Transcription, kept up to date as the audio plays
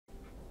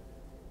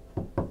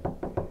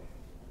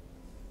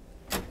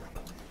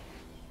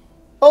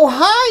Oh,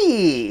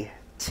 hi!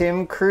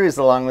 Tim Cruz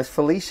along with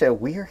Felicia.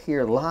 We are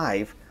here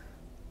live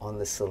on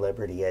the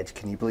Celebrity Edge.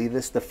 Can you believe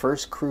this? The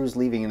first cruise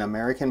leaving an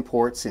American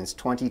port since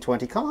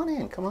 2020. Come on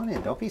in, come on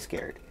in. Don't be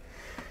scared.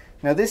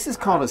 Now, this is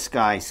called a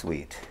Sky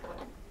Suite.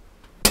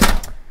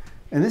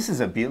 And this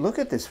is a beautiful, look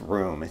at this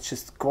room. It's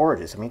just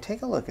gorgeous. I mean,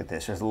 take a look at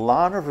this. There's a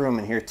lot of room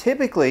in here.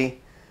 Typically,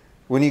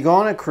 when you go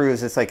on a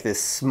cruise, it's like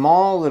this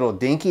small little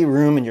dinky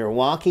room and you're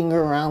walking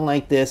around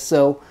like this.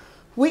 So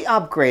we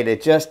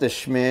upgraded just a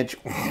smidge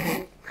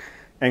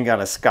and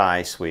got a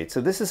Sky Suite. So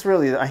this is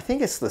really, I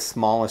think it's the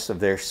smallest of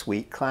their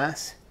suite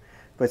class,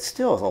 but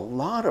still is a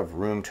lot of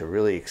room to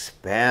really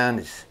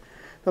expand.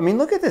 I mean,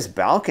 look at this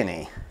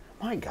balcony.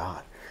 My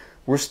God.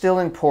 We're still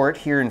in port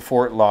here in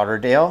Fort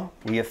Lauderdale.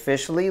 We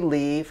officially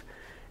leave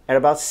at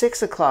about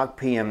 6 o'clock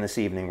p.m. this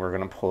evening. We're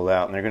going to pull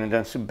out and they're going to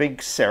do some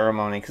big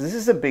ceremony because this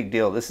is a big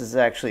deal. This is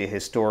actually a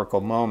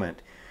historical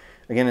moment.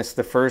 Again, it's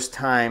the first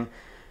time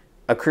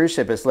a cruise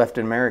ship has left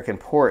an American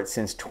port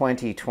since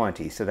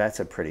 2020. So that's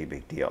a pretty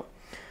big deal.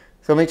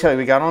 So let me tell you,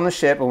 we got on the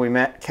ship and we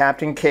met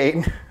Captain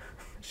Kate.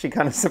 She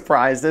kind of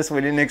surprised us. We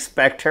didn't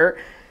expect her.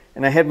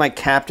 And I had my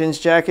captain's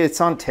jacket.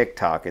 It's on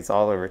TikTok. It's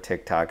all over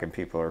TikTok and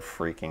people are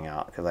freaking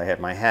out because I had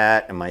my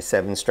hat and my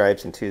 7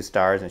 stripes and 2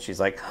 stars. And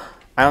she's like,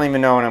 I don't even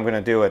know what I'm going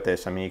to do with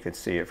this. I mean, you could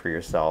see it for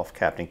yourself.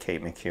 Captain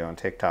Kate McHugh on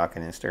TikTok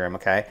and Instagram,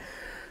 okay?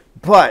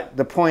 But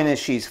the point is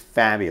she's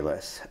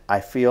fabulous. I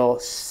feel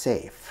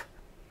safe.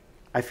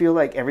 I feel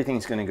like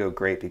everything's going to go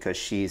great because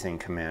she's in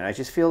command. I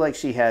just feel like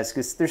she has,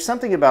 because there's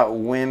something about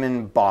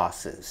women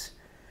bosses.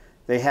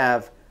 They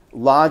have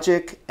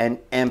logic and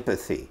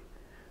empathy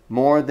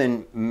more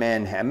than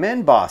men have.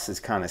 Men bosses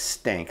kind of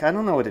stink. I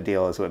don't know what the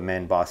deal is with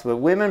men bosses, but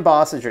women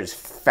bosses are just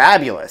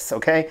fabulous,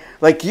 okay?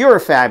 Like you're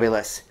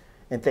fabulous.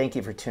 And thank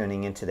you for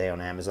tuning in today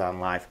on Amazon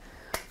Live.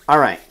 All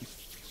right.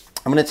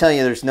 I'm going to tell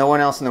you there's no one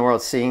else in the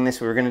world seeing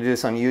this. We were going to do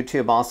this on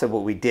YouTube also, but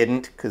we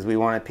didn't because we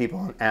wanted people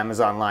on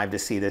Amazon Live to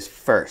see this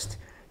first.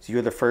 So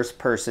you're the first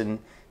person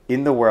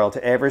in the world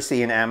to ever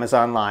see an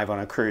Amazon Live on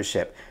a cruise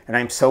ship. And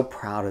I'm so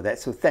proud of that.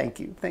 So thank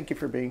you. Thank you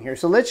for being here.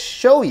 So let's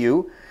show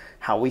you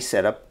how we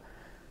set up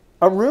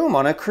a room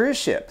on a cruise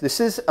ship. This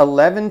is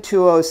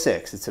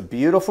 11206. It's a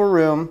beautiful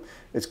room.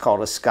 It's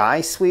called a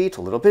Sky Suite,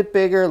 a little bit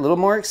bigger, a little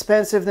more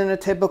expensive than a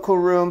typical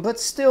room, but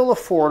still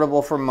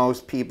affordable for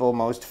most people,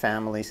 most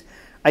families.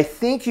 I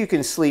think you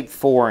can sleep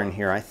 4 in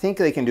here. I think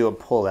they can do a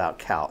pull-out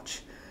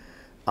couch,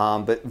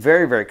 but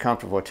very, very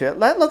comfortable too.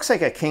 That looks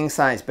like a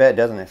king-size bed,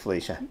 doesn't it,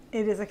 Felicia?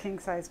 It is a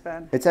king-size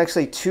bed. It's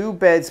actually 2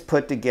 beds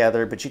put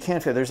together, but you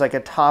can't feel, there's like a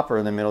topper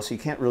in the middle, so you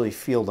can't really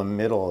feel the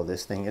middle of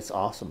this thing. It's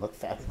awesome. Look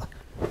fabulous.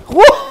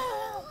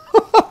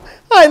 Whoa!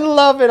 I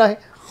love it.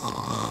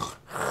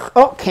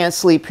 Oh, can't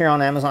sleep here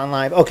on Amazon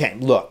Live. Okay,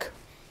 look.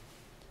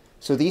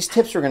 So these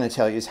tips we're going to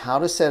tell you is how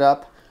to set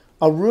up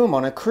a room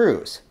on a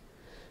cruise.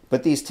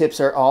 But these tips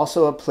are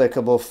also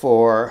applicable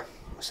for,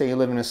 say you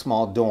live in a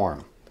small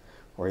dorm,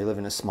 or you live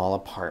in a small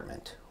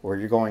apartment, or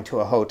you're going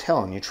to a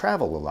hotel and you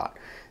travel a lot.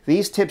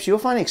 These tips you'll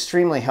find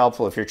extremely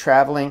helpful if you're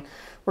traveling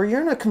or you're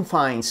in a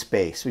confined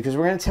space, because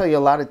we're going to tell you a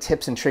lot of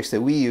tips and tricks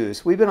that we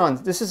use. We've been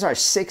on, this is our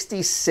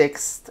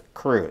 66th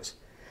cruise.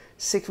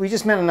 We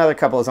just met another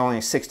couple that's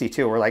only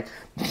 62. We're like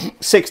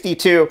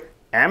 62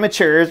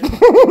 amateurs.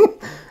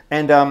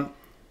 And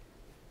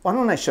why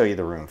don't I show you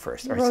the room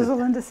first?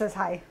 Rosalinda says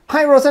hi.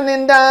 Hi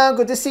Rosalinda,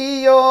 good to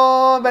see you.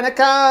 Ven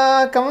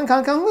acá, come with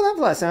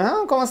us.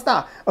 ¿Cómo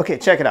está? Okay,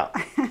 check it out.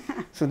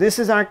 So this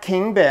is our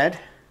king bed.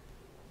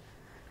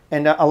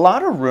 And a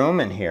lot of room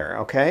in here,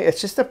 okay?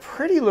 It's just a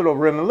pretty little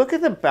room. And look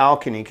at the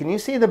balcony. Can you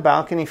see the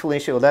balcony,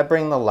 Felicia? Will that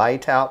bring the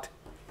light out?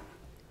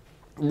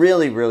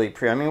 Really, really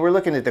pretty. I mean, we're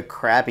looking at the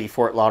crappy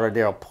Fort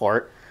Lauderdale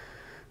port,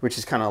 which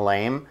is kind of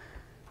lame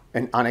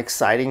and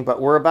unexciting,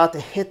 but we're about to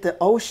hit the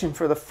ocean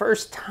for the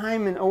first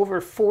time in over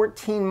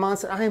 14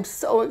 months. I am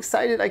so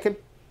excited.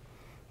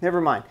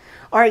 Never mind.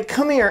 All right,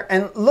 come here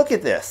and look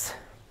at this.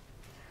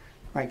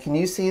 All right, can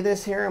you see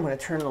this here? I'm going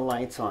to turn the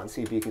lights on,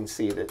 see if you can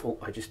see that. Oh,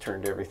 I just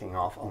turned everything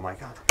off. Oh my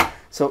God.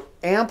 So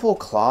ample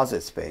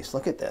closet space.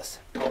 Look at this.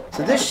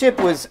 So this ship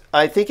was,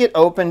 I think it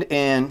opened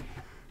in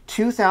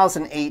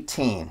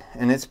 2018,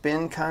 and it's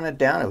been kind of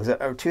down. It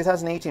was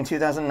 2018,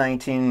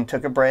 2019,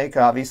 took a break,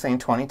 obviously, in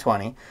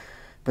 2020.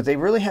 But they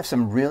really have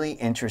some really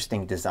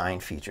interesting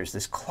design features.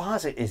 This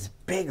closet is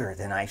bigger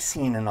than I've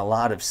seen in a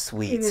lot of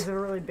suites. It is a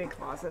really big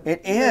closet.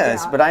 It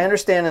is, but I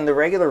understand in the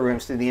regular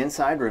rooms, to the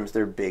inside rooms,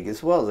 they're big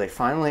as well. They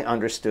finally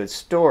understood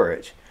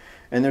storage.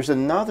 And there's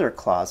another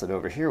closet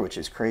over here, which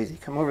is crazy.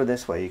 Come over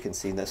this way, you can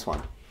see this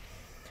one.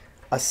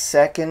 A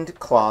second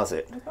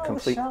closet. Look at all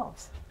the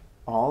shelves.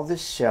 All the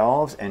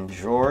shelves and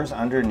drawers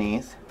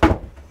underneath,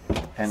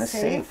 and a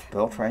safe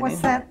built right in. What's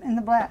that in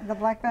the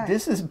black bag?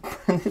 This is,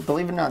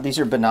 believe it or not, these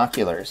are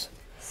binoculars.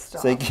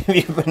 Stop. So they give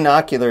you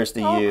binoculars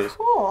to use.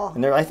 Cool.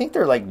 And I think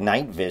they're like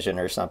night vision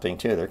or something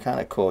too. They're kind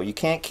of cool. You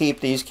can't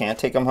keep these, can't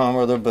take them home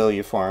or they'll bill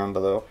you for them,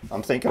 but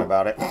I'm thinking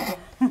about it.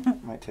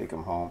 Might take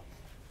them home.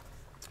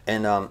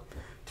 And do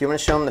you want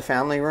to show them the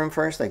family room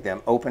first, like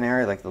the open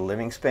area, like the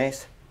living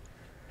space?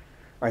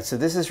 All right, so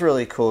this is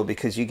really cool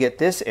because you get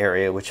this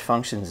area which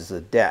functions as a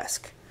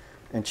desk.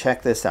 And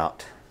check this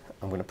out.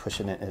 I'm going to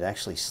push it in. It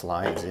actually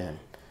slides in.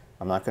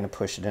 I'm not going to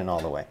push it in all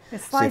the way. It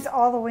slides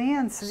all the way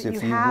in so that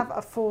if you have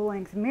a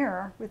full-length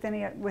mirror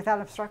without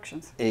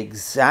obstructions.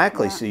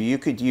 Exactly. Yeah. So you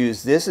could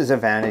use this as a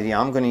vanity.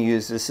 I'm going to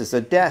use this as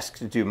a desk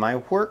to do my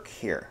work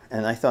here.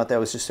 And I thought that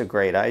was just a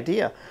great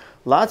idea.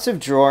 Lots of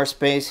drawer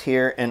space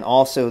here, and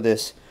also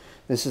this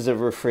is a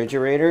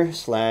refrigerator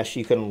 /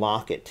 you can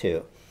lock it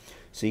too.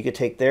 So you could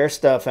take their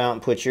stuff out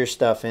and put your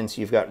stuff in,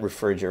 so you've got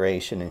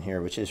refrigeration in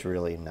here, which is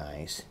really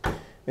nice.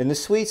 In the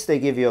suites, they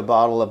give you a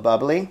bottle of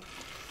bubbly,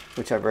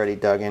 which I've already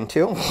dug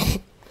into.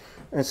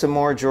 And some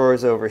more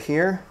drawers over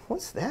here.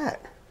 What's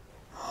that?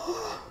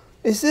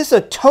 Is this a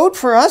tote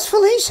for us,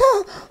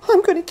 Felicia?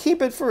 I'm going to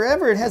keep it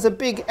forever. It has a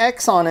big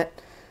X on it,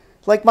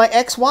 like my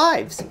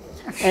ex-wives.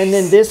 And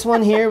then this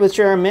one here, which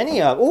there are many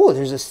of. Oh,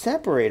 there's a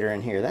separator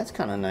in here. That's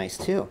kind of nice,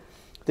 too.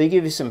 They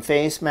give you some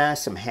face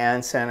masks, some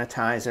hand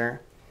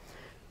sanitizer.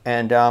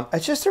 And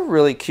it's just a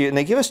really cute, and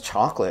they give us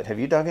chocolate. Have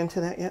you dug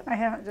into that yet? I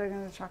haven't dug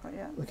into chocolate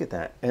yet. Look at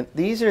that. And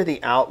these are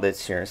the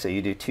outlets here. So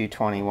you do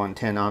 220,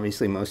 110.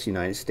 Obviously, most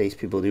United States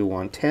people do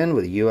 110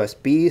 with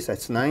USBs.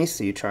 That's nice.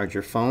 So you charge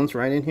your phones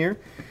right in here.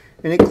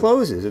 And it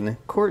closes, and the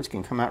cords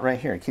can come out right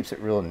here. It keeps it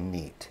real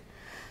neat.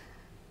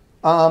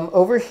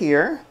 Over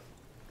here,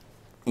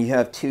 you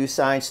have two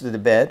sides to the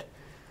bed.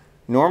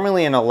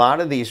 Normally in a lot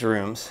of these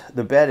rooms,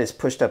 the bed is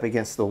pushed up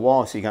against the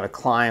wall, so you got to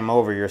climb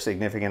over your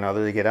significant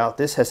other to get out.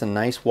 This has a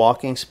nice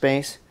walking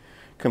space,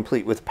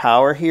 complete with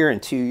power here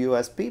and 2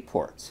 USB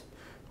ports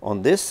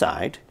on this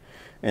side.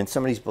 And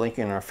somebody's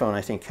blinking on our phone.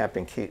 I think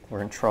Captain Kate,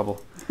 we're in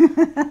trouble.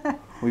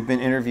 We've been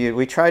interviewed.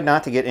 We tried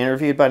not to get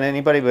interviewed by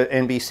anybody, but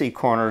NBC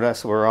cornered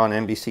us. We're on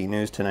NBC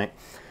News tonight.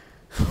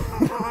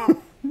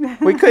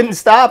 We couldn't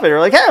stop it. We're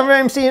like, hey,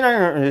 I'm seeing.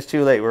 It's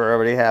too late. We're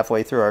already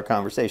halfway through our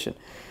conversation.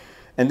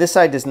 And this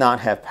side does not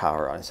have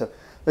power on it. So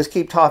let's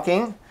keep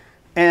talking.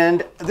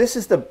 And this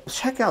is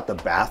check out the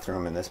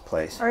bathroom in this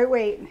place. All right,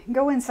 wait.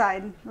 Go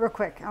inside real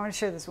quick. I want to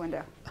show this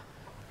window.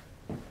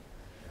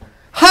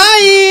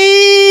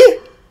 Hi!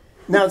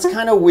 Now, it's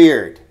kind of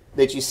weird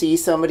that you see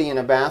somebody in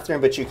a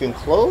bathroom, but you can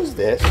close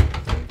this,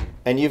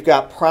 and you've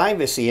got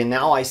privacy, and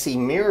now I see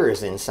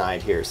mirrors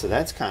inside here, so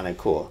that's kind of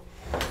cool.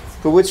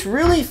 But what's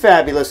really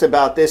fabulous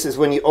about this is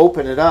when you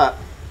open it up,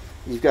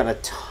 you've got a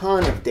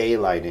ton of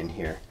daylight in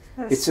here.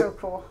 That's so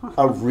cool.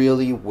 A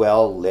really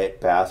well-lit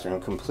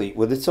bathroom, complete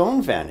with its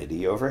own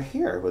vanity over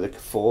here, with a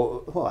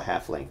full, well,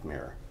 half-length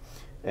mirror.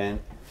 And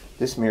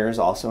this mirror is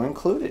also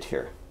included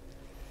here.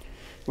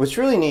 What's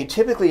really neat,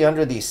 typically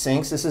under these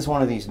sinks, this is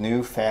one of these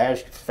new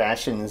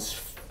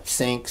fashions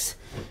sinks,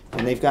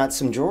 and they've got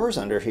some drawers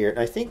under here.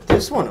 I think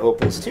this one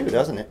opens too,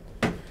 doesn't it?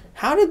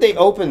 How did they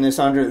open this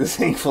under the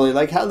sink fully?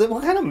 Like,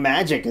 what kind of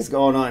magic is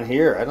going on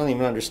here? I don't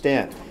even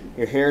understand.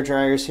 Your hair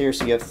dryer's here,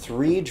 so you have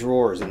 3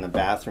 drawers in the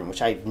bathroom,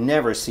 which I've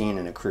never seen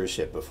in a cruise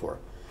ship before.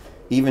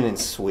 Even in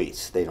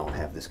suites, they don't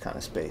have this kind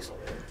of space.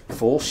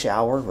 Full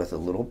shower with a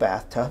little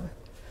bathtub.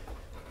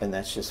 And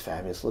that's just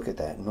fabulous. Look at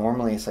that.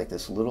 Normally it's like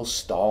this little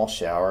stall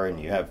shower, and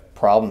you have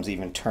problems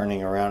even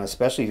turning around,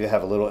 especially if you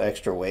have a little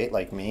extra weight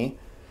like me.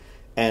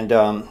 And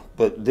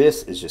but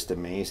this is just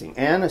amazing.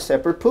 And a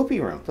separate poopy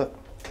room. Look.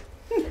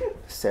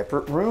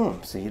 Separate room,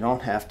 so you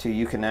don't have to.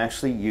 You can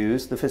actually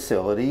use the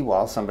facility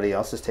while somebody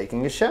else is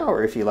taking a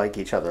shower if you like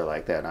each other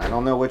like that. I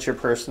don't know what your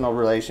personal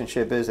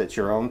relationship is. It's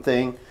your own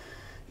thing.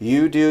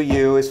 You do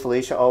you, as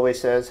Felicia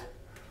always says.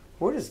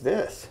 What is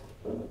this?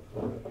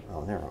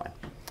 Oh, never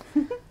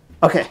mind.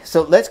 Okay,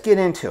 so let's get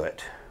into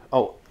it.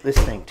 Oh, this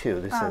thing too.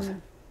 This is.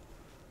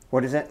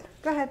 What is it?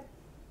 Go ahead.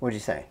 What'd you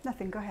say?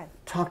 Nothing. Go ahead.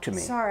 Talk to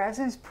me. Sorry, I was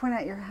going to point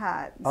out your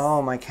hat.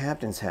 Oh, my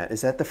captain's hat. Is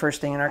that the first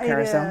thing in our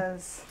carousel? It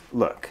is.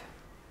 Look.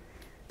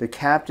 The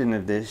captain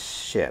of this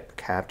ship,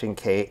 Captain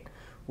Kate,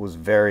 was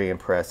very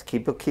impressed.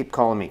 Keep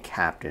calling me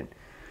Captain.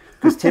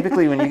 Because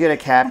typically when you get a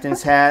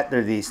captain's hat,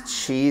 they're these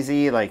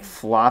cheesy, like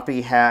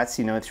floppy hats,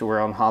 you know, that you wear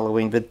on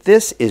Halloween. But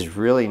this is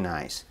really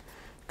nice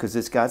because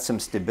it's got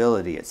some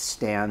stability. It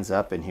stands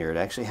up in here. It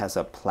actually has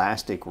a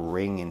plastic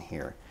ring in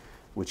here,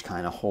 which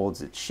kind of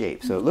holds its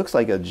shape. So it looks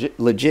like a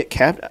legit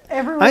captain.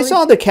 I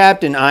saw the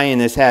captain eyeing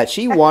this hat.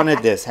 She wanted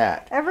this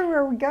hat.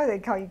 Everywhere we go, they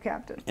call you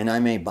captain. And I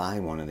may buy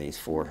one of these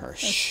for her.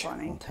 That's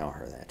funny. I'll tell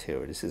her that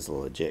too. This is a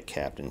legit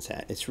captain's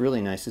hat. It's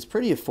really nice. It's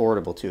pretty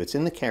affordable too. It's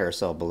in the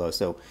carousel below.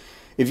 So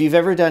if you've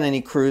ever done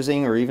any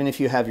cruising, or even if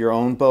you have your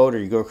own boat, or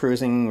you go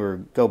cruising or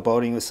go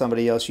boating with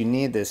somebody else, you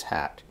need this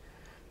hat.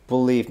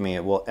 Believe me,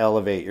 it will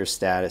elevate your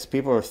status.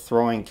 People are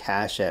throwing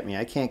cash at me.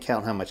 I can't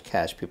count how much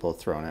cash people are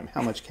throwing at me.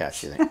 How much cash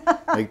do you think?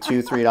 Like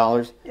 $2,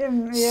 $3?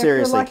 Yeah,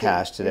 Seriously,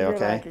 cash today,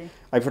 okay? Lucky.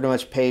 I pretty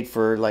much paid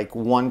for like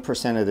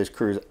 1% of this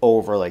cruise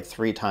over like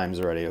 3 times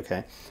already,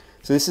 okay?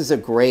 So this is a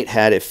great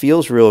hat. It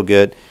feels real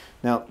good.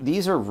 Now,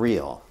 these are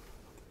real,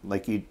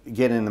 like you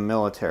get in the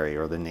military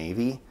or the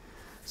Navy.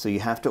 So you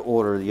have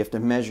to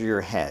measure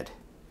your head.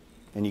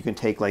 And you can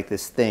take like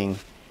this thing.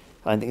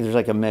 I think there's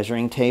like a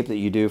measuring tape that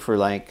you do for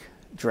like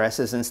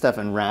dresses and stuff,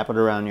 and wrap it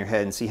around your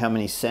head and see how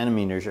many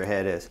centimeters your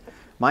head is.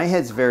 My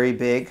head's very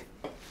big,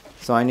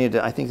 So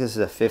I think this is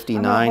a I'm gonna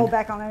 59. hold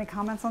back on any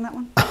comments on that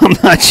one. I'm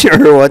not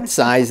sure what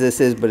size this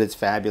is, but it's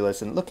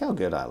fabulous. And look how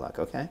good I look,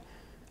 okay?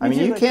 I mean,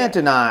 do you look can't good.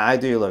 deny I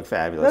do look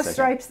fabulous. Those okay?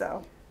 stripes,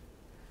 though.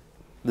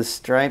 The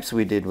stripes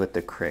we did with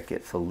the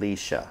cricket,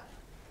 Felicia,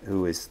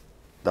 who is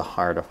the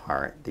heart of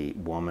heart, the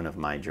woman of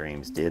my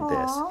dreams, did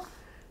this Aw.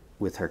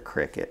 with her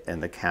cricket,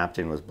 and the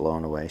captain was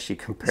blown away. She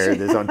compared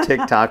this on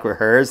TikTok with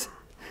hers,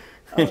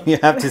 and you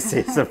have to see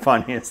it's the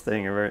funniest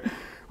thing ever.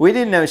 We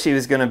didn't know she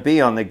was going to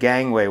be on the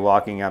gangway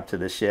walking up to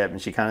the ship,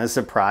 and she kind of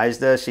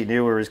surprised us. She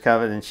knew we was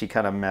coming, and she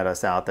kind of met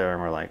us out there,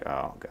 and we're like,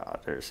 oh, God,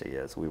 there she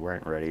is. We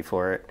weren't ready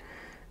for it.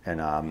 And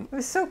It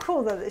was so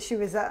cool, though, that she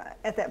was at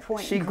that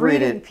point she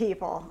greeting greeted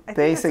people. I think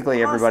basically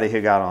that's everybody awesome.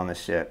 who got on the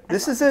ship.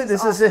 This is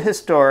awesome. a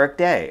historic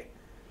day.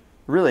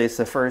 Really, it's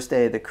the first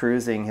day the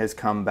cruising has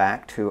come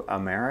back to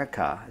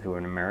America, to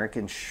an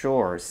American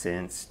shore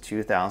since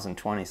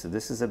 2020. So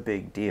this is a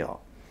big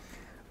deal.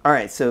 All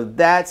right, so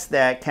that's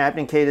that.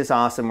 Captain Kate is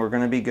awesome. We're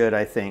going to be good,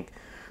 I think.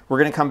 We're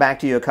going to come back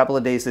to you a couple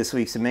of days this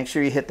week, so make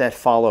sure you hit that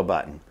follow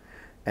button,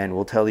 and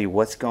we'll tell you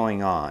what's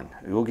going on.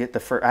 We'll get the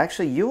first.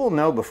 Actually, you will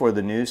know before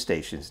the news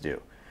stations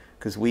do,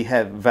 because we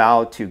have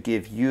vowed to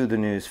give you the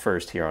news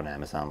first here on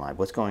Amazon Live.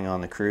 What's going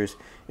on the cruise?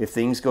 If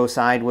things go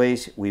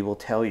sideways, we will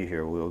tell you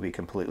here. We will be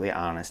completely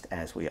honest,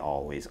 as we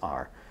always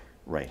are,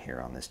 right here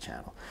on this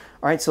channel.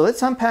 All right, so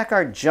let's unpack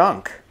our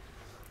junk.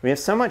 We have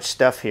so much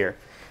stuff here.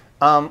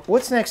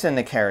 What's next in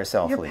the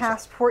carousel, Your Felicia?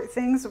 passport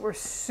things were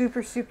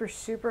super, super,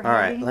 super All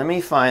handy. right, let me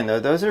find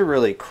those. Those are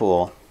really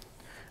cool.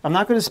 I'm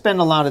not going to spend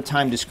a lot of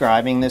time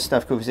describing this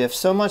stuff because we have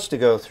so much to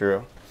go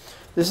through.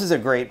 This is a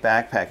great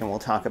backpack, and we'll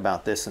talk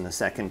about this in a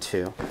second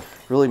too.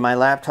 Really, my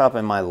laptop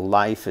and my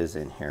life is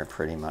in here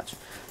pretty much.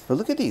 But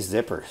look at these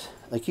zippers.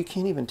 Like, you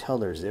can't even tell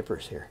they're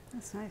zippers here.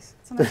 That's nice.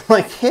 It's a They're nice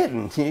like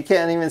hidden. You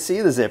can't even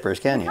see the zippers,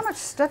 can you? How much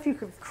stuff you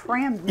could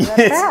cram in that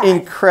It's bag.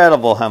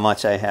 incredible how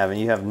much I have, and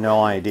you have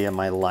no idea.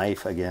 My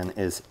life, again,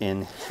 is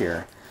in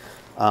here.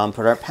 But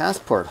our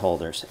passport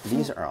holders,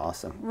 these are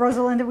awesome.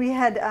 Rosalinda, we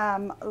had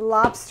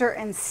lobster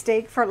and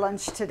steak for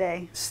lunch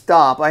today.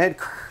 Stop. What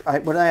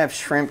did I have?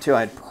 Shrimp too.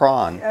 I had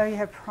prawn. Oh, you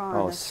had prawn.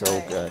 Oh, that's so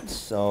right. good.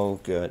 So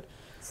good.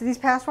 So these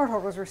passport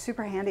holders were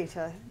super handy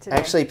today.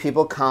 Actually,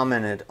 people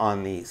commented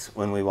on these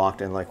when we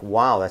walked in, like,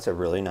 wow, that's a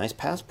really nice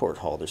passport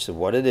holder. So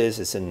what it is,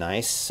 it's a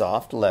nice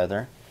soft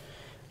leather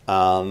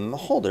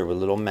holder with a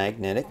little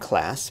magnetic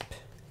clasp.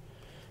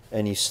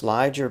 And you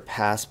slide your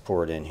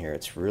passport in here.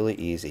 It's really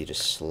easy.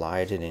 Just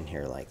slide it in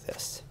here like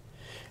this.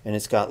 And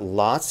it's got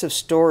lots of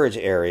storage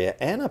area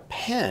and a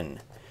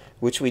pen,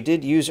 which we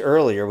did use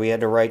earlier. We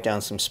had to write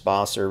down some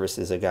spa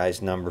services, a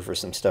guy's number for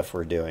some stuff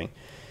we're doing.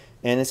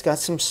 And it's got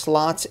some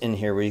slots in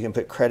here where you can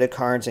put credit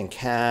cards and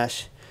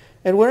cash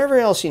and whatever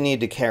else you need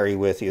to carry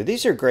with you.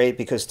 These are great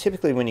because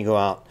typically when you go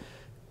out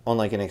on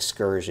like an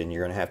excursion,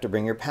 you're going to have to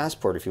bring your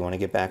passport if you want to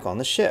get back on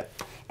the ship.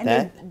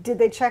 And did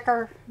they check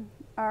our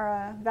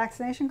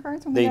vaccination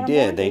cards when we They got on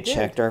did. board? They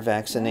checked our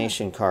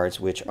vaccination cards,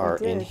 which are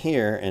in did.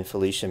 here, and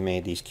Felicia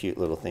made these cute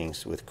little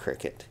things with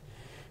Cricut.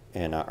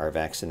 And our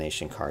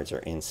vaccination cards are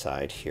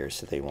inside here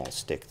so they won't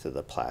stick to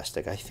the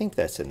plastic. I think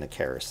that's in the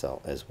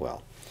carousel as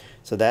well.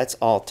 So that's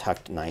all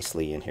tucked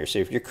nicely in here. So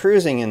if you're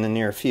cruising in the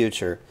near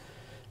future,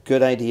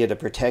 good idea to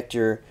protect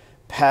your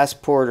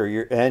passport or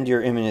your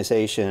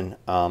immunization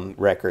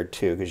record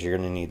too, because you're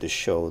going to need to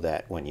show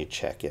that when you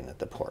check in at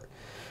the port.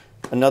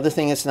 Another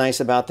thing that's nice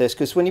about this,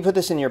 because when you put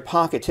this in your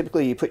pocket,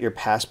 typically you put your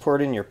passport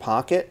in your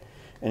pocket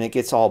and it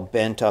gets all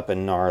bent up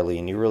and gnarly,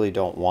 and you really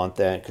don't want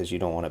that because you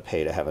don't want to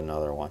pay to have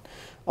another one.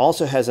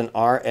 Also has an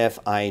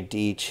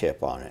RFID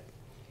chip on it.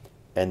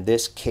 And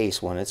this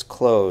case, when it's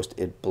closed,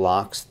 it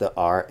blocks the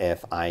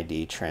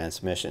RFID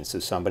transmission. So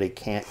somebody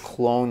can't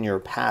clone your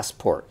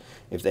passport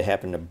if they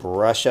happen to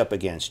brush up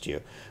against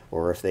you.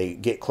 Or if they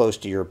get close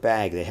to your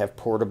bag, they have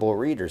portable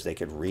readers. They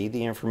could read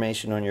the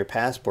information on your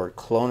passport,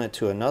 clone it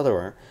to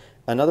another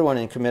one,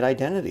 and commit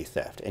identity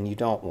theft. And you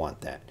don't want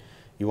that.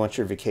 You want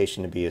your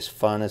vacation to be as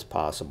fun as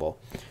possible.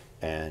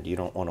 And you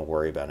don't want to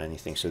worry about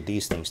anything. So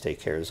these things take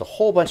care. There's a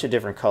whole bunch of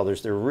different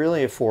colors. They're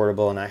really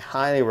affordable, and I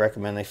highly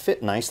recommend. They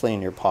fit nicely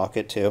in your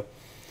pocket too.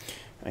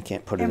 I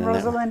can't put it in And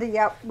that one. Rosalinda,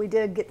 yep, we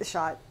did get the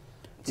shot.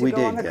 We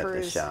did get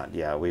the shot.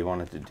 Yeah, we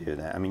wanted to do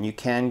that. I mean, you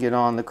can get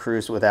on the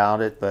cruise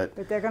without it, but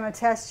they're going to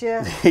test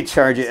you. they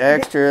charge you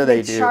extra.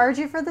 They charge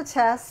you for the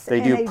test.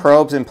 They do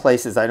probes in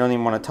places I don't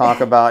even want to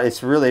talk about.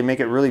 It's really make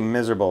it really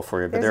miserable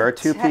for you. But there are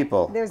two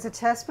people. There's a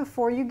test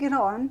before you get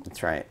on.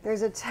 That's right.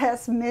 There's a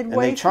test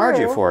midway And they charge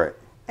you through, for it.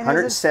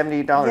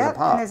 $170 a yep,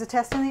 pop. and there's a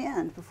test in the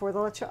end before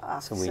they'll let you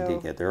off. So we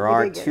did get. There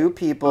are two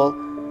people.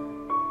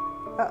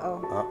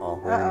 Uh-oh.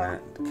 Uh-oh. Wait a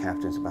minute. The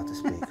captain's about to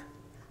speak.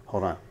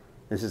 Hold on.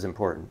 This is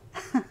important.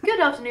 Good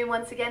afternoon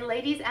once again,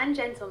 ladies and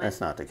gentlemen. That's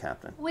not the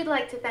captain. We'd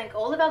like to thank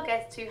all of our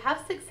guests who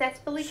have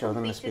successfully Show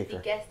them the completed the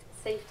speaker. guest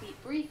safety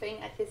briefing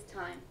at this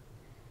time.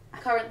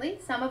 Currently,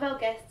 some of our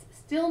guests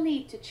still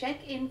need to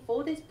check in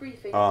for this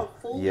briefing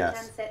before we can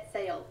set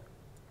sail.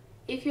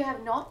 If you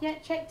have not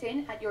yet checked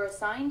in at your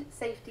assigned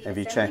safety Have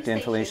you assembly checked in,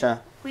 station,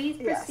 Felicia? please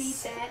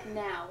proceed there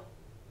now.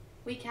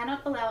 We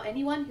cannot allow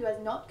anyone who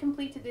has not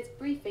completed this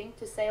briefing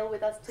to sail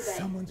with us today.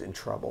 Someone's in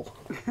trouble.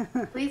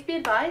 Please be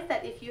advised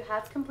that if you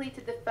have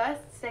completed the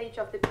first stage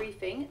of the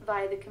briefing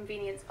via the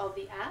convenience of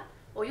the app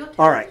or your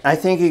television... All right, I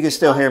think you can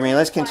still hear me.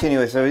 Let's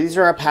continue. So these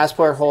are our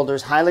passport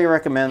holders. Highly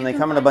recommend. They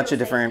come in a bunch of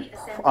different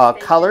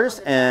colors,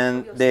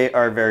 and they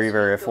are very,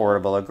 very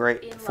affordable. A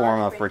great form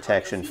of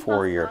protection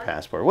for your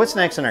passport. What's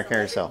next in our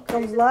carousel? The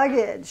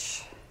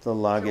luggage. The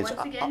luggage.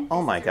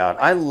 Oh my God,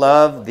 I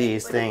love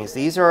these things.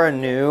 These are a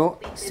new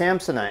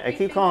Samsonite. I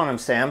keep calling them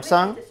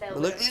Samsung.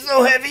 Look, they're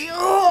so heavy.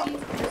 Oh!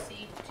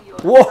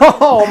 Whoa,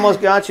 almost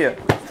got you.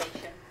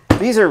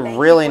 These are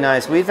really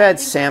nice. We've had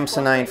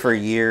Samsonite for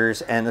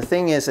years, and the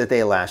thing is that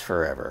they last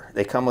forever.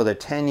 They come with a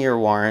 10-year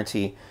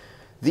warranty.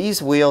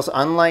 These wheels,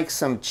 unlike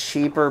some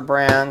cheaper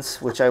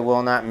brands, which I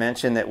will not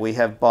mention that we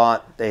have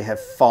bought, they have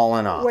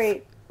fallen off.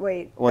 Wait.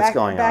 What's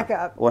going on? Back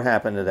up. What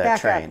happened to that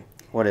train?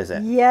 What is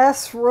it?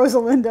 Yes,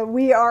 Rosalinda,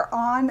 we are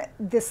on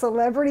the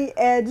Celebrity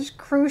Edge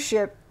cruise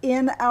ship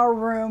in our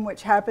room,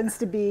 which happens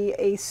to be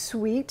a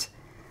suite.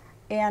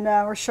 And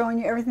we're showing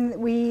you everything that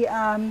we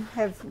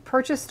have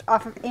purchased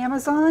off of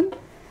Amazon.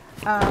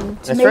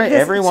 That's right,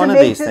 every one of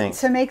these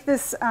things. To make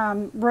this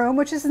room,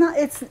 which is not,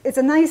 it's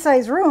a nice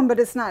size room, but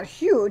it's not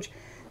huge.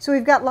 So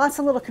we've got lots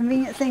of little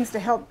convenient things to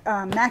help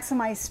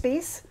maximize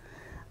space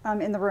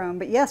in the room.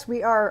 But yes,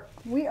 we are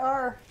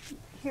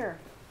here.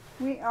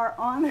 We are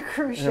on the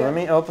cruise ship. Let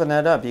me open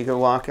that up. You can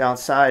walk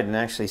outside and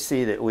actually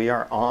see that we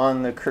are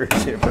on the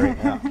cruise ship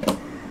right now.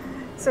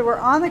 So we're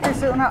on the cruise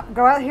ship. We'll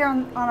go out here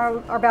on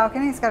our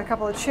balcony. It's got a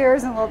couple of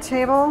chairs and a little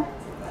table.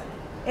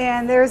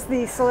 And there's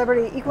the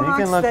Celebrity Equinox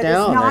you can look that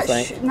down.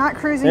 is not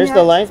cruising there's yet.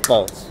 The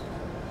lifeboats.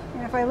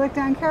 And if I look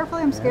down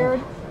carefully, I'm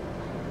scared.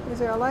 These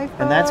are our lifeboats.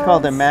 And that's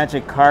called the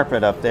magic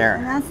carpet up there.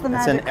 And that's the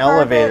magic carpet. It's an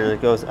carpet. elevator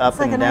that goes up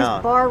and down. It's like a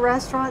nice bar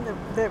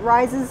restaurant that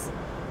rises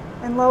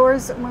and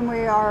lowers when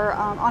we are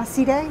on a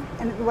sea day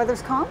and the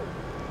weather's calm.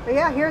 But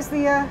yeah, here's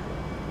the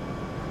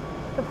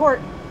port.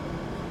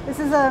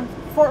 This is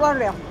Fort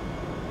Lauderdale.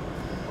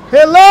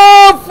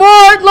 Hello,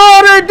 Fort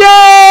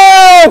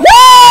Lauderdale!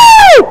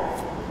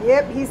 Woo!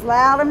 Yep, he's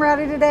loud and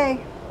rowdy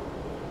today.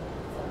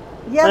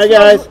 Yes, hi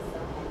guys.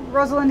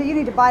 Rosalinda, you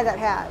need to buy that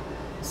hat.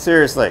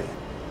 Seriously.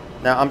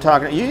 Now I'm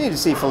talking. You need to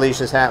see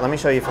Felicia's hat. Let me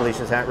show you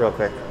Felicia's hat real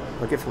quick.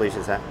 Look at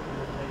Felicia's hat.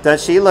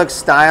 Does she look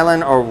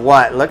styling or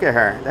what? Look at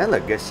her. That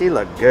look good. She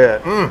look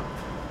good.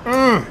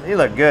 You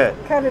look good.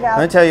 Cut it out.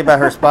 Let me tell you about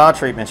her spa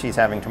treatment she's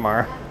having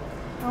tomorrow.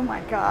 Oh my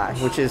gosh.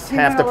 Which is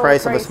half the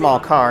price of a small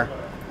car.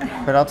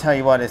 But I'll tell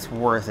you what, it's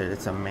worth it.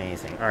 It's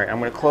amazing. All right, I'm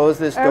going to close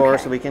this door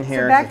so we can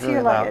hear. So back to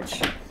your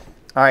luggage.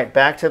 All right,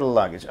 back to the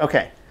luggage.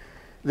 Okay.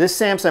 This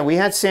Samsonite, we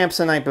had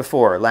Samsonite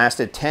before. It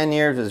lasted 10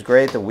 years. It was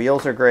great. The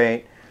wheels are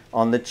great.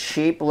 On the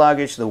cheap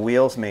luggage, the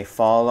wheels may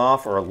fall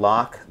off or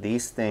lock.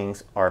 These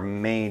things are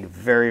made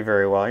very,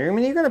 very well. I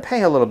mean, you're going to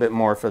pay a little bit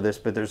more for this,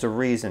 but there's a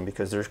reason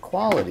because there's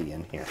quality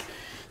in here.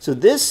 So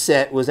this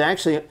set was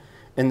actually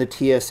in the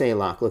TSA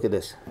lock. Look at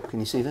this. Can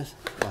you see this?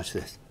 Watch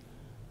this.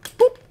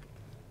 Boop.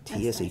 TSA,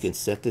 nice. You can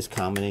set this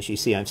combination. You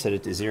see I've set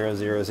it to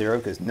 000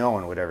 because no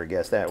one would ever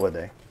guess that, would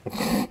they?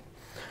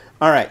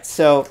 All right,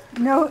 so.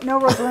 No,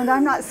 Rosalinda,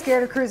 I'm not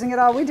scared of cruising at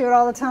all. We do it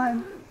all the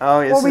time.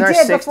 Oh, it's our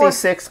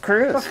 66th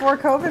cruise. Before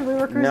COVID, we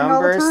were cruising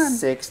all the time. Number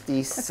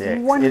 66.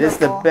 It is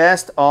the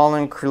best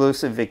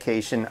all-inclusive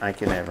vacation I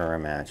can ever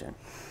imagine.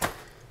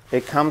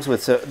 It comes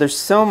with, there's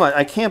so much,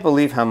 I can't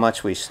believe how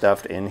much we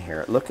stuffed in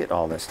here. Look at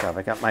all this stuff.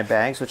 I got my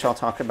bags, which I'll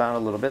talk about a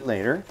little bit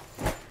later.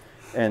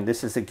 And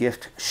this is a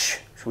gift. Shh.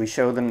 Should we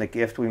show them the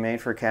gift we made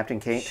for Captain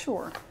Kate?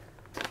 Sure.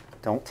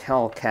 Don't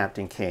tell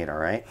Captain Kate, all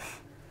right?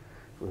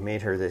 We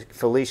made her this.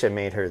 Felicia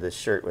made her this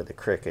shirt with the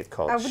cricket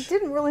called. I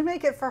didn't really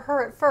make it for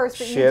her at first,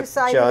 but Ship you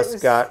decided just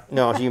it was.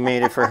 No, you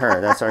made it for her.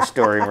 That's our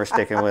story. We're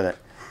sticking with it.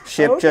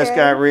 Ship just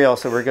got real,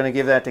 so we're going to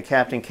give that to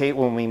Captain Kate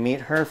when we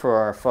meet her for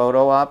our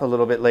photo op a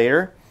little bit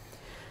later.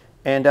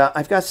 And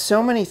I've got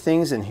so many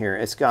things in here.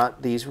 It's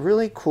got these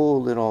really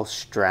cool little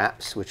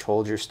straps which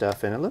hold your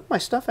stuff in. And look, my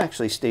stuff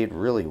actually stayed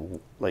really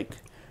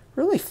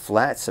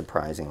flat,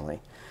 surprisingly.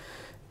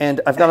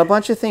 And I've got a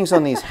bunch of things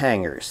on these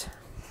hangers.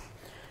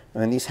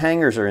 And these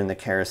hangers are in the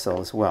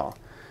carousel as well.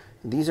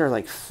 These are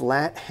like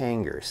flat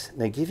hangers.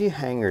 They give you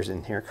hangers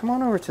in here. Come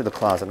on over to the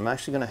closet. I'm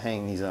actually going to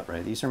hang these up,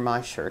 right? These are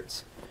my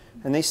shirts.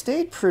 And they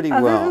stayed pretty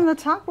well. Other than the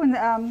top one,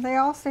 they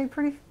all stayed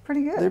pretty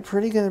good. They're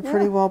pretty good. They're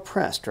pretty well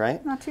pressed,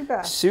 right? Not too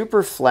bad.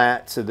 Super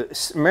flat. So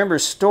remember,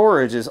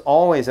 storage is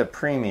always a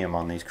premium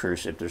on these cruise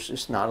ships. There's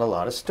just not a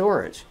lot of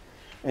storage.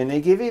 And they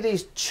give you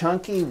these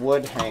chunky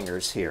wood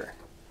hangers here.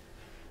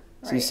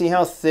 So you see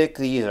how thick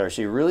these are.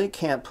 So you really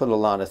can't put a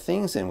lot of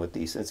things in with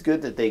these. It's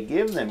good that they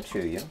give them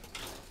to you.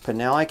 But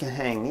now I can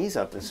hang these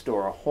up and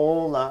store a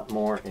whole lot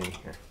more in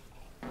here.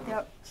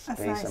 Yep, that's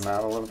Space nice. them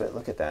out a little bit.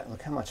 Look at that.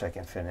 Look how much I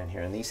can fit in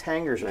here. And these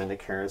hangers are in the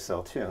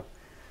carousel too.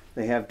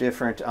 They have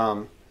different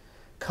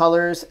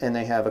colors, and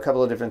they have a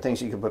couple of different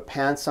things. You can put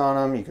pants on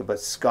them. You can put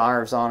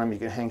scarves on them. You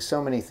can hang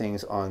so many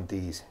things on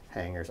these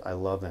hangers. I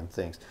love them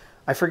things.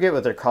 I forget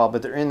what they're called,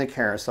 but they're in the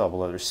carousel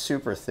below. They're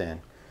super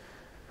thin.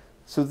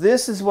 So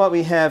this is what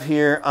we have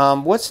here.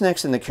 What's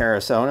next in the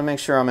carousel? I want to make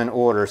sure I'm in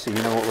order so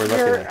you know what we're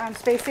looking at.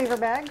 Space Saver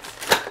bags.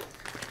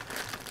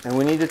 And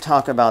we need to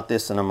talk about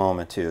this in a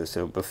moment too.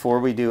 So before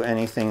we do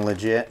anything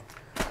legit,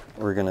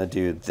 we're going to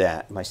do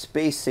that. My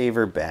Space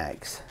Saver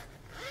bags.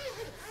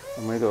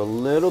 I'm going to go a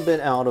little bit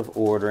out of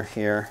order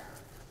here.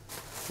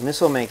 And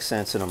this will make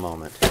sense in a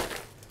moment.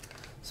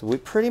 So we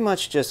pretty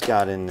much just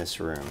got in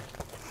this room.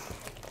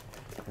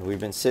 And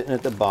we've been sitting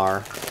at the bar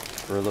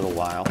for a little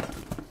while,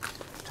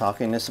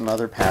 talking to some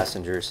other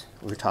passengers.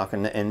 We were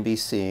talking to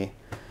NBC.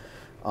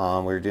 We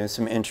were doing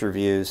some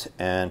interviews,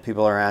 and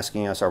people are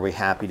asking us, are we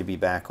happy to be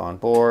back on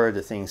board?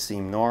 Do things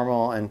seem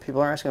normal? And people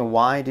are asking,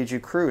 why did you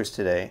cruise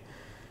today?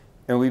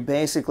 And we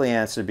basically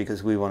answered,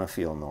 because we want to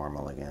feel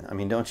normal again. I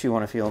mean, don't you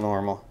want to feel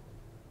normal?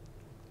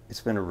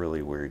 It's been a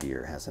really weird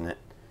year, hasn't it?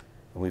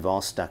 And we've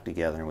all stuck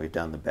together, and we've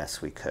done the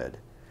best we could.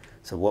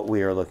 So what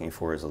we are looking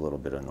for is a little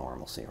bit of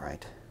normalcy,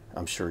 right?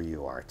 I'm sure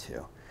you are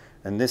too.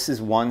 And this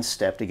is one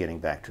step to getting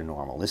back to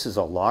normal. This is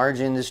a large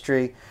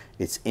industry.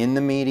 It's in the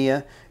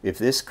media. If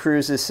this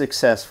cruise is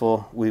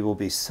successful, we will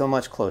be so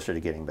much closer to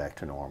getting back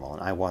to normal.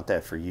 And I want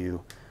that for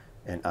you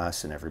and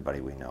us and everybody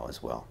we know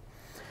as well.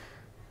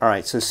 All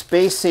right, so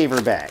Space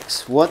Saver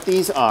bags. What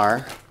these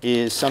are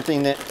is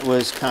something that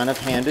was kind of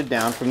handed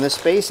down from the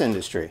space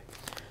industry.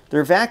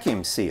 They're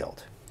vacuum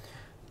sealed.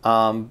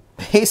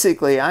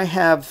 Basically, I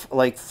have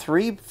like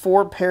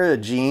 3-4 pair of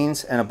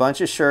jeans and a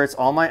bunch of shirts,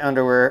 all my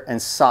underwear and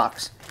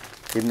socks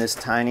in this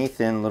tiny,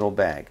 thin little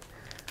bag.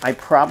 I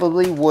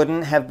probably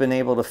wouldn't have been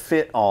able to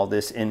fit all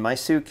this in my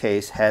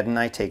suitcase hadn't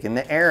I taken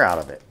the air out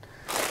of it.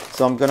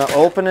 So I'm going to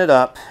open it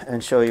up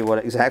and show you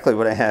exactly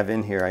what I have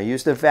in here. I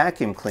used a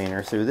vacuum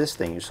cleaner through this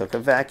thing. You just hook a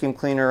vacuum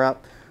cleaner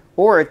up,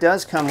 or it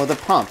does come with a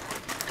pump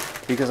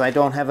because I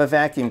don't have a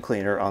vacuum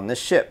cleaner on this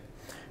ship.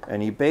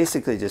 And you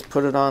basically just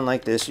put it on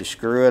like this, you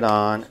screw it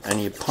on, and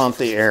you pump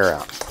the air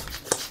out.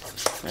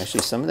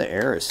 Actually, some of the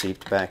air is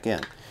seeped back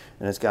in.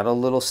 And it's got a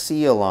little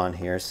seal on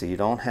here, so you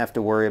don't have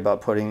to worry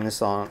about putting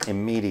this on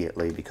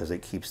immediately because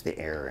it keeps the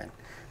air in.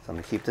 So I'm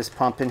going to keep this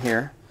pump in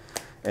here.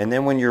 And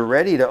then when you're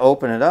ready to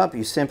open it up,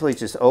 you simply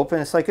just open.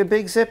 It's like a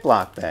big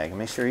Ziploc bag.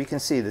 Make sure you can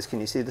see this.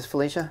 Can you see this,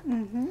 Felicia?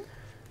 Mm-hmm.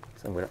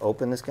 So I'm going to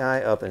open this guy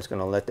up, and it's going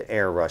to let the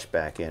air rush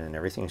back in, and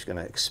everything's going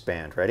to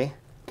expand. Ready?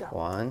 Go.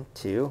 1,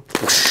 2.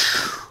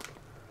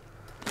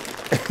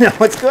 Now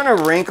it's going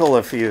to wrinkle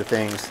a few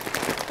things.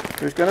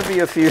 There's going to be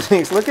a few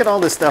things. Look at all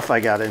the stuff I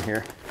got in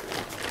here.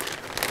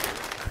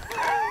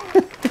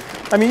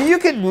 I mean, you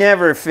could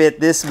never fit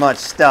this much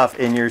stuff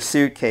in your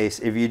suitcase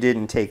if you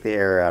didn't take the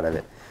air out of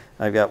it.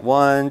 I've got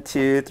 1,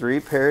 2, 3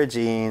 pair of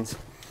jeans,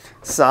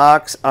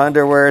 socks,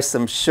 underwear,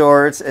 some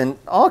shorts, and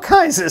all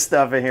kinds of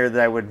stuff in here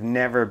that I would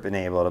never have been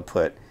able to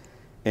put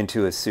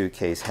into a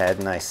suitcase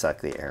hadn't I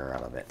sucked the air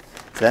out of it.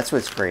 So that's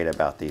what's great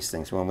about these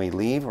things. When we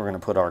leave, we're going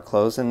to put our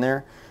clothes in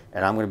there,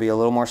 and I'm going to be a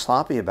little more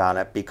sloppy about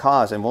it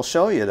because, and we'll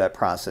show you that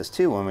process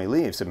too when we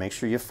leave, so make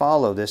sure you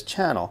follow this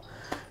channel.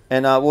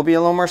 And we'll be a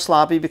little more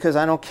sloppy because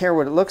I don't care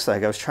what it looks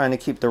like. I was trying to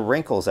keep the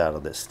wrinkles out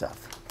of this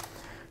stuff.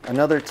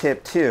 Another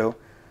tip too,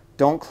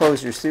 don't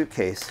close your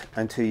suitcase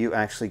until you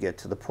actually get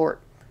to the port.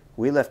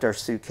 We left our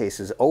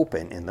suitcases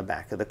open in the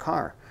back of the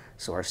car,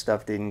 so our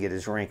stuff didn't get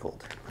as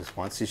wrinkled. Because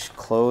once you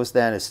close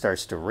that, it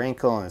starts to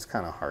wrinkle and it's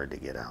kind of hard to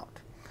get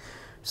out.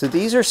 So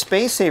these are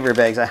Space Saver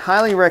bags. I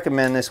highly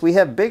recommend this. We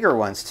have bigger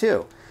ones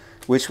too,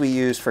 which we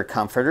use for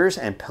comforters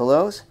and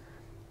pillows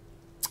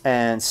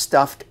and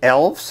stuffed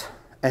elves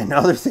and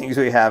other things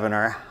we have in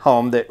our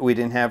home that we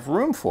didn't have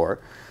room for.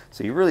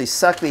 So you really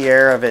suck the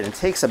air of it. It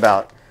takes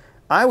about,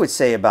 I would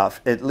say about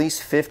at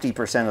least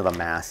 50% of the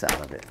mass out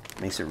of it.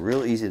 Makes it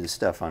real easy to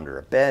stuff under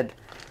a bed,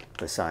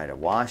 beside a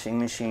washing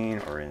machine,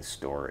 or in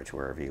storage,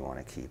 wherever you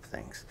want to keep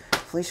things.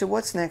 Felicia,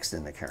 what's next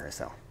in the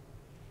carousel?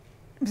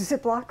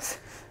 Ziplocs.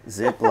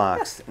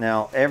 Ziplocs.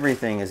 Now,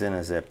 everything is in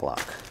a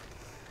Ziploc.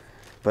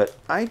 But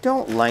I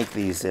don't like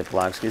these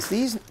Ziplocs because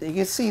these, you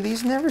can see,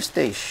 these never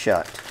stay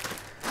shut.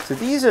 So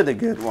these are the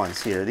good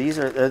ones here. These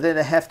are they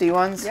the Hefty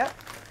ones? Yep.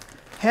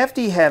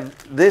 Hefty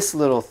have this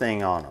little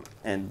thing on them.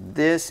 And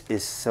this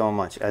is so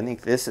much, I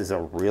think this is a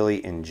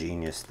really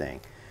ingenious thing.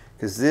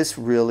 Because this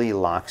really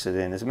locks it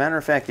in. As a matter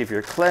of fact, if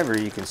you're clever,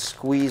 you can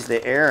squeeze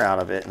the air out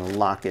of it and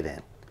lock it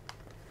in.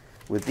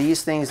 With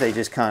these things, they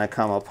just kind of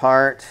come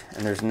apart,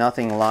 and there's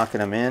nothing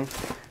locking them in.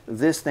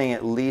 This thing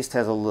at least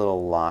has a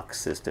little lock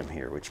system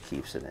here, which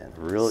keeps it in.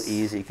 Real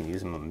easy. You can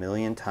use them a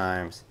million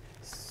times.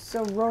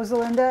 So,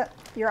 Rosalinda,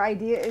 your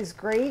idea is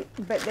great,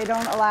 but they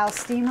don't allow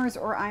steamers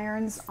or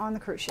irons on the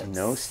cruise ships.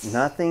 No,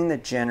 nothing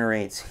that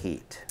generates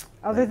heat.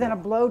 Other than a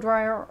blow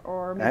dryer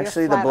or maybe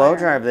actually a flat the blow iron.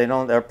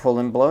 dryer, they're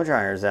pulling blow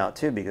dryers out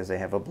too because they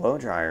have a blow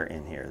dryer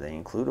in here. They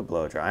include a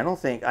blow dryer.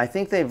 I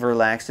think they've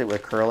relaxed it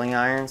with curling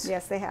irons.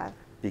 Yes, they have.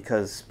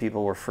 Because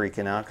people were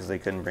freaking out because they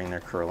couldn't bring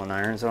their curling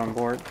irons on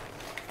board.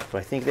 So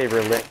I think they've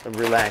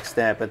relaxed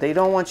that. But they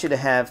don't want you to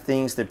have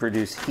things that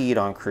produce heat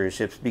on cruise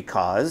ships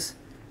because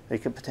they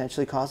could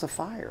potentially cause a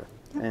fire.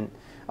 Yep. And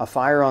a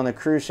fire on the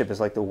cruise ship is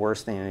like the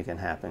worst thing that can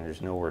happen.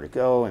 There's nowhere to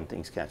go and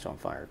things catch on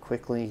fire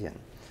quickly and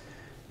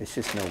it's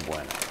just no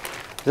bueno.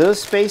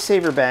 Those Space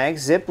Saver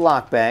bags,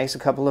 Ziploc bags, a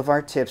couple of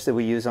our tips that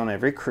we use on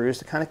every cruise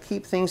to kind of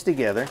keep things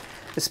together,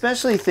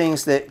 especially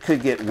things that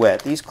could get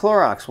wet. These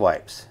Clorox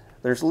wipes,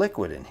 there's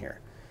liquid in here.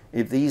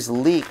 If these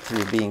leak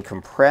through being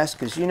compressed,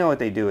 because you know what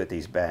they do with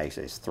these bags,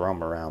 they just throw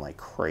them around like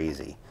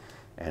crazy.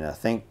 And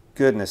thank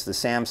goodness the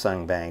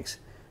Samsung bags,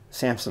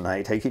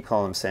 Samsonite, I keep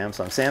calling them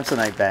Samsung,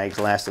 Samsonite bags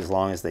last as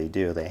long as they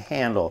do. They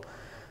handle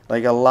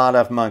like a lot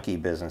of monkey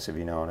business, if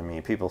you know what I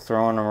mean. People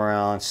throwing them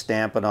around,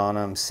 stamping on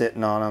them,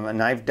 sitting on them,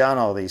 and I've done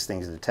all these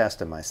things to test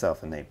them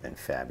myself, and they've been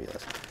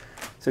fabulous.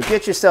 So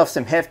get yourself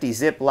some hefty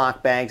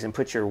Ziploc bags and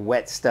put your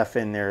wet stuff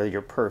in there,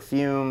 your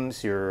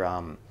perfumes, your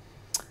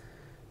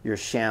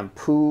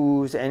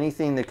shampoos,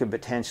 anything that could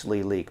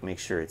potentially leak, make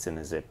sure it's in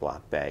a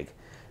Ziploc bag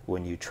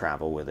when you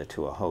travel with it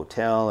to a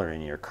hotel or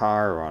in your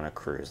car or on a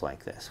cruise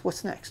like this.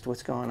 What's next?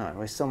 What's going on?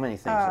 There's so many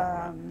things going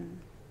on.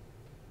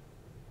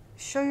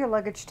 Show your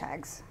luggage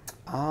tags.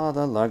 Oh,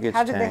 the luggage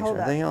tags. How did they hold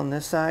up? Are they on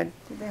this side?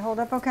 Did they hold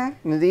up okay?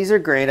 These are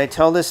great. I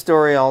tell this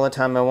story all the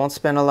time. I won't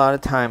spend a lot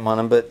of time on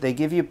them, but they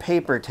give you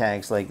paper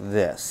tags like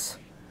this.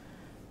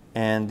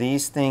 And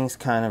these things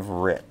kind of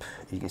rip.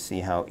 You can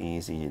see how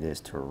easy it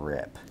is to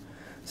rip.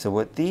 So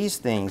what these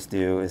things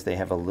do is they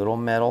have a little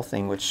metal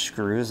thing which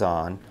screws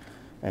on,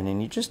 and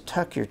then you just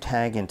tuck your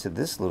tag into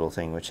this little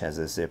thing which has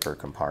a zipper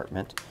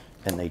compartment,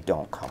 and they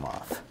don't come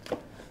off.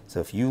 So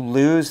if you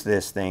lose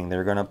this thing,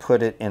 they're going to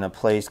put it in a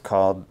place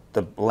called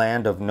the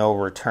land of no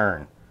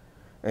return.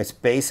 It's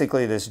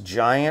basically this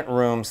giant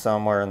room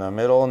somewhere in the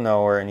middle of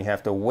nowhere, and you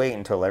have to wait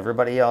until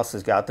everybody else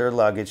has got their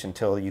luggage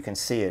until you can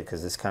see it,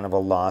 because it's kind of a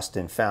lost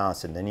and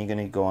found. And then you're going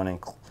to go in and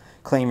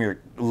claim your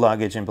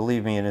luggage, and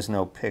believe me, it is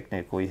no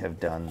picnic. We have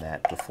done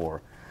that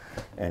before,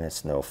 and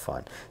it's no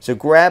fun. So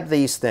grab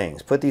these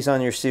things. Put these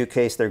on your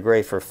suitcase. They're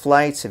great for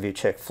flights. If you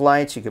check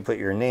flights, you can put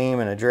your name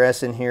and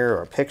address in here,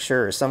 or a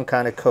picture, or some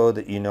kind of code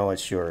that you know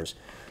it's yours.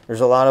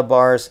 There's a lot of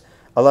bars,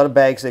 a lot of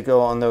bags that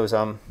go on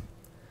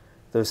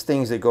those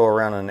things that go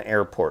around in an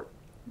airport.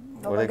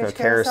 What do they call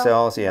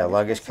carousels? Yeah,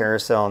 luggage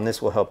carousel, and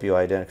this will help you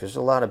identify. There's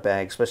a lot of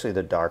bags, especially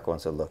the dark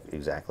ones that look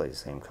exactly the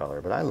same color.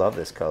 But I love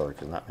this color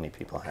because not many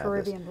people have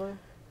Caribbean this. blue.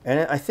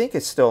 And I think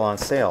it's still on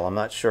sale. I'm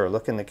not sure.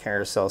 Look in the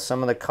carousel.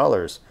 Some of the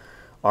colors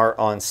are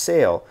on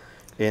sale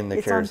in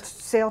the carousel. It's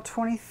on sale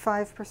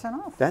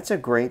 25% off. That's a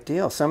great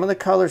deal. Some of the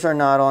colors are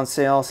not on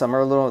sale. Some are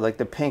a little, like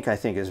the pink I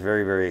think is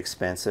very, very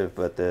expensive,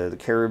 but the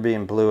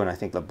Caribbean blue and I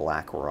think the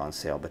black were on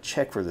sale. But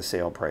check for the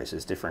sale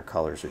prices. Different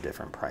colors are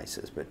different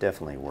prices, but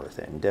definitely worth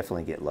it. And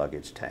definitely get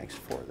luggage tags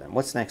for them.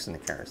 What's next in the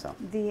carousel?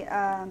 The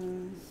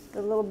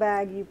little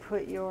bag you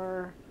put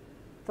the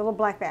little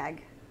black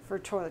bag for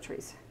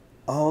toiletries.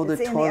 Oh, the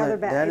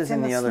toilet. That is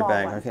in the other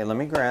bag. One. Okay, let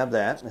me grab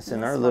that. It's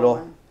in our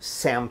little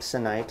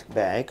Samsonite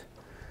bag.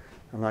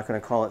 I'm not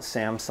going to call it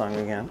Samsung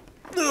again.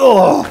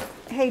 Ugh.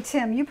 Hey,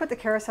 Tim, you put the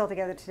carousel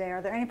together today.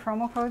 Are there any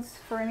promo codes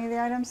for any of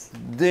the items?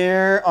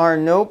 There are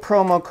no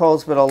promo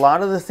codes, but a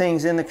lot of the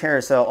things in the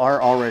carousel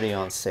are already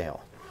on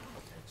sale.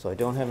 So I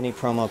don't have any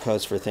promo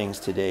codes for things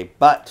today,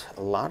 but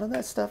a lot of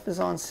that stuff is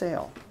on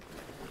sale.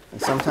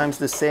 And sometimes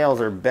the sales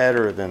are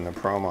better than the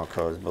promo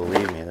codes,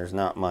 believe me. There's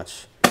not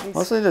much.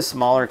 Mostly the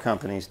smaller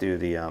companies do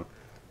the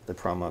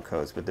promo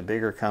codes, but the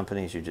bigger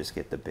companies, you just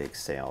get the big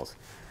sales.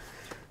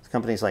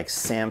 Companies like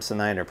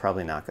Samsonite are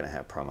probably not going to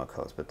have promo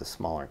codes, but the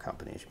smaller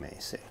companies you may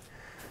see.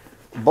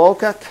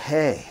 Boca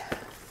K.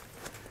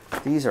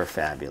 These are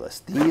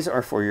fabulous. These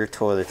are for your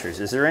toiletries.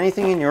 Is there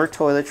anything in your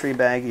toiletry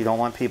bag you don't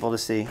want people to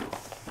see?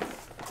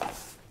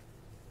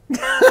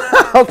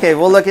 Okay,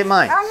 well look at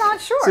mine. I'm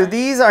not sure. So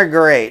these are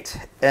great,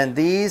 and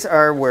these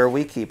are where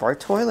we keep our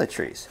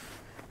toiletries.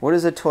 What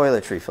is a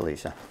toiletry,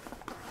 Felicia?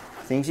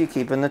 Things you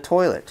keep in the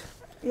toilet.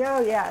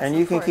 Oh, yeah. And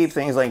you can keep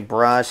things like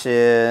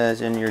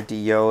brushes and your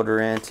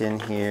deodorant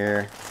in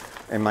here.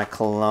 And my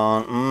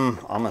cologne.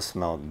 I'm going to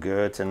smell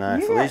good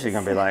tonight. Felicia's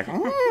going to be like,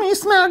 you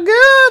smell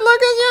good.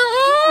 Look at you.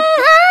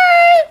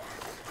 Hey.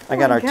 I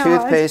got our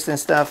toothpaste and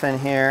stuff in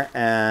here.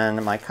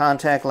 And my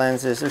contact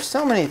lenses. There's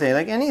so many things.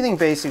 Like anything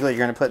basically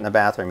you're going to put in the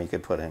bathroom you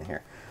could put in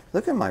here.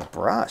 Look at my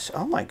brush.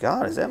 Oh, my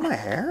God. Is that my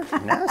hair?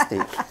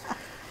 Nasty.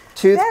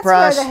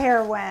 Toothbrush. That's where the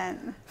hair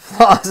went.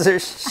 Flosser,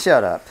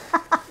 shut up.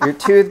 Your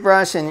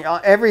toothbrush and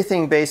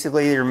everything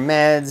basically, your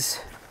meds.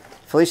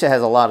 Felicia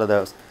has a lot of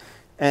those.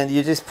 And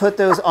you just put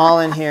those all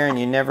in here and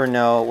you never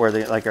know where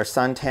they, like our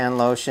suntan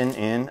lotion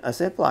in a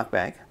Ziploc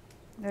bag.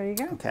 There you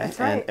go. Okay, that's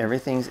right. And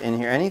everything's in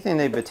here. Anything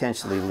they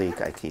potentially leak,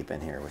 I keep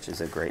in here, which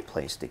is a great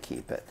place to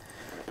keep it.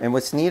 And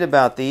what's neat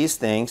about these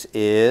things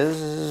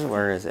is,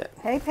 where is it?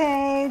 Hey,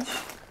 Paige.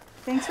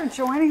 Thanks for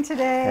joining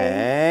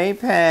today. Hey,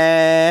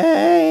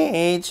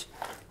 Paige.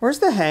 Where's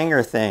the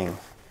hanger thing?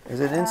 Is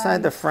it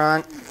inside the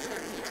front?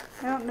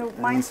 I don't know.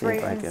 Mine's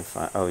right in.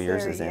 Oh,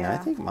 yours is in. I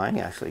think mine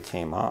actually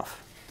came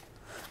off.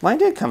 Mine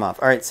did come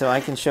off. All right, so I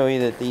can show you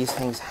that these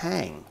things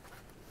hang.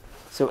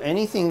 So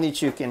anything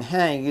that you can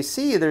hang, you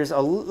see there's a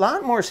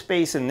lot more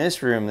space in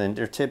this room than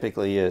there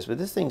typically is, but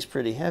this thing's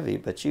pretty heavy,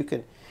 but you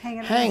could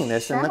hang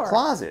this in the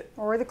closet.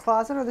 Or the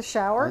closet or the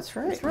shower. That's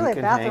right. It's really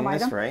a bathroom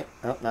item. This, right?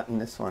 Oh, not in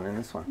this one, in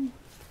this one.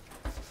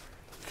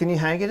 Can you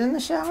hang it in the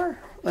shower?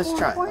 Let's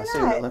try. Let's see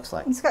what it looks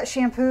like. It's got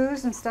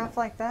shampoos and stuff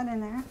like that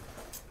in there.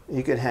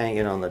 You could hang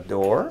it on the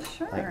door,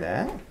 sure, like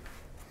that.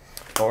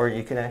 Or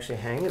you could actually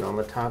hang it on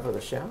the top of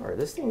the shower.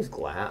 This thing's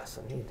glass.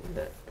 I need to do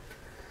that.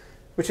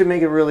 Which would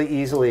make it really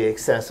easily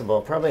accessible.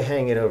 Probably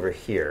hang it over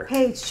here.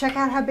 Paige, check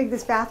out how big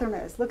this bathroom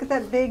is. Look at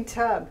that big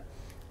tub.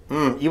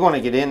 You want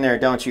to get in there,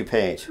 don't you,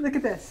 Paige? Look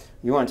at this.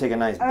 You want to take a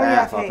nice Oh,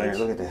 bath yeah, up there. Paige.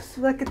 Look at this.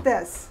 Look at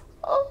this.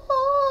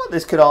 Oh,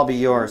 this could all be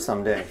yours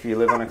someday if you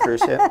live on a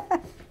cruise ship,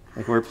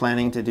 like we're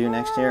planning to do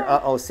next year.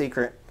 Uh-oh,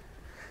 secret.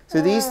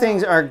 So these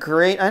things are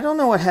great. I don't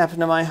know what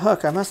happened to my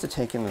hook. I must have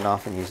taken it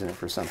off and using it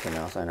for something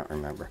else. I don't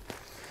remember.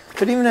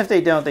 But even if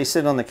they don't, they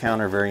sit on the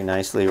counter very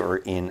nicely or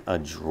in a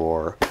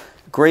drawer.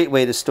 Great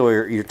way to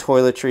store your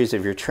toiletries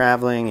if you're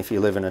traveling, if you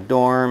live in a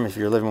dorm, if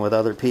you're living with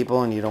other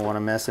people and you don't want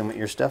to mess in with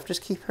your stuff,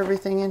 just keep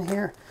everything in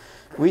here.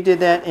 We did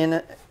that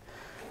in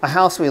a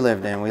house we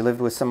lived in. We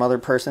lived with some other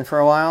person for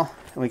a while,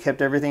 and we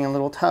kept everything in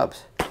little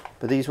tubs.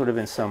 But these would have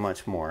been so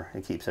much more.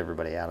 It keeps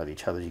everybody out of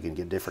each other. You can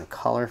get different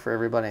color for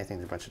everybody. I think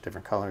there's a bunch of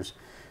different colors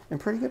and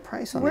pretty good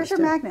price on these. Where's your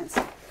magnets?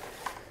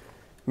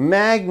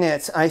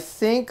 Magnets, I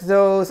think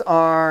those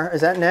are,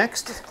 is that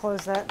next? Just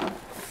close that.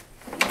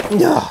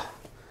 No.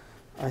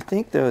 I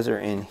think those are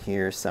in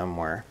here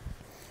somewhere.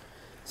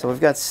 So we've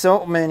got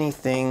so many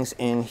things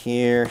in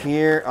here.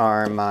 Here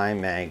are my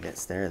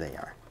magnets. There they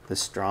are. The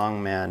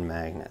Strongman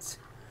magnets.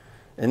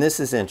 And this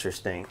is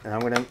interesting. And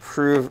I'm going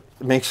to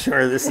make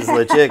sure this is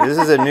legit. This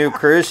is a new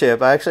cruise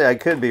ship. Actually, I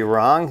could be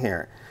wrong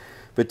here.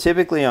 But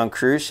typically on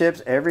cruise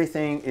ships,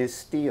 everything is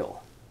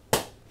steel.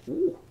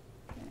 Ooh.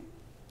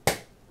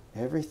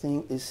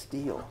 Everything is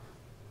steel.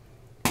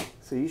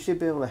 So you should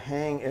be able to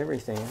hang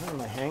everything. I don't have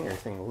my hanger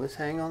thing. Will this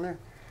hang on there?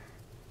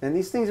 And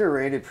these things are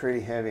rated pretty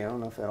heavy. I don't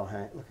know if that'll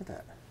hang. Look at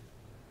that.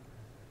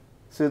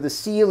 So the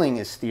ceiling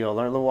is steel.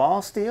 Are the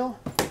walls steel?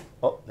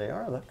 Oh, they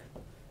are, look.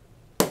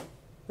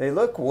 They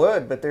look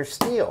wood, but they're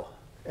steel.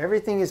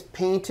 Everything is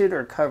painted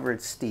or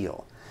covered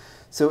steel.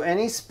 So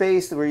any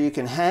space where you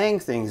can hang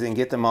things and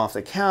get them off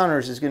the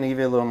counters is going to give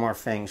you a little more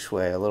feng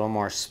shui, a little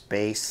more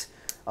space,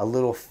 a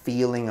little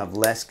feeling of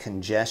less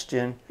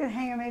congestion. You could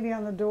hang it maybe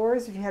on the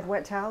doors if you had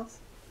wet towels.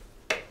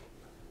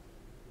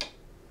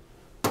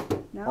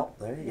 No?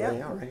 Oh, there you go.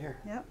 Yeah, right here.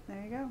 Yep,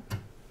 there you go.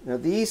 Now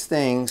these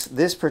things,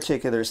 this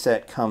particular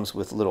set comes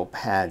with little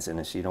pads in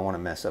it, so you don't want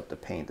to mess up the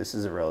paint. This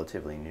is a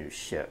relatively new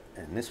ship,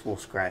 and this will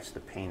scratch the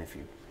paint if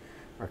you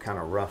are kind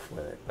of rough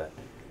with it. But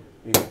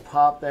you can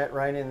pop that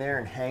right in there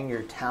and hang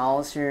your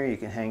towels here. You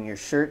can hang your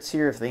shirts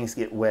here. If things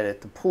get wet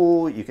at the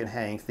pool, you can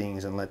hang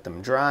things and let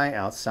them dry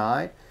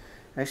outside.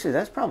 Actually,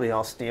 that's probably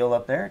all steel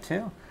up there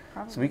too.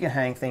 Probably. So we can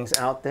hang things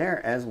out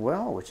there as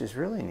well, which is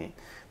really neat.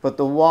 But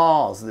the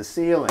walls, the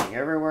ceiling,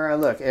 everywhere I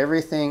look,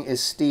 everything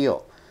is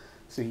steel.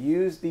 So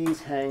use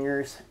these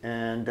hangers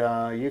and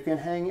you can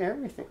hang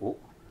everything. Whoa.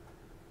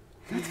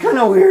 That's kind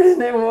of weird,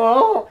 isn't it?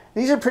 Whoa.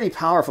 These are pretty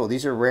powerful.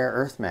 These are rare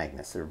earth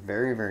magnets. They're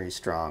very, very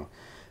strong.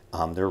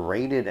 They're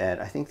rated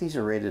at, I think these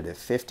are rated at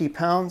 50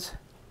 pounds.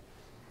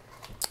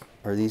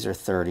 Or these are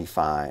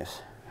 35.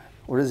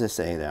 What does it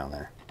say down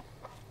there?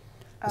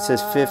 It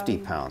says 50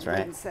 pounds, right?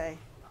 It doesn't say.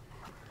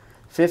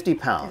 50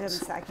 pounds. It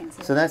doesn't say. I can't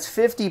see. So that's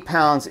 50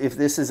 pounds if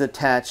this is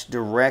attached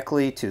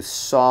directly to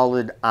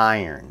solid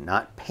iron,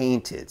 not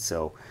painted.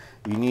 So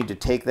you need to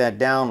take that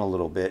down a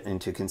little bit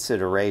into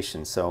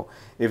consideration. So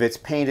if it's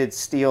painted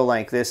steel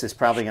like this, it's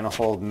probably going to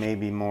hold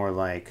maybe more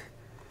like,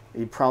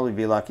 you'd probably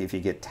be lucky if you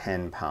get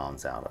 10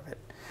 pounds out of it.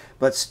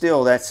 But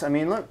still, that's, I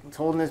mean, look, it's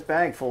holding this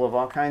bag full of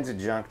all kinds of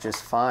junk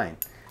just fine.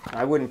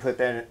 I wouldn't put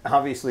that,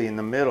 obviously, in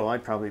the middle.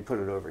 I'd probably put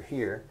it over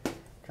here,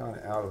 kind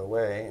of out of the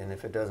way, and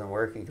if it doesn't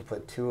work, you could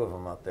put 2 of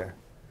them up there.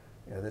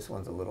 Yeah, this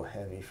one's a little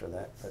heavy for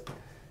that, but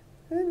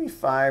maybe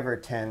 5 or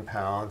 10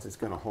 pounds. It's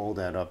going to hold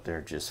that up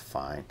there just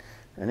fine.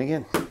 And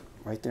again,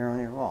 right there on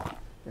your wall,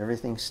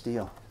 everything's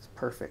steel. It's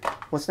perfect.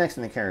 What's next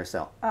in the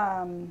carousel?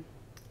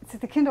 It's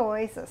at the Kindle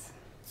Oasis.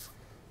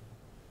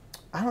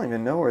 I don't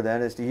even know where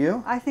that is. Do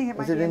you? I think it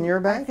might be in your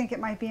bag? I think it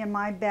might be in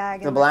my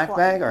bag. The black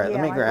bag? All right,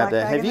 let me grab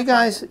that. Have you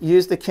guys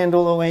used the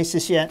Kindle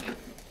Oasis yet?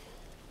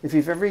 If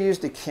you've ever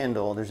used a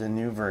Kindle, there's a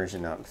new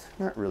version of it.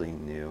 Not really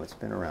new. It's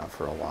been around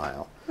for a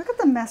while. Look at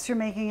the mess you're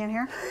making in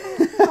here.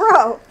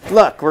 Bro.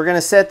 Look, we're going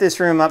to set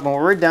this room up. When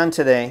we're done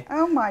today,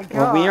 oh my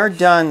God. When we are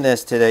done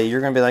this today, you're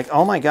going to be like,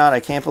 oh my God, I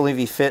can't believe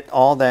you fit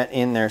all that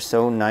in there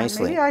so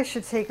nicely. Maybe I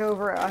should take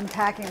over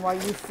unpacking while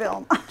you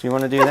film. Do you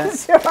want to do that?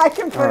 So I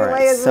can put it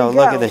away as we go. So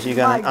look at this. You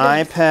got an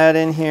iPad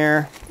in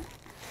here.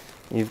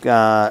 You've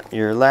got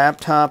your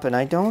laptop, and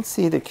I don't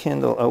see the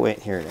Kindle. Oh, wait,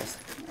 here it is.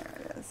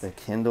 There it is. The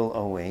Kindle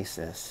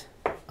Oasis.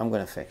 I'm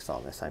going to fix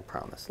all this, I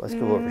promise. Let's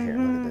go over here.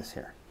 Look at this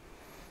here.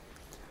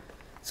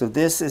 So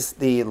this is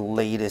the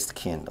latest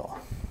Kindle.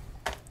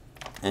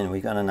 And we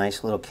got a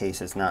nice little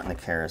case. It's not in the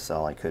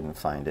carousel. I couldn't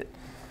find it.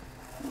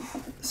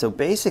 So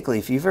basically,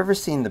 if you've ever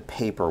seen the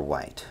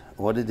Paperwhite,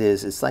 what it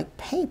is, it's like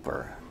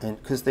paper.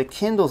 And because the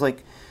Kindle's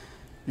like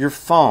your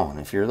phone.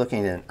 If you're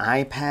looking at an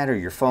iPad or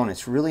your phone,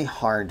 it's really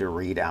hard to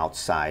read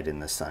outside in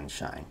the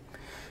sunshine.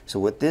 So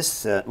what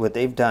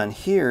they've done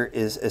here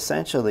is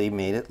essentially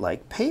made it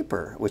like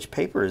paper, which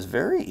paper is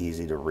very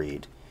easy to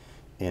read.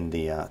 In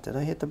the did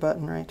I hit the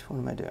button right? What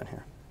am I doing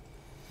here?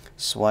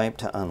 Swipe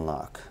to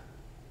unlock.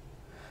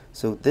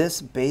 So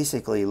this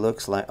basically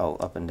looks like, oh,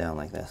 up and down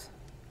like this.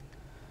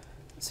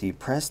 So you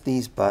press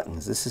these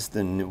buttons. This is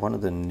one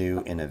of the new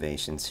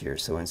innovations here.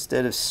 So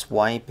instead of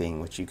swiping,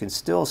 which you can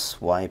still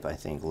swipe, I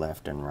think,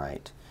 left and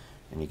right,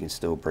 and you can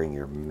still bring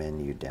your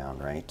menu down,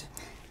 right?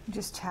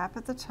 Just tap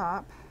at the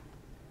top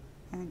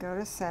and go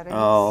to settings.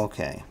 Oh,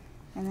 okay.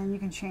 And then you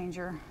can change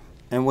your...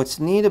 And what's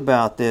neat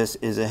about this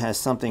is it has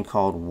something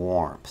called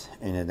warmth,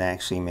 and it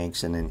actually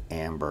makes it an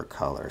amber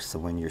color. So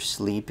when you're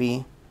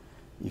sleepy,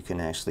 you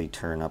can actually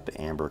turn up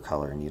the amber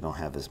color and you don't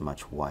have as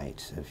much white.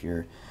 So if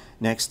you're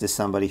next to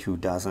somebody who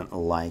doesn't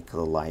like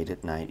the light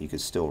at night, you could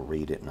still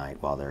read at night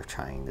while they're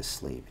trying to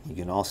sleep. You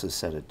can also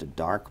set it to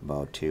dark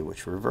mode too,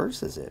 which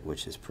reverses it,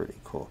 which is pretty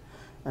cool.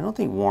 I don't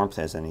think warmth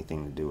has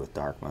anything to do with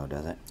dark mode,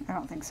 does it? I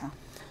don't think so.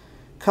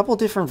 Couple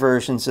different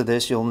versions of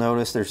this. You'll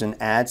notice there's an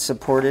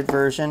ad-supported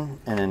version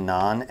and a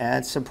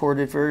non-ad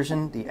supported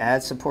version. The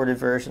ad-supported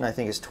version I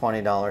think is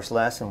 $20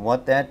 less, and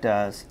what that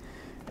does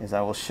is,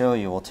 I will show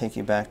you, we'll take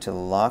you back to the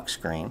lock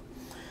screen.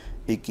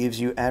 It gives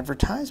you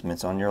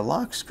advertisements on your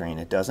lock screen.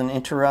 It doesn't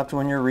interrupt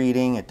when you're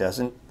reading. It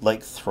doesn't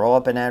like throw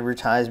up an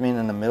advertisement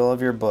in the middle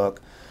of your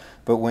book.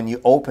 But when you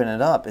open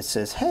it up, it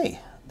says, hey,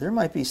 there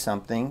might be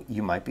something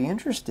you might be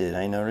interested in.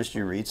 I noticed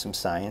you read some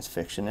science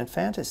fiction and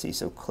fantasy,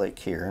 so click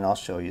here and I'll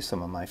show you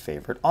some of my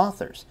favorite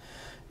authors.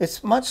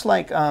 It's much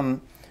like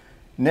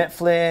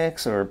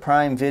Netflix or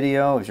Prime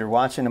Video. If you're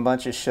watching a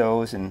bunch of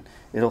shows and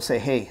it'll say,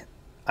 hey,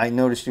 I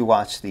noticed you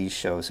watch these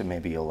shows and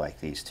maybe you'll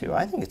like these too.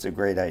 I think it's a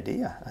great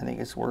idea. I think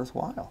it's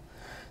worthwhile.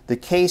 The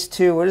Case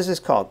 2, what is this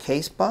called?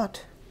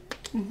 CaseBot?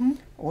 Mm-hmm.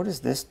 What does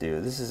this do?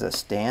 This is a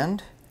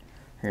stand?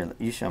 Here,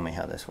 you show me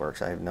how this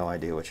works. I have no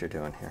idea what you're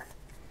doing here.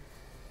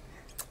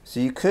 So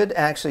you could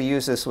actually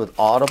use this with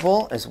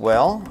Audible as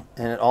well,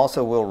 and it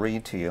also will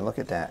read to you. Look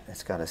at that.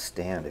 It's got a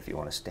stand if you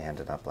want to stand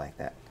it up like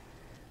that.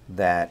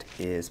 That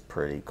is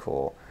pretty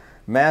cool.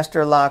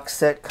 Master lock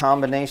set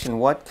combination.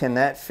 What can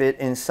that fit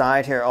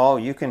inside here? Oh,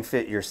 you can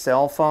fit your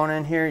cell phone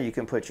in here. You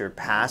can put your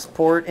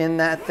passport in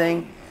that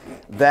thing.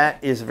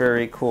 That is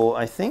very cool.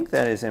 I think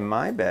that is in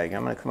my bag.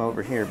 I'm going to come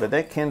over here. But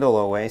that Kindle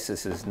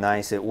Oasis is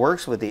nice. It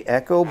works with the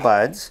Echo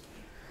Buds,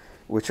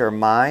 which are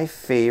my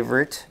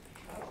favorite.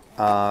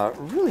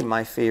 Really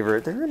my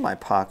favorite. They're in my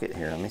pocket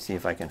here. Let me see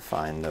if I can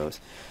find those.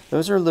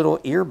 Those are little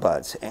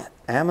earbuds.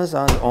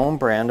 Amazon's own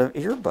brand of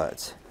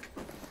earbuds.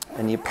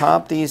 And you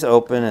pop these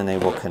open and they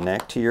will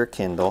connect to your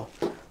Kindle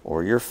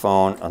or your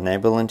phone,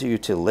 enabling you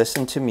to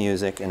listen to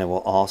music, and it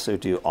will also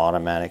do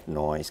automatic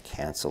noise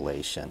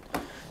cancellation.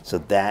 So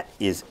that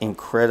is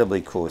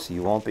incredibly cool. So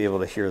you won't be able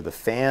to hear the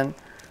fan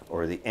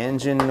or the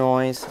engine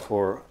noise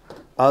or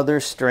other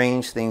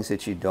strange things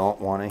that you don't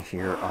want to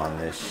hear on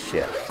this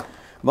ship.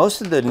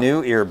 Most of the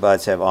new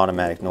earbuds have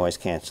automatic noise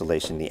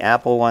cancellation. The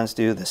Apple ones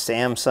do, the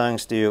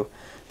Samsungs do.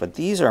 But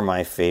these are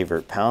my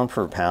favorite, pound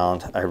for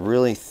pound. I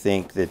really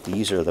think that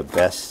these are the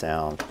best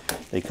sound.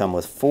 They come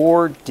with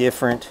 4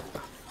 different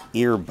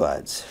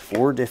earbuds,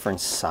 4 different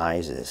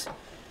sizes.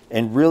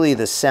 And really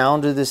the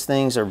sound of these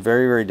things are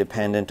very, very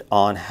dependent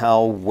on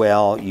how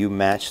well you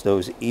match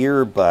those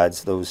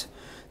earbuds,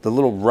 the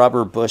little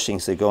rubber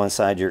bushings that go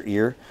inside your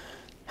ear,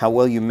 how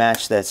well you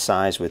match that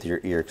size with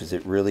your ear, because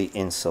it really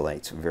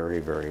insulates very,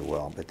 very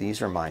well. But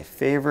these are my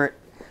favorite.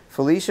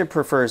 Felicia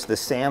prefers the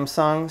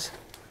Samsungs.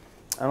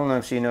 I don't know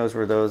if she knows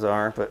where those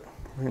are, but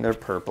they're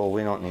purple.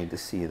 We don't need to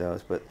see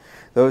those. But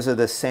those are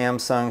the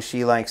Samsung.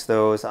 She likes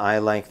those. I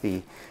like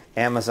the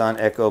Amazon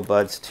Echo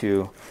Buds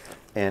too.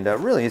 And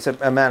really, it's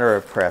a matter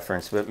of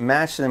preference. But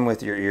match them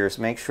with your ears.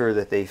 Make sure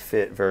that they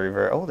fit very,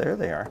 very... Oh, there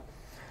they are.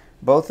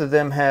 Both of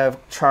them have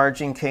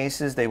charging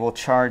cases. They will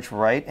charge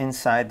right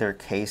inside their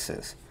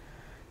cases.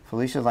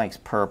 Felicia likes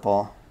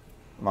purple.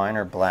 Mine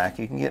are black.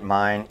 You can get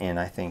mine in,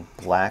 I think,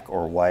 black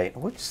or white.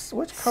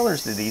 Which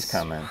colors do these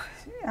come in?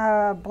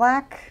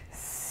 Black,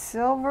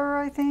 silver,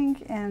 I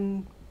think,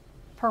 and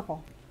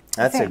purple.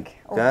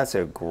 That's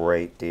a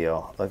great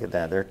deal. Look at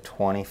that. They're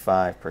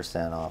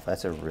 25% off.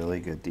 That's a really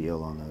good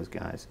deal on those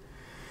guys.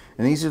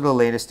 And these are the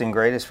latest and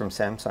greatest from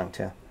Samsung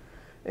too.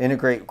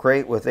 Integrate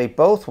great with, they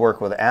both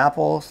work with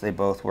Apples, they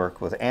both work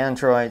with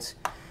Androids,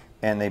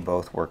 and they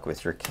both work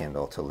with your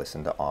Kindle to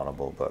listen to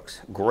Audible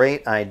books.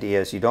 Great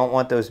ideas. You don't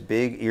want those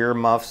big ear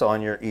muffs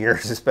on your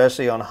ears,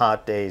 especially on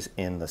hot days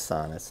in the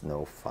sun. It's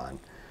no fun.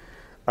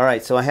 All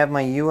right, so I have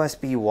my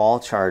USB wall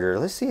charger.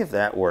 Let's see if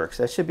that works.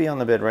 That should be on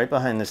the bed right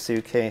behind the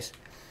suitcase.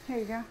 Here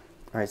you go. All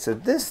right, so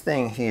this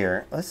thing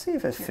here, let's see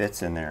if it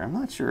fits in there. I'm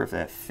not sure if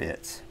that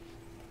fits.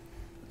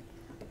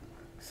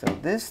 So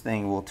this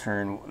thing will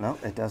turn,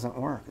 nope, it doesn't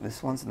work.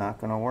 This one's not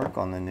going to work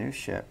on the new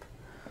ship.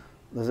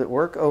 Does it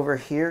work over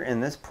here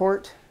in this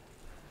port?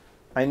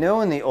 I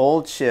know in the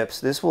old ships,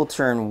 this will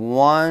turn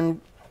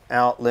 1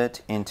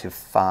 outlet into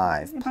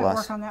 5. It plus, might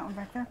work on that one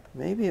back there.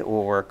 Maybe it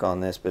will work on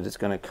this, but it's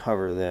going to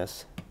cover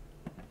this.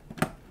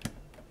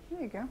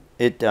 you go.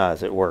 It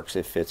does. It works.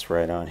 It fits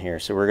right on here.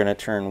 So we're going to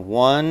turn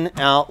 1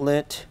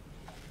 outlet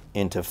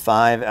into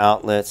 5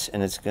 outlets,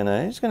 and it's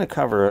gonna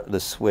cover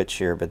the switch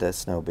here, but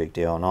that's no big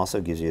deal, and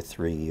also gives you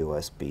 3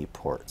 USB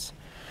ports.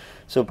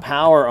 So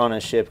power on a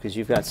ship, because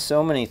you've got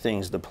so many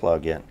things to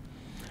plug in.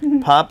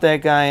 Pop that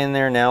guy in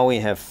there. Now we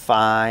have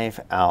 5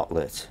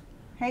 outlets.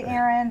 Hey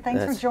Aaron,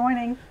 thanks for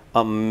joining.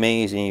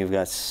 Amazing. You've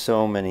got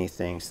so many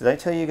things. Did I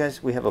tell you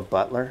guys we have a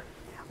butler?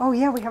 Oh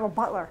yeah, we have a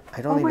butler.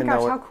 I don't even know. Oh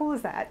my gosh, how cool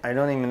is that? I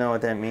don't even know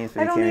what that means.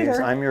 I don't either. He goes,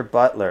 I'm your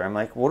butler. I'm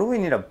like, what do we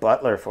need a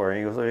butler for?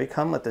 He goes, well, you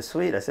come with the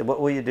suite. I said, what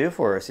will you do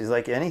for us? He's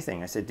like,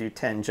 anything. I said, do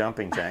 10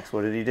 jumping jacks.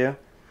 What did he do?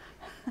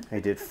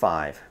 He did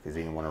 5 because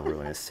he didn't want to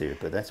ruin his suit,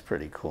 but that's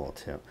pretty cool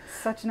too.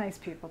 Such nice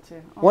people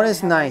too. Oh, what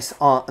is nice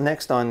on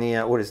next on the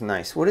what is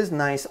nice? What is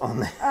nice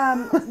on the,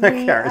 the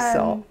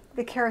carousel?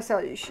 The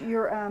carousel,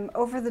 your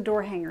over the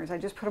door hangers. I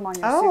just put them on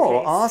your suitcase.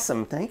 Oh,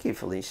 awesome! Thank you,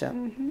 Felicia.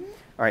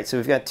 All right, so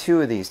we've got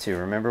 2 of these too.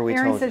 Remember we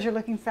Aaron told says you're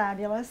looking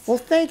fabulous. Well,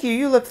 thank you.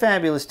 You look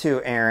fabulous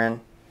too, Aaron.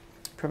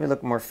 Probably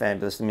look more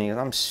fabulous than me.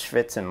 I'm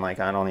schwitzing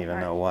like I don't even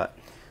know what.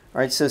 All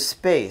right, so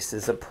space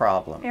is a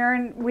problem.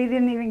 Aaron, we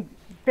didn't even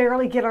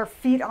barely get our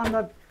feet on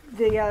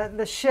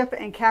the ship,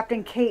 and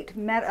Captain Kate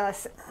met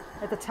us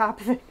at the top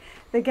of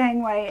the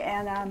gangway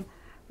and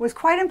was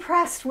quite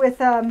impressed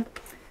with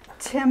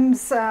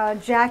Tim's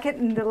jacket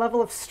and the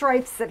level of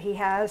stripes that he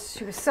has.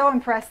 She was so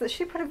impressed that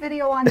she put a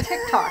video on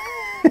TikTok.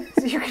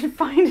 So you can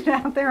find it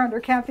out there under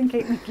Captain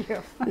Kate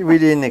McHugh. We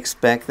didn't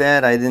expect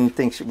that. I didn't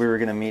think we were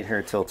going to meet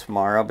her till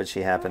tomorrow, but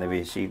she happened to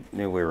be, she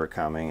knew we were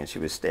coming, and she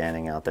was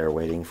standing out there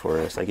waiting for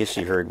us. I guess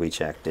she heard we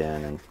checked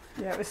in, and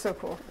yeah, it was so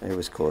cool. It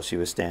was cool. She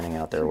was standing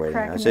out there waiting.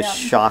 It just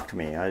shocked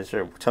me. I just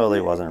totally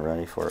wasn't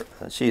ready for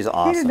it. She's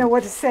awesome. He didn't know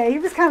what to say. He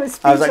was kind of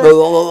speechless. I was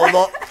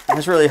like, it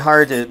was really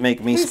hard to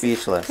make me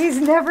speechless. He's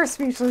never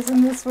speechless,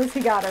 and this was,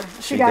 he got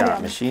her. She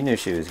got me. She knew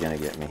she was going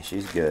to get me.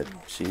 She's good.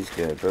 She's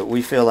good. But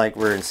we feel like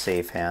we're in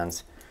safe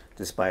hands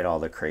despite all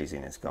the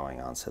craziness going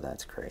on, so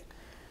that's great.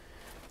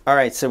 All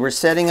right, so we're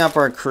setting up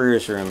our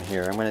cruise room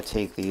here. I'm going to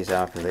take these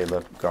out because they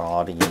look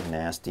gaudy and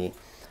nasty.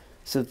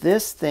 So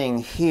this thing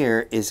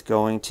here is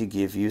going to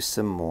give you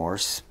some more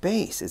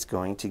space. It's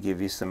going to give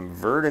you some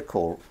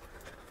vertical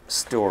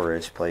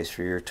storage place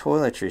for your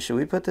toiletries. Should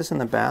we put this in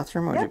the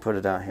bathroom, or do you put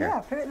it out here? Yeah,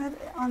 put it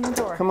on the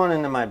door. Come on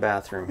into my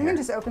bathroom here. You can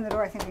just open the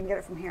door. I think we can get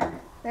it from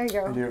here. There you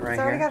go. Do it right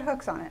it's already here? got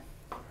hooks on it.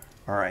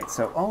 All right,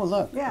 so, oh,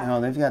 look. Yeah. No,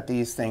 they've got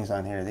these things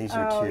on here. These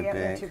are too big.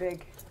 They're too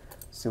big.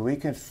 So we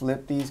could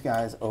flip these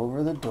guys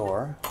over the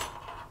door.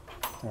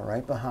 They're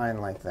right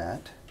behind like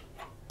that.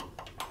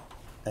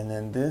 And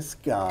then this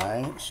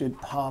guy should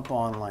pop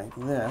on like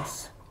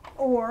this.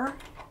 Or,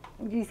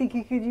 do you think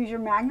you could use your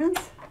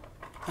magnets?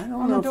 I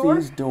don't know if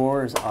these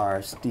doors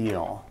are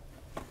steel.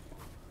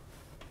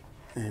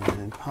 And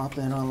then pop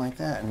that on like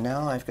that. And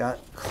now I've got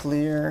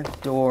clear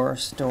door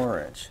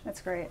storage.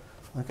 That's great.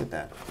 Look at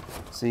that.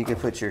 So you can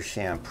put your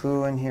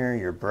shampoo in here,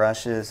 your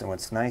brushes, and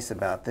what's nice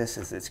about this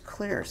is it's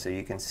clear, so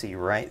you can see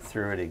right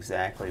through it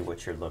exactly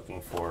what you're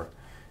looking for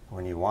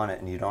when you want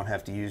it, and you don't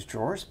have to use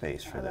drawer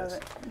space for this.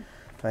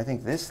 But I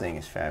think this thing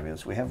is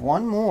fabulous. We have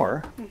one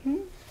more,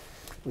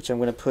 which I'm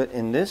going to put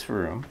in this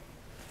room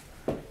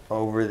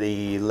over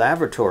the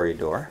lavatory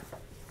door.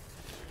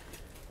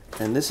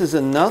 And this is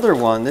another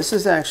one. This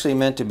is actually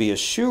meant to be a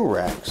shoe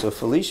rack, so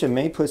Felicia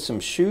may put some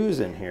shoes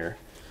in here.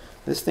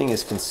 This thing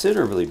is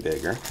considerably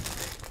bigger.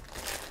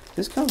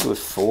 This comes with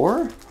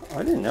 4? I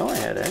didn't know I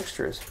had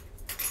extras.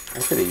 I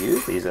could have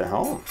used these at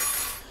home.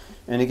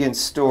 And again,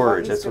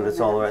 storage, that's what it's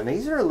all about. And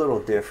these are a little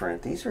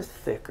different. These are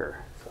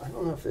thicker. So I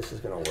don't know if this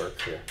is going to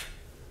work here.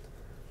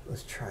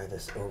 Let's try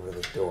this over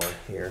the door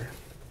here.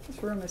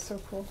 This room is so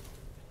cool.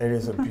 It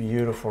is a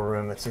beautiful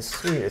room. It's a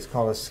suite. It's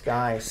called a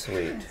Sky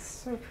Suite.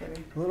 It's so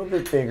pretty. A little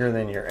bit bigger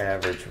than your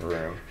average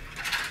room.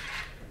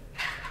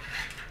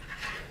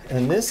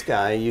 And this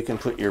guy, you can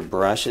put your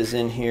brushes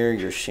in here,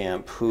 your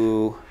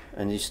shampoo,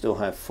 and you still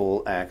have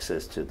full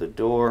access to the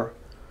door.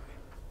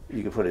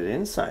 You could put it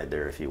inside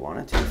there if you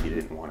wanted to, if you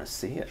didn't want to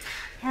see it.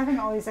 Having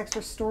all these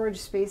extra storage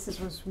spaces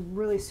was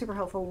really super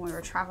helpful when we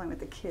were traveling with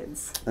the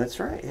kids. That's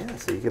right, yeah.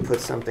 So you can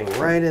put something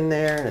right in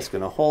there, and it's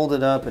going to hold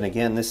it up. And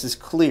again, this is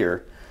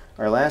clear.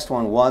 Our last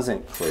one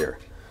wasn't clear,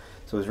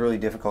 so it was really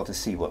difficult to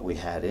see what we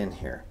had in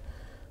here.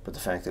 But the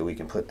fact that we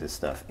can put this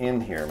stuff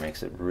in here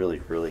makes it really,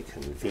 really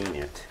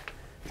convenient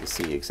to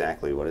see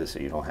exactly what it is, so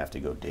you don't have to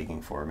go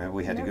digging for it. Maybe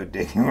we had to go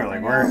digging. We're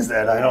like, where is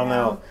that? I don't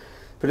know.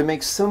 But it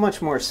makes so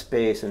much more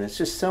space, and it's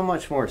just so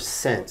much more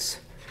sense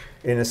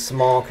in a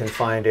small,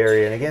 confined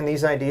area. And again,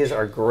 these ideas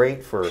are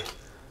great for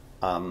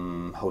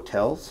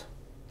hotels.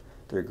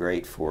 They're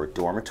great for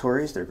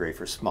dormitories. They're great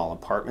for small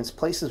apartments,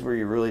 places where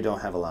you really don't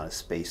have a lot of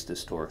space to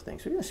store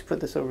things. We actually put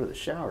this over the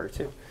shower,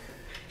 too.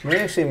 It may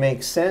actually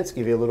make sense,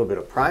 give you a little bit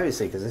of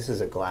privacy, because this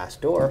is a glass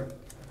door.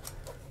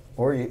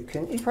 Or you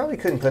probably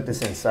couldn't put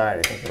this inside.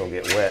 I think it'll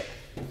get wet.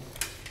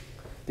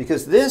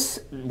 Because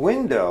this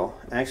window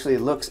actually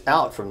looks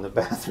out from the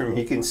bathroom.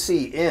 You can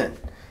see in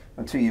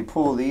until you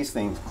pull these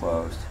things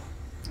closed.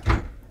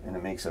 And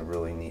it makes a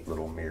really neat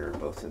little mirror,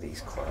 both of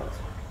these closed.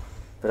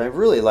 But I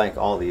really like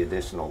all the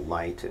additional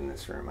light in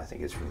this room. I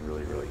think it's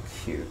really, really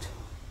cute.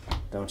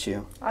 Don't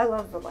you? I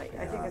love the light.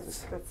 Yeah, I think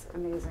that's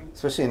amazing.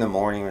 Especially in the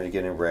morning when you're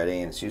getting ready,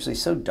 and it's usually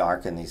so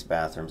dark in these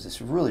bathrooms.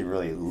 This really,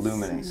 really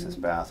illuminates this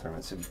bathroom.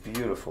 It's a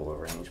beautiful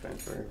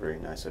arrangement. Very, very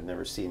nice. I've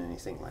never seen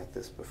anything like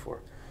this before.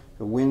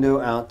 The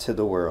window out to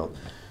the world.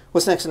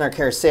 What's next in our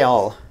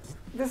carousel?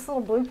 This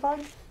little blue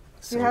plug.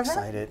 So you have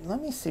excited. That?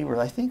 Let me see where,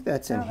 I think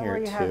that's in here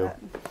you too.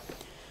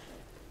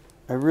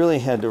 I really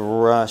had to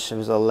rush. It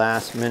was a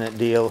last minute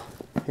deal.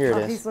 Here it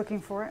is. He's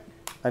looking for it.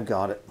 I've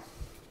got it.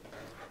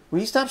 Will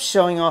you stop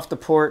showing off the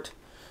port?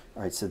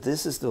 All right, so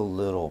this is the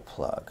little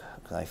plug.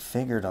 I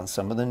figured on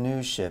some of the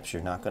new ships,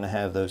 you're not going to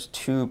have those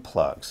 2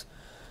 plugs.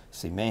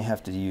 So you may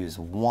have to use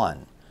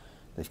 1.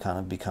 They've kind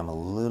of become a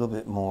little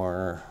bit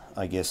more,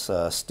 I guess,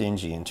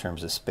 stingy in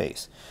terms of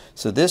space.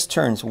 So this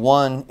turns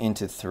 1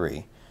 into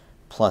 3,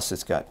 plus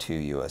it's got 2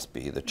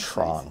 USB, the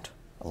Tron.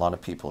 A lot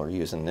of people are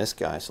using this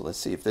guy, so let's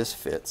see if this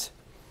fits.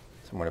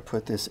 So I'm going to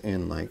put this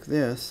in like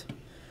this.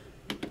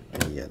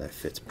 And yeah, that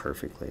fits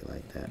perfectly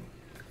like that.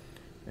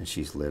 And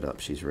she's lit up,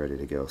 she's ready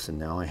to go. So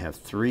now I have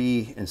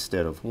 3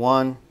 instead of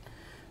 1.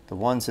 The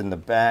 1's in the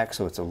back,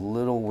 so it's a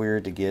little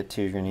weird to get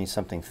to. You're going to need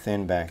something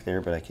thin back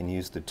there, but I can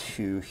use the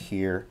 2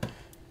 here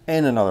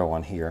and another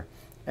one here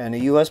and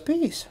the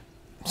USBs.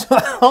 So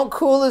how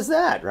cool is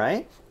that,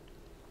 right?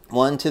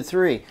 1 to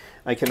 3.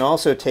 I can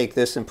also take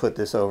this and put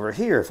this over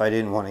here if I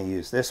didn't want to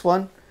use this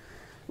one,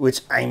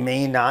 which I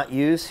may not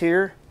use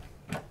here.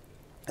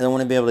 And I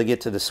want to be able to get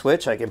to the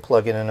switch. I can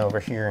plug it in over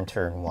here and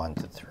turn 1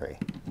 to 3.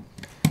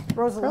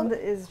 Rosalinda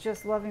is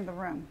just loving the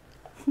room.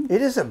 It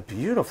is a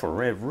beautiful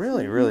room,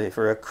 really, really.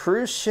 For a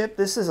cruise ship,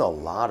 this is a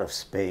lot of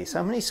space.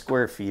 How many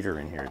square feet are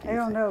in here, do you I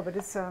don't think? know, but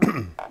it's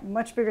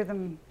much bigger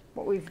than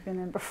what we've been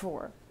in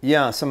before.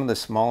 Yeah, some of the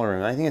smaller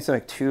rooms. I think it's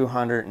like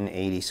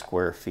 280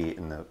 square feet,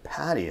 and the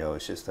patio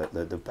is just,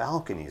 the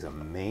balcony is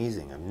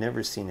amazing. I've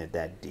never seen it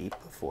that deep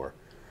before.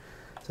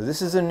 So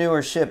this is a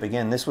newer ship.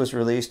 Again, this was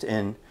released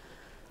in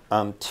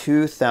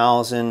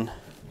 2000.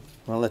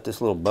 I'll let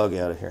this little bug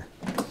out of here.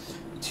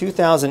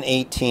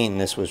 2018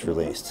 this was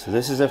released. So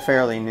this is a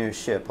fairly new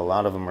ship. A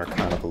lot of them are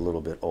kind of a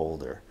little bit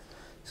older.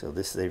 So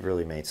they've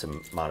really made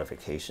some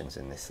modifications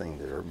in this thing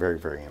that are very,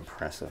 very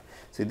impressive.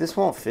 See, this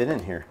won't fit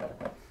in here.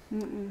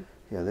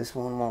 Yeah, this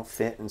one won't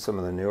fit in some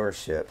of the newer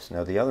ships.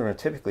 Now the other one,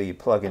 typically you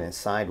plug it in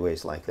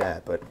sideways like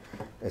that, but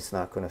it's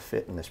not going to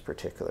fit in this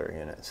particular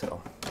unit.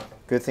 So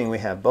good thing we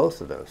have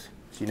both of those.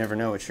 So you never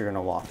know what you're going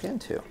to walk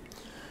into. All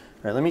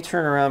right, let me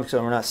turn around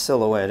because we're not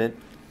silhouetted.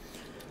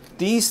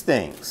 These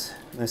things,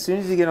 as soon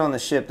as you get on the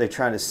ship, they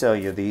try to sell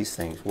you these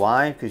things.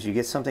 Why? Because you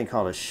get something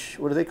called a,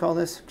 what do they call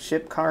this?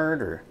 Ship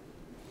card or?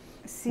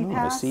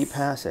 C-Pass? A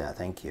C-Pass, yeah,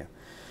 thank you.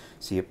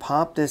 So you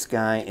pop this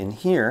guy in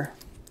here,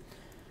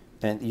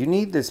 and you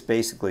need this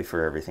basically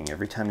for everything.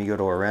 Every time you go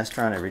to a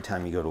restaurant, every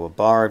time you go to a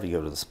bar, if you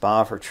go to the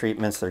spa for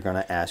treatments, they're going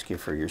to ask you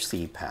for your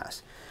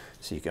C-Pass.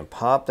 So you can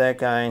pop that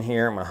guy in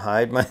here. I'm going to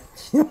hide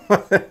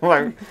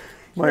my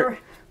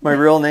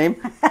real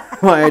name,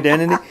 my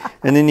identity.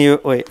 And then you,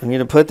 wait, I'm going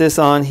to put this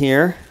on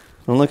here.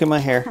 Don't look at my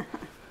hair.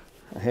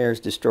 My hair is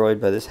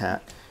destroyed by this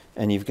hat.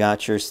 And you've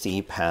got your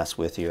C-Pass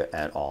with you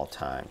at all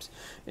times.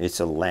 It's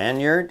a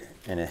lanyard,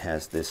 and it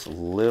has this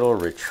little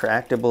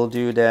retractable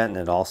doodad, and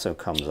it also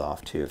comes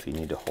off too. If you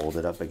need to hold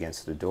it up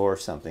against the door,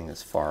 something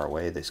that's far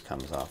away, this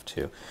comes off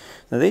too.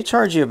 Now they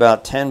charge you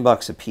about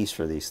 $10 a piece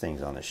for these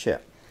things on the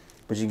ship.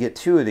 But you get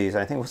 2 of these.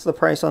 I think, what's the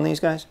price on these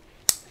guys?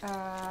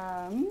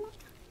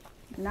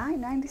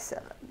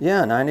 $9.97.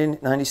 Yeah,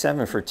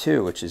 $9.97 for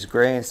 2, which is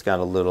great. It's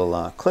got a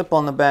little clip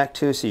on the back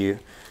too, so you,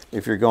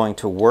 if you're going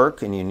to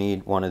work and you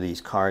need one of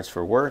these cards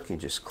for work, you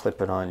just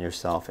clip it on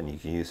yourself and you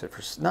can use it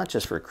for not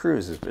just for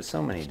cruises, but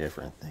so many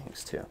different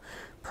things too.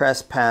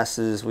 Press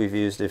passes, we've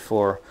used it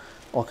for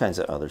all kinds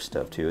of other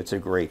stuff too. It's a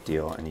great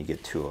deal, and you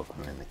get 2 of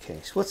them in the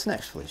case. What's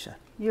next, Felicia?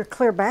 Your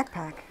clear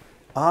backpack.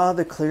 Ah,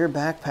 the clear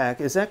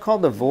backpack. Is that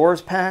called the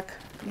Vors pack?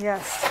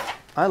 Yes.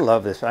 I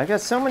love this. I got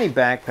so many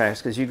backpacks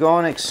because you go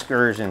on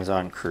excursions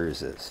on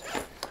cruises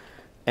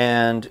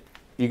and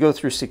you go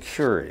through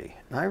security.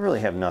 I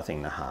really have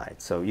nothing to hide,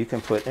 so you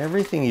can put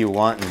everything you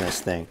want in this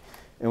thing,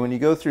 and when you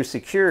go through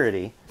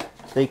security,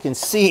 they can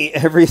see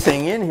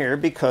everything in here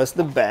because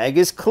the bag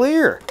is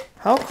clear.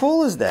 How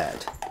cool is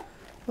that?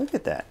 Look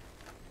at that.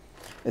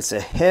 It's a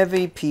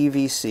heavy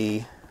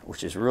PVC,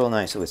 which is real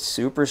nice. So it's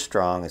super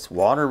strong. It's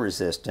water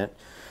resistant.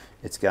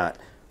 It's got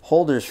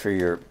holders for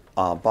your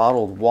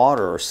bottled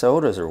water or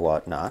sodas or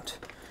whatnot,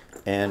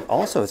 and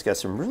also it's got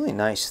some really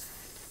nice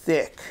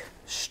thick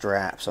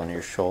straps on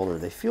your shoulder.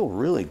 They feel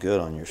really good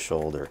on your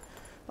shoulder.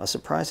 I was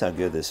surprised how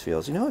good this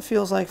feels. You know what it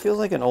feels like? It feels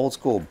like an old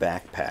school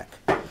backpack,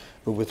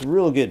 but with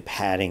real good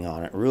padding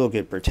on it, real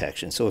good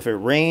protection. So if it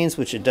rains,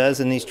 which it does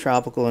in these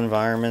tropical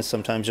environments,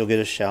 sometimes you'll get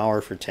a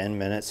shower for 10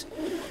 minutes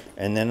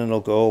and then it'll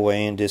go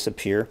away and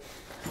disappear.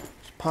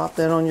 Just pop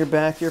that on your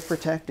back, you're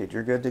protected,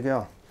 you're good to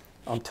go.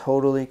 I'm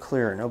totally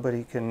clear.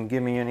 Nobody can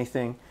give me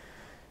anything.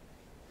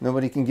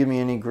 Nobody can give me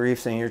any grief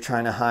saying you're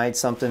trying to hide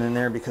something in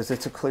there because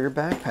it's a clear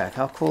backpack.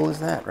 How cool is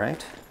that,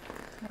 right?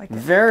 Like that.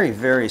 Very,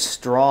 very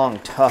strong,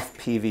 tough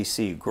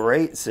PVC.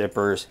 Great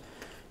zippers.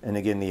 And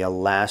again, the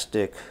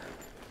elastic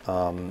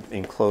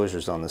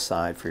enclosures on the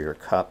side for your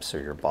cups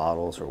or your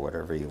bottles or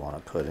whatever you want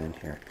to put in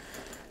here.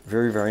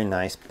 Very, very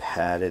nice,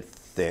 padded,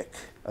 thick,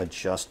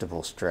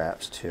 adjustable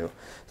straps too.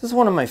 This is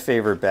one of my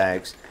favorite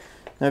bags.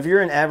 Now, if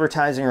you're in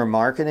advertising or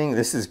marketing,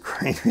 this is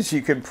great because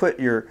you can put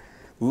your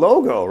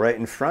logo right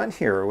in front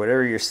here or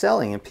whatever you're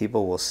selling and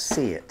people will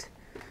see it.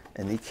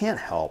 And you can't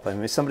help. I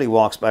mean, if somebody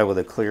walks by with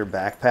a clear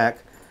backpack,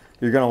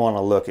 you're going to want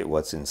to look at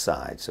what's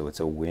inside. So it's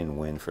a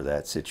win-win for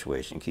that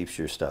situation. Keeps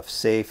your stuff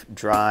safe,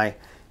 dry,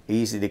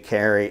 easy to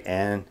carry,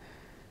 and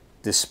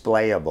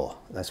displayable.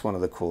 That's one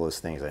of the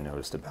coolest things I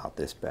noticed about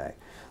this bag.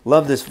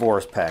 Love this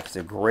Vorse pack. It's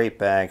a great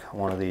bag.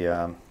 One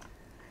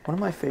of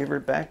my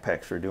favorite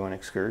backpacks for doing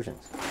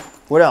excursions.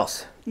 What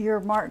else? Your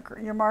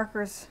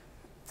markers.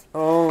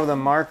 Oh, the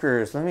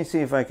markers. Let me see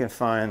if I can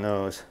find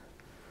those.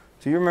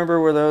 Do you remember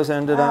where those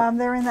ended up?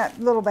 They're in that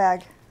little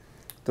bag.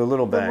 The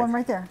little bag. The one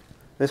right there.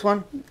 This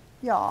one?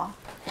 Yeah. All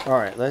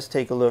right, let's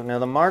take a look. Now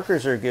the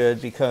markers are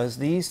good because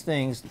these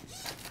things,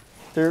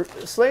 they're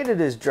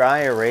slated as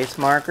dry erase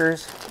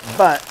markers,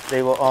 but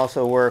they will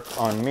also work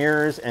on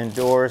mirrors and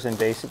doors and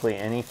basically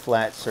any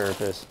flat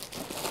surface.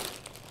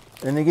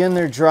 And again,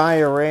 they're dry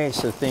erase,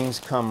 so things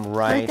come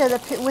right. Right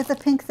there, with the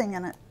pink thing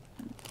in it.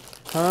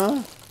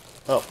 Huh?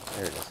 Oh,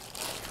 there it is.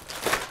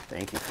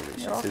 Thank you,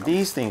 Felicia. So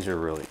these things are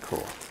really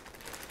cool.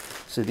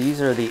 So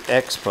these are the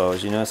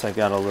Expos. You notice I've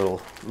got a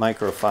little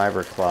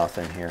microfiber cloth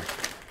in here.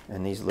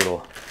 And these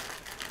little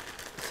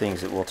things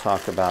that we'll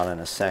talk about in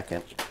a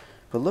second.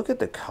 But look at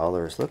the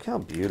colors. Look how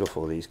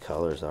beautiful these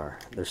colors are.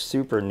 They're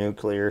super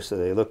nuclear, so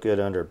they look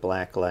good under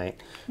black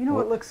light. You know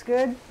what looks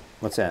good?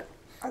 What's that?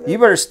 You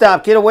better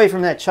stop. Get away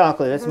from that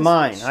chocolate. That's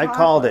mine. I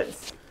called it.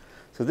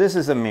 So this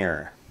is a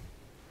mirror.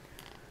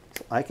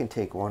 So I can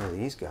take one of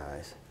these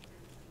guys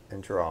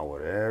and draw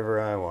whatever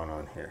I want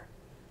on here.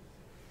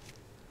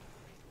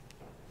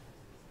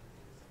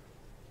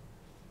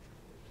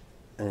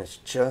 And it's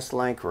just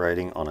like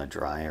writing on a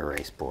dry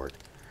erase board.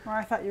 Or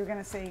I thought you were going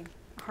to say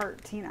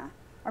Heart Tina.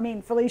 I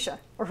mean Felicia,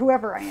 or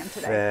whoever I am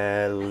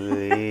today.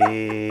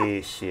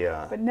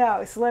 Felicia. But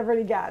no,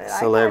 celebrity got it.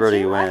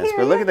 Celebrity wins.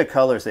 But look at the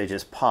colors, they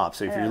just pop.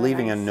 So if you're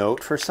leaving nice. a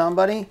note for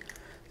somebody,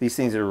 these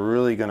things are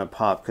really going to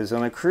pop. Because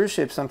on a cruise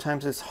ship,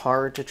 sometimes it's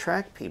hard to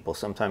track people.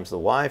 Sometimes the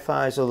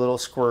Wi-Fi is a little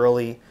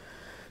squirrely.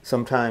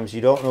 Sometimes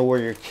you don't know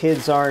where your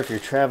kids are if you're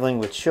traveling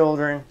with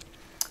children.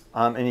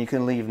 And you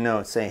can leave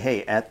notes saying,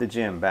 hey, at the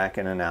gym, back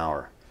in an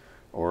hour.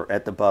 Or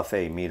at the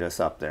buffet, meet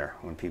us up there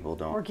when people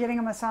don't. Or getting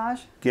a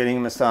massage. Getting a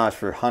massage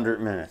for 100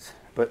 minutes.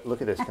 But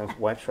look at this, comes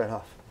wipes right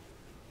off.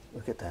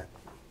 Look at that.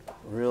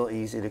 Real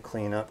easy to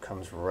clean up,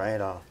 comes right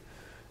off.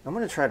 I'm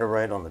going to try to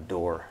write on the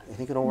door. You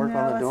think it'll work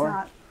on the door?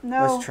 Not.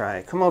 No. Let's try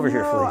it. Come over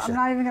here, Felicia. I'm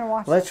not even going to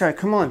watch Let's try it.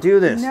 Come on, do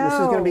this. No. This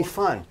is going to be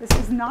fun. This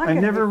is not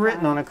I've never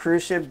written on a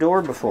cruise ship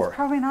door before. It's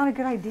probably not a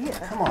good idea.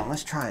 Come on,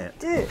 let's try it.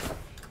 Dude.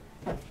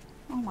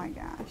 Oh my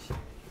gosh.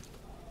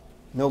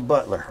 No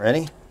butler.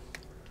 Ready?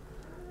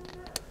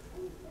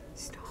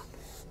 Stop.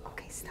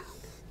 Okay, stop.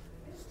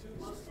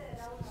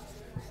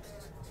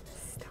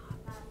 Stop.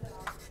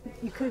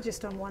 You could have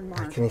just done one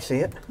mark. Can you see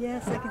it?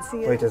 Yes, I can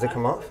see it. Wait, does it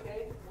come off?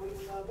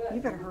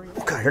 You better hurry up.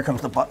 Oh God, here comes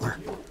the butler.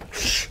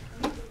 Shh.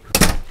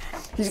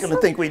 He's going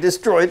to think we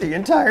destroyed the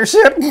entire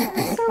ship.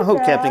 I hope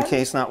Captain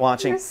K's not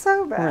watching. You're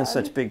so bad. We're in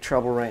such big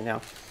trouble right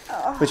now.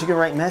 But you can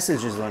write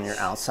messages on your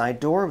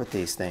outside door with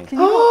these things.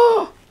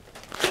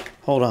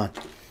 Hold on.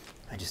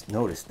 I just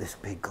noticed this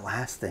big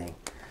glass thing.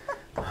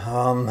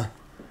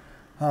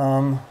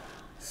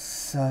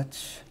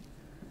 Such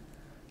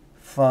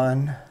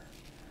Fun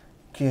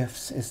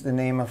Gifts is the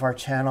name of our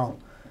channel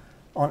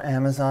on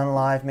Amazon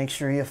Live. Make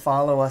sure you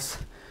follow us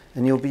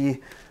and you'll be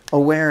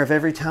aware of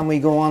every time we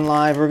go on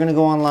live. We're going to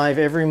go on live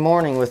every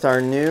morning with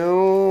our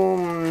new,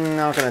 I'm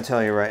not going to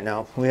tell you right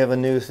now. We have a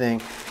new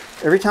thing.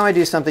 Every time I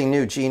do something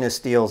new, Gina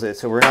steals it.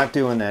 So we're not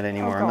doing that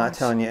anymore. I'm not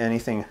telling you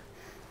anything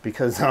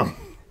because,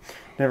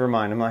 never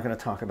mind. I'm not going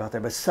to talk about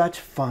that. But such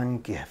fun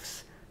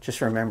gifts.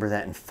 Just remember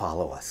that and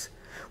follow us.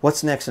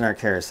 What's next in our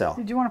carousel?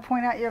 Did you want to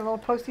point out your little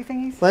posty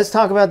thingies? Let's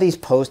talk about these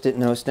Post-it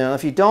notes now.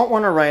 If you don't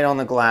want to write on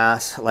the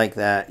glass like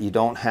that, you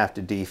don't have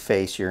to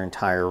deface your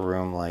entire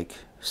room like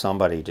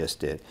somebody just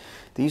did.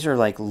 These are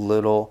like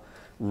little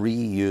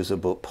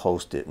reusable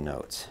Post-it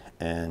notes.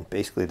 And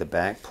basically the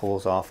back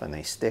pulls off and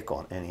they stick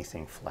on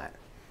anything flat.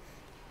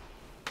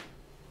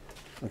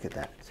 Look at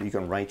that. So you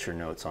can write your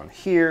notes on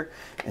here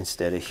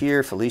instead of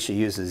here. Felicia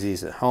uses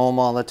these at home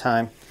all the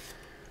time.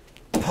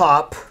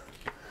 Pop.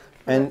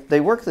 And they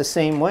work the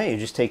same way. You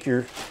just take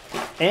your,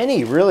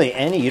 really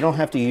any, you don't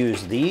have to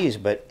use these,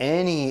 but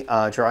any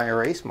dry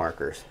erase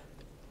markers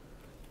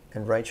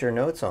and write your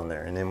notes on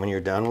there. And then when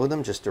you're done with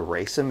them, just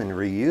erase them and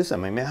reuse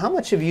them. I mean, how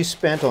much have you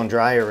spent on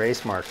dry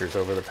erase markers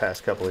over the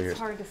past couple of years?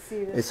 It's hard to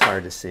see this. It's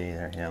hard to see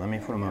there. Yeah, let me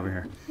put them over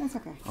here. That's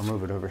okay. I'll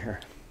move it over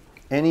here.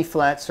 Any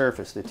flat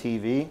surface, the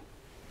TV,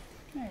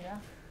 there you go.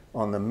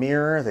 on the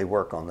mirror, they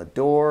work on the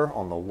door,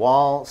 on the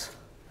walls.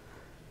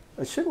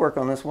 It should work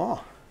on this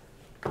wall.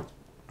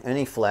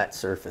 Any flat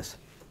surface.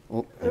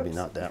 Oh, maybe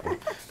not that one.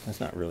 That's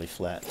not really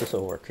flat. This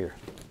will work here.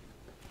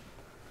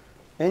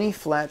 Any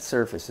flat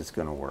surface is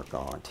going to work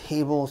on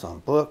tables, on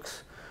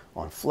books,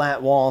 on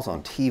flat walls,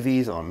 on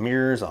TVs, on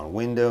mirrors, on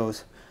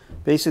windows.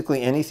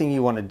 Basically anything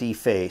you want to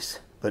deface,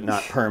 but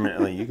not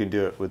permanently, you can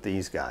do it with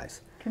these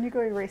guys. Can you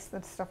go erase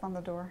the stuff on the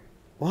door?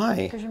 Why?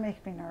 Because you're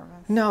making me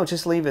nervous. No,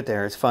 just leave it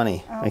there. It's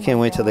funny. Oh I can't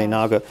wait till they gosh.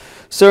 knock it.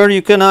 Sir,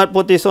 you cannot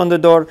put this on the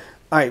door.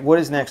 All right, what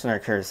is next in our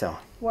carousel?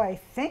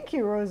 Why, thank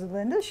you,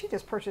 Rosalinda. She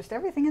just purchased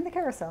everything in the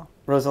carousel.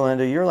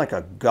 Rosalinda, you're like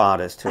a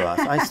goddess to us.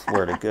 I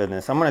swear to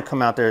goodness. I'm going to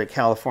come out there to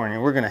California.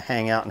 We're going to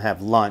hang out and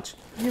have lunch.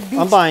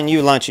 I'm buying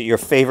you lunch at your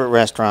favorite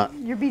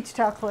restaurant. Your beach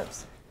towel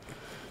clips.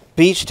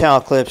 Beach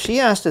towel clips. She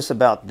asked us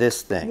about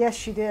this thing. Yes,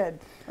 she did.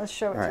 Let's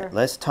show it All to her. right,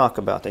 let's talk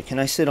about that. Can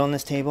I sit on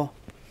this table?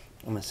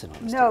 I'm going to sit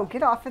on this table. No,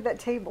 get off of that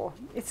table.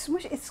 It's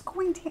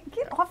going to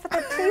get off of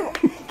that table.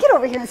 Get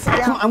over here and sit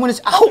down. Come on, I want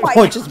to. Oh,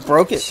 I just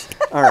broke it.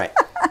 All right.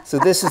 So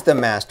this is the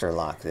master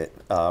lock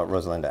that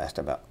Rosalinda asked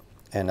about,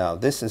 and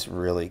this is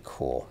really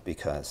cool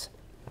because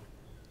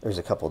there's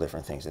a couple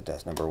different things it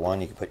does. Number one,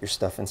 you can put your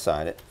stuff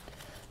inside it.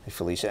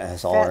 Felicia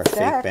has all her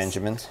fake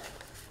Benjamins,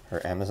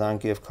 her Amazon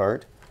gift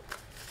card,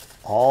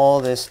 all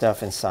this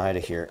stuff inside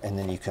of here, and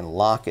then you can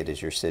lock it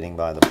as you're sitting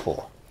by the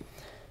pool.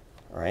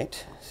 All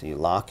right. So you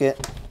lock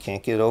it,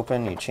 can't get it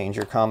open, you change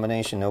your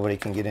combination, nobody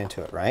can get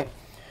into it, right?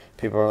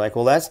 People are like,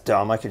 well, that's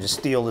dumb, I could just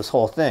steal this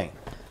whole thing.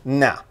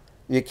 No,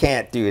 you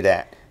can't do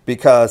that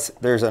because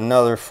there's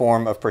another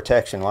form of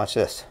protection. Watch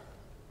this.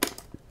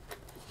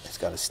 It's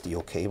got a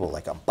steel cable,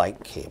 like a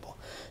bike cable.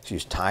 So you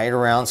just tie it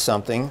around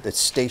something that's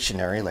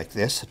stationary like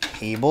this, a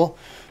table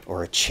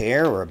or a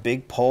chair or a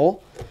big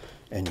pole,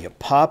 and you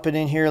pop it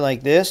in here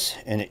like this,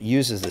 and it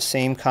uses the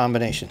same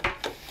combination.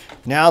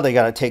 Now they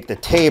got to take the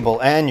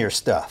table and your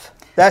stuff.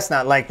 That's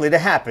not likely to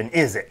happen,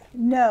 is it?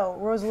 No,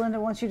 Rosalinda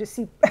wants you to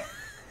see.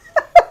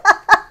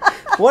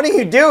 What are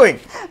you doing?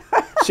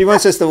 She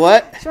wants us to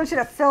what? She wants you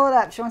to fill it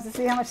up. She wants to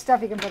see how much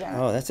stuff you can put in.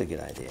 Oh, that's a good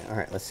idea. All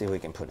right, let's see what we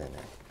can put in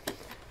there.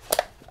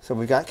 So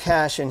we got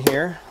cash in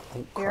here.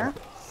 Here.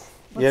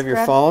 You have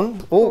your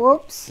phone? Oh,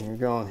 whoops. You're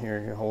going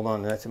here. Hold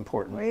on, that's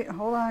important. Wait,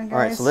 hold on, guys. All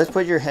right, so let's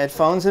put your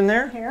headphones in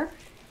there. Here.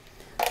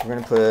 We're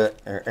going to put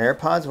our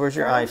AirPods. Where's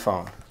your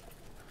iPhone?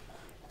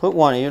 Put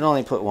one. You can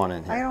only put one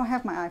in here. I don't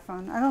have my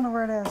iPhone. I don't know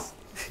where it is.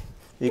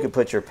 You can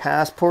put your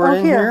passport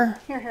in here.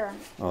 Here.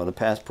 Oh, the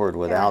passport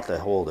without the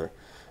holder.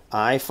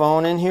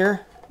 iPhone in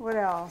here. What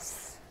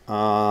else? Wait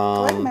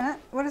a minute.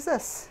 What is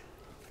this?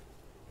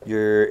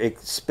 Your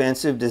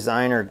expensive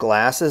designer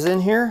glasses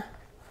in here.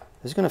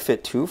 Is it going to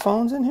fit two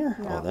phones in here?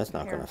 No. Oh, that's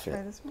not going to fit.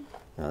 Try this one.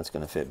 No, it's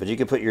going to fit. But you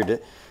could put your... No,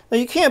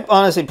 you can't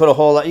honestly put a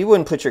whole lot. You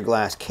wouldn't put your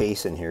glass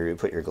case in here. You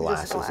put your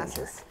glasses in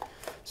here.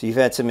 So you've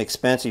had some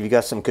expensive... You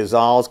got some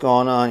Cazals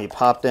going on. You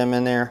pop them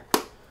in there.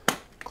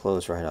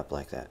 Close right up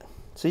like that.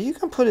 So you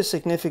can put a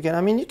significant...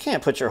 I mean, you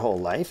can't put your whole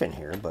life in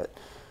here, but...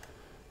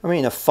 I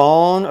mean, a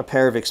phone, a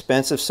pair of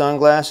expensive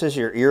sunglasses,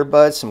 your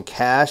earbuds, some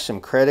cash, some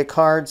credit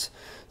cards.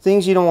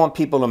 Things you don't want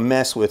people to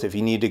mess with if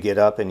you need to get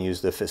up and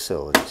use the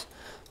facilities.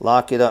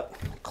 Lock it up,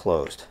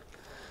 closed.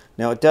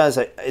 Now it does,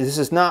 this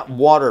is not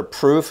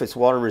waterproof, it's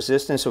water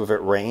resistant, so if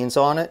it rains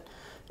on it,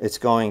 it's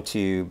going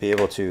to be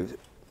able to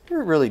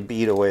really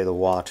beat away the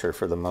water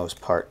for the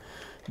most part.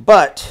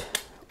 But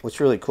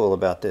what's really cool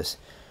about this,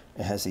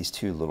 it has these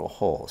two little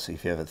holes. So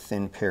if you have a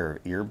thin pair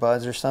of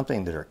earbuds or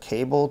something that are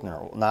cabled and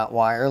are not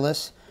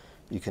wireless,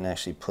 you can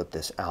actually put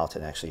this out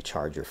and actually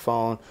charge your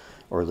phone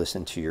or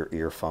listen to your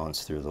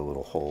earphones through the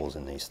little holes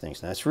in these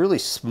things. Now it's really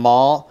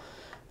small.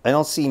 I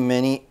don't see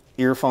many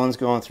earphones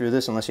going through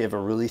this unless you have a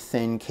really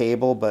thin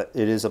cable, but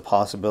it is a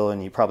possibility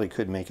and you probably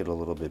could make it a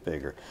little bit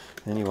bigger.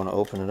 Then you want to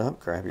open it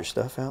up, grab your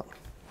stuff out.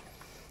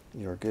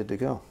 You're good to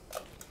go.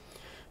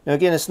 Now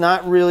again, it's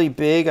not really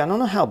big. I don't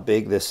know how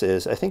big this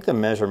is. I think the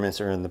measurements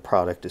are in the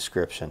product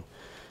description.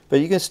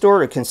 But you can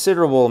store a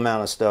considerable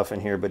amount of stuff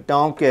in here, but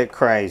don't get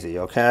crazy,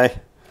 okay?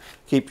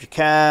 Keep your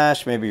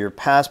cash, maybe your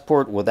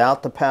passport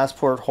without the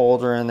passport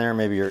holder in there,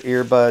 maybe your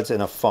earbuds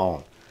and a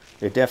phone.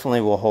 It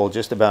definitely will hold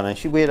just about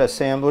anything. We had a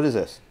Sam, what is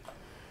this?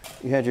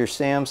 You had your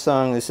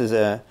Samsung, this is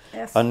a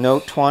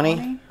Note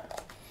 20.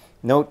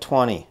 Note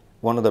 20,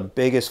 one of the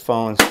biggest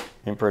phones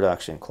in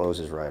production,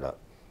 closes right up.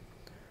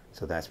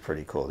 So that's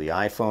pretty cool. The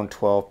iPhone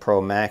 12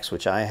 Pro Max,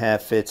 which I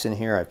have, fits in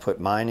here. I put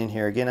mine in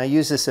here. Again, I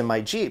use this in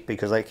my Jeep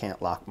because I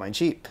can't lock my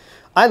Jeep.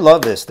 I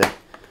love this thing.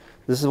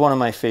 This is one of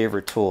my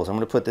favorite tools. I'm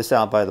going to put this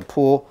out by the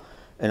pool,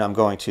 and I'm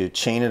going to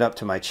chain it up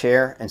to my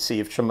chair and see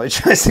if somebody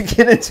tries to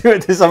get into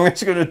it. I'm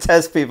just going to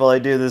test people. I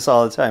do this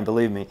all the time,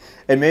 believe me.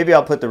 And maybe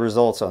I'll put the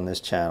results on this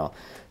channel.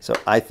 So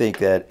I think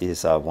that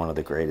is one of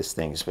the greatest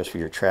things, especially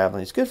if you're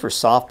traveling. It's good for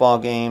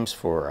softball games,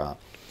 for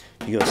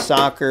if you go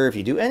soccer, if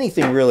you do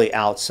anything really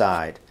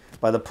outside.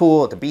 By the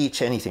pool, at the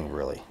beach, anything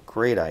really.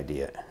 Great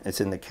idea.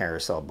 It's in the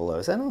carousel below.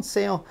 Is that on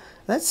sale?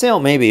 That sale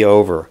may be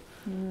over.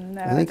 No,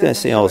 I think that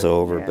sale's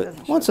over,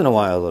 but once in a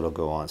while it'll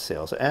go on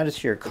sale. So add it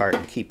to your cart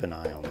and keep an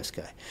eye on this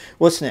guy.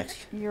 What's next?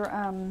 Your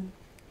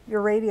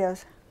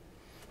radios.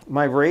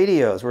 My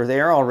radios were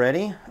there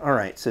already? All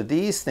right, so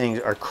these things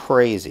are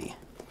crazy.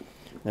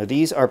 Now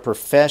these are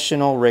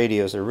professional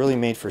radios. They're really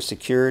made for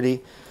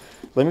security.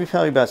 Let me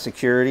tell you about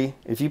security.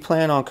 If you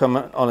plan on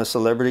coming on a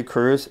celebrity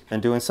cruise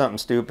and doing something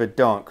stupid,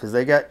 don't, because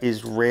they got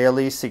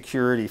Israeli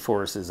security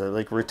forces. They're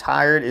like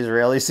retired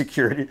Israeli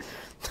security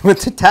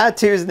with the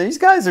tattoos. These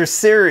guys are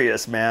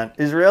serious, man.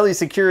 Israeli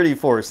security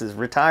forces,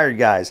 retired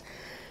guys.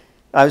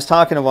 I was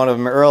talking to one of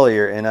them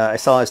earlier, and I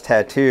saw his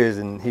tattoos,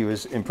 and he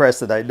was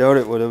impressed that I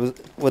noted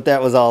what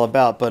that was all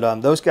about.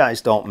 But those guys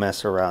don't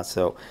mess around,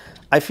 so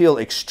I feel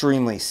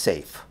extremely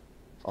safe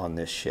on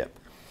this ship.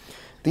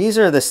 These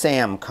are the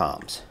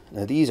SAMCOMs.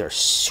 Now these are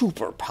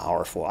super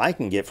powerful. I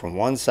can get from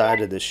one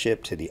side of the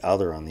ship to the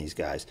other on these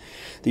guys.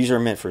 These are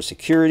meant for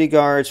security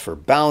guards, for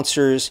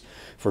bouncers,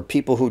 for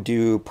people who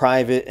do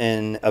private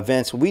and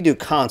events. We do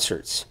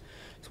concerts.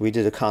 So we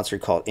did a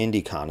concert called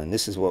IndyCon, and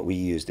this is what we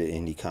used at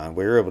IndyCon.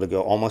 We were able to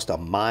go almost a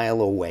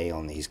mile away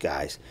on these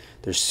guys.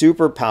 They're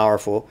super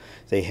powerful.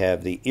 They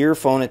have the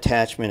earphone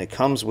attachment. It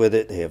comes with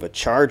it. They have a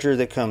charger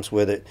that comes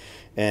with it.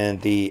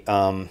 And the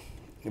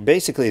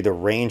basically the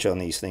range on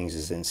these things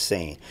is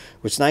insane.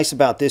 What's nice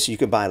about this, you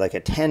could buy like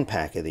a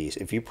 10-pack of these.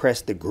 If you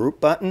press the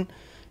group button,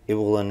 it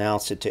will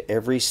announce it to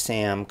every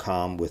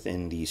SAMCOM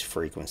within these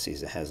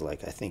frequencies. It has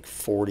like, I think,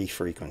 40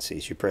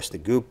 frequencies. You press the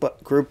group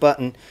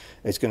button,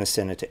 it's going to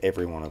send it to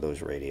every one of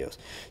those radios.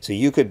 So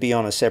you could be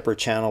on a separate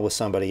channel with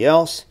somebody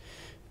else,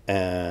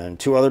 and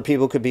two other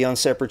people could be on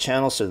separate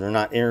channels, so they're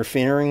not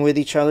interfering with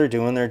each other,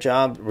 doing their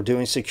job, or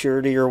doing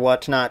security or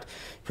whatnot.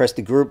 Press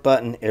the group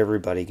button,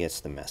 everybody gets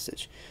the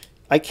message.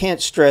 I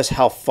can't stress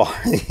how far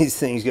these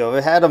things go.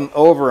 We had them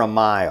over a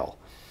mile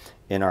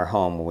in our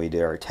home when we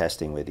did our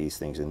testing with these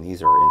things, and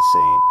these are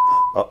insane.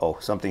 Uh-oh,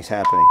 something's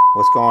happening.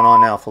 What's going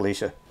on now,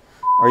 Felicia?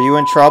 Are you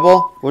in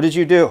trouble? What did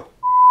you do?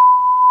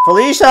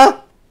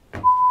 Felicia?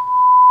 I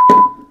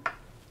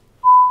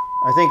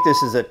think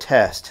this is a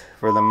test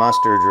for the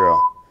muster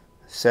drill.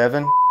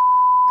 7,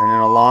 and then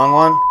a long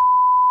one.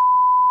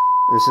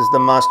 This is the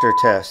muster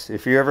test.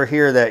 If you ever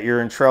hear that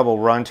you're in trouble,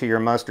 run to your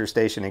muster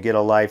station and get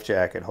a life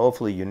jacket.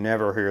 Hopefully you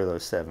never hear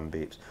those 7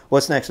 beeps.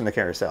 What's next in the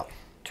carousel?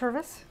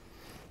 Tervis.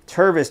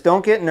 Tervis.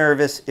 Don't get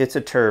nervous. It's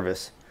a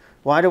Tervis.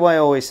 Why do I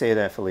always say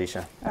that,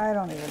 Felicia? I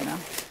don't even know.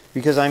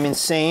 Because I'm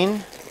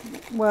insane?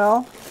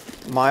 Well,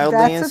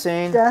 mildly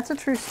insane? That's a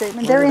true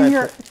statement. They're in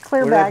your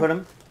clear bag. Where did I put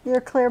them?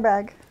 Your clear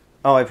bag.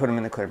 Oh, I put them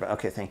in the clear bag.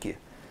 Okay, thank you.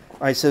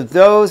 All right, so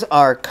those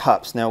are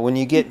cups. Now, when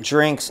you get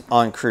drinks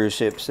on cruise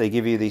ships, they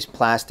give you these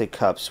plastic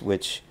cups,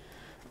 which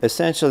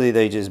essentially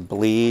they just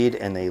bleed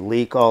and they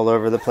leak all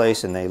over the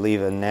place and they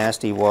leave a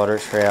nasty water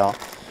trail.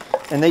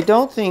 And they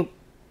don't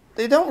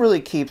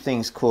really keep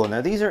things cool.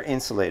 Now, these are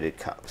insulated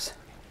cups.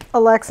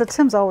 Alexa,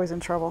 Tim's always in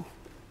trouble.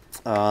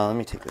 Let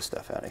me take this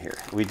stuff out of here.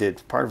 We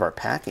did, part of our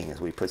packing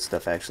is we put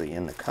stuff actually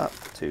in the cup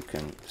to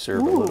conserve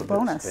a little bit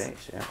of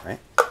space. Yeah, right?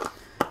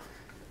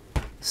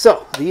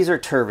 So, these are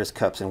Tervis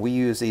cups, and we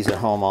use these at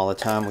home all the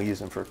time. We use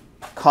them for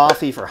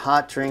coffee, for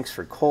hot drinks,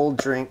 for cold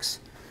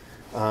drinks.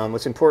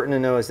 What's important to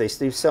know is they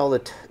sell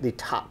the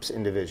tops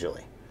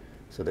individually.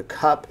 So the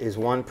cup is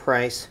one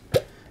price,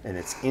 and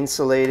it's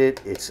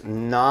insulated. It's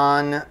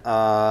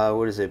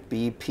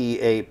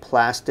BPA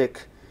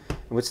plastic.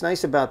 And what's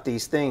nice about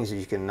these things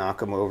is you can knock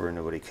them over and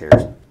nobody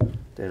cares.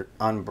 They're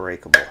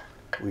unbreakable.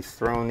 We've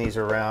thrown these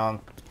around,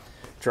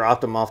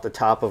 dropped them off the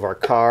top of our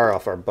car,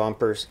 off our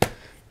bumpers,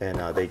 and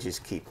they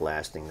just keep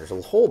lasting. There's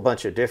a whole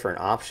bunch of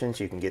different options.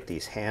 You can get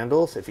these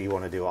handles if you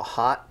want to do a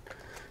hot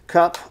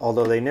cup,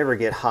 although they never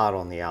get hot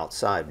on the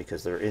outside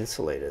because they're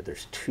insulated.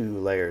 There's 2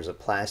 layers of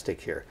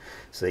plastic here.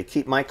 So they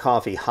keep my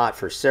coffee hot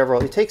for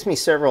it takes me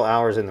several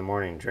hours in the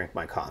morning to drink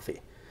my coffee.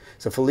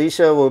 So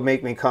Felicia will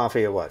make me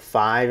coffee at what,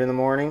 5 in the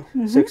morning,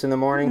 6 in the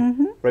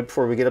morning, right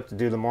before we get up to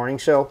do the morning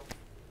show.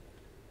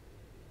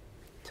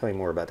 Tell you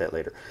more about that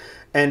later.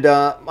 And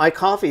my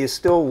coffee is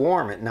still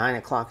warm at 9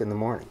 o'clock in the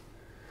morning.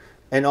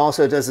 And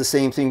also does the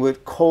same thing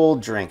with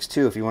cold drinks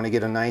too. If you want to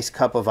get a nice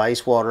cup of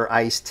ice water,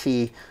 iced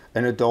tea,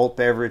 an adult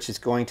beverage, it's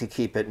going to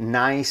keep it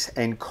nice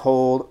and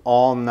cold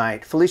all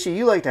night. Felicia,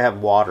 you like to have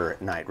water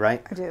at night,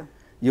 right? I do.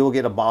 You'll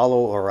get a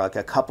bottle or like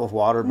a cup of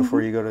water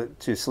before you go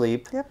to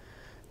sleep. Yep.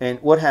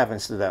 And what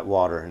happens to that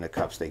water in the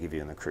cups they give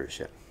you in the cruise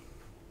ship?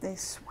 They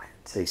sweat.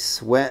 They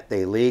sweat,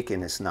 they leak,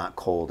 and it's not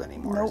cold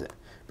anymore, is it?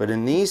 But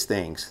in these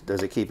things,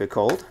 does it keep it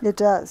cold? It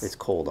does. It's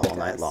cold all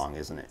night long,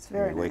 isn't it? It's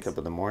very When you wake up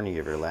in the morning, you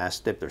have your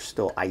last dip, there's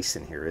still ice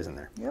in here, isn't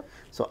there? Yep.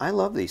 So I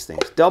love these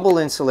things. Double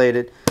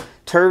insulated,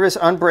 Tervis,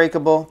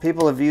 unbreakable.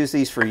 People have used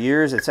these for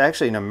years. It's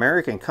actually an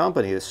American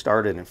company that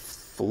started in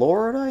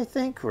Florida, I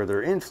think, or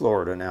they're in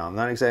Florida now. I'm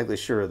not exactly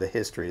sure of the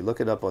history.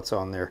 Look it up what's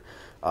on their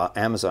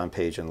Amazon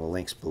page and the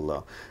links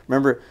below.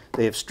 Remember,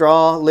 they have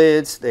straw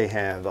lids. They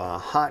have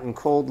hot and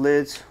cold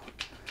lids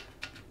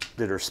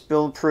that are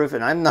spill proof,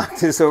 and I've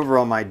knocked this over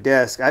on my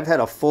desk. I've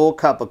had a full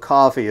cup of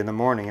coffee in the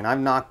morning and I've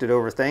knocked it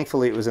over.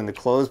 Thankfully it was in the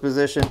closed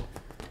position.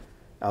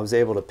 I was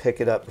able to pick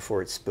it up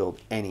before it spilled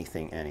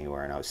anything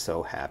anywhere, and I was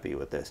so happy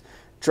with this.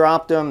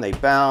 Dropped them, they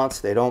bounce,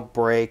 they don't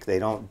break, they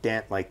don't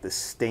dent like the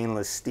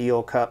stainless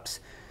steel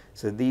cups.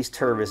 So these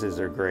turvises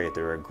are great.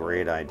 They're a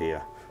great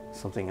idea.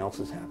 Something else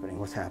is happening.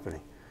 What's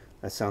happening?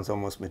 That sounds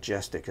almost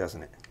majestic,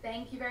 doesn't it?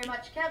 Thank you very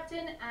much,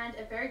 Captain, and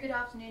a very good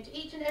afternoon to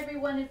each and every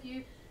one of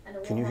you. And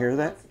a Can you warm hear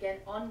welcome that? once again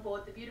on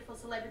board the beautiful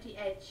Celebrity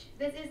Edge.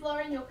 This is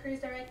Lauren, your cruise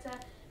director,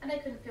 and I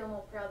couldn't feel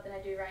more proud than I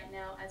do right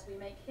now as we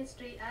make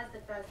history as the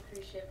first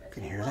cruise ship, as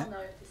Can you we hear well that?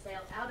 know, to sail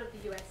out of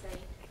the USA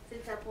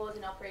since our pause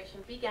in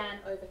operation began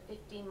over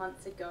 15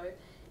 months ago.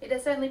 It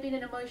has certainly been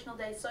an emotional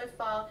day so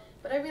far,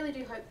 but I really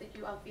do hope that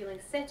you are feeling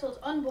settled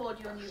on board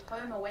your new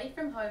home away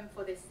from home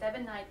for this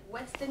 7-night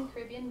Western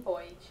Caribbean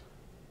voyage.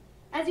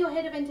 As your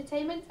head of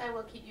entertainment, I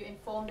will keep you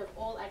informed of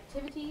all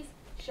activities,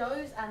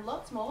 shows, and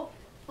lots more,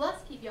 plus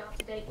keep you up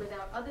to date with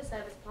our other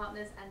service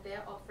partners and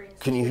their offerings.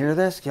 Can you hear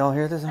this? Y'all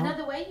hear this?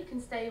 Another way you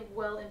can stay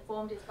well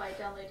informed is by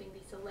downloading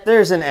the Celebrity.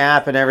 There's an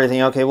app and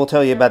everything. Okay, we'll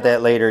tell you about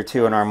that later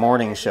too in our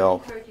morning show.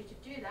 I encourage you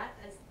to do that,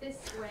 as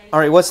this way All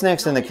right, what's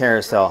next in the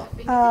carousel?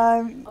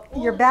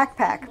 Your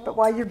backpack, but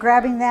while you're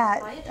grabbing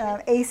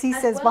that, AC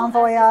says bon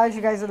voyage, you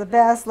guys are the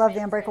best, love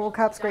the Unbreakable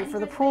Cups, great for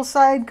the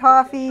poolside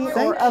coffee Thank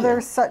or you. other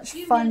such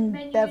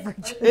fun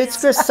beverages. It's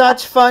for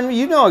such fun.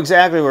 You know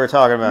exactly what we're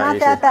talking about. Not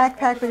Aisha. that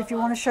backpack, but if you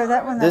want to show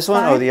that one, that's This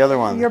one? fine. Oh, the other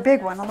one. Your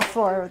big one on the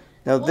floor.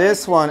 Now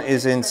this one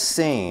is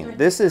insane.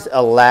 This is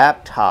a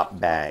laptop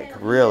bag,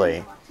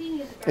 really.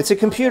 It's a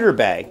computer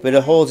bag, but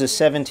it holds a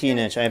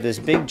 17-inch. I have this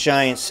big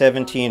giant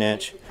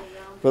 17-inch.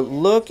 But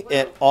look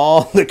at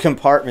all the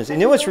compartments.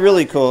 And you know what's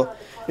really cool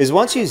is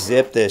once you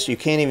zip this, you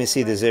can't even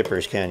see the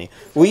zippers, can you?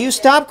 Will you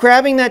stop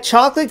grabbing that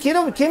chocolate? Get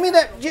over, give me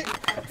that.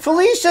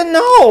 Felicia,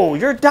 no,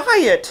 your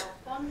diet.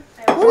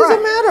 What is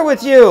the matter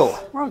with you?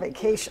 We're on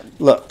vacation.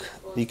 Look,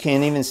 you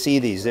can't even see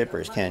these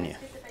zippers, can you?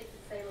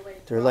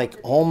 They're like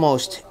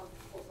almost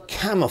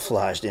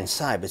camouflaged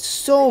inside, but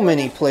so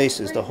many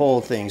places to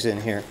hold things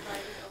in here.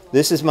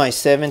 This is my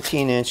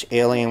 17-inch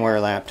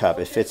Alienware laptop.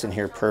 It fits in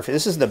here perfect.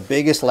 This is the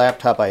biggest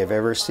laptop I have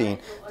ever seen.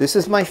 This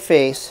is my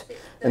face,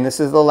 and this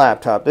is the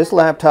laptop. This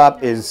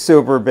laptop is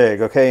super big,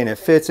 okay, and it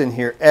fits in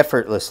here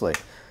effortlessly.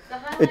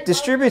 It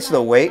distributes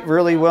the weight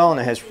really well, and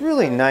it has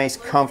really nice,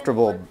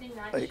 comfortable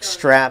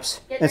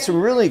straps and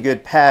some really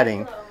good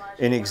padding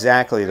in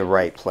exactly the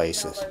right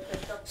places.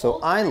 So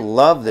I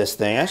love this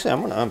thing. Actually, I'm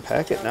going to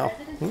unpack it now.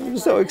 I'm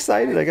so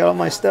excited. I got all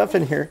my stuff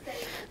in here.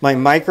 My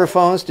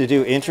microphones to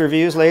do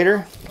interviews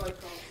later.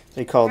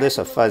 They call this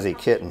a fuzzy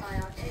kitten.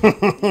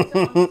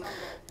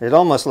 It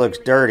almost looks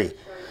dirty.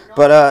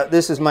 But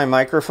this is my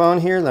microphone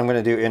here that I'm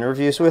going to do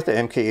interviews with, the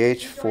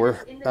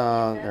MKH4.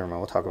 Never mind,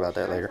 we'll talk about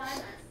that later.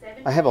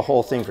 I have a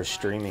whole thing for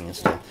streaming and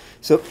stuff.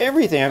 So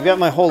everything, I've got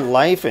my whole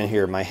life in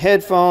here. My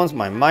headphones,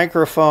 my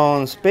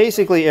microphones,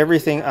 basically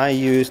everything I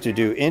use to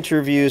do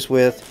interviews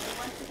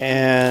with,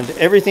 and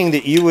everything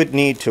that you would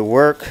need to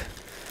work.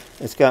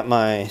 It's got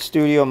my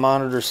studio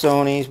monitor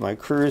Sony's, my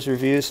cruise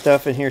review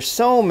stuff in here.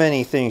 So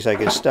many things I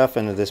could stuff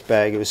into this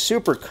bag. It was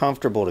super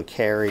comfortable to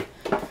carry.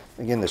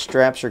 Again, the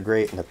straps are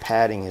great and the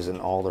padding is in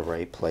all the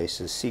right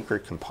places.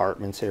 Secret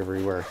compartments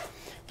everywhere.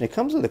 And it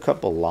comes with a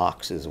couple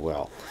locks as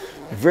well.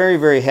 Very,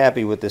 very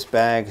happy with this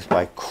bag. It's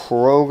by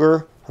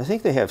Kroger. I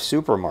think they have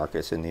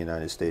supermarkets in the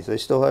United States. They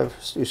still have,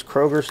 is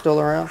Kroger still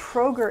around?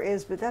 Kroger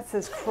is, but that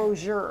says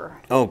Kroger.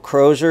 Oh,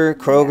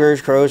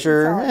 Kroger's,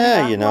 Kroger.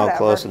 Yeah, You know, whatever.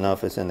 close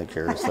enough. It's in the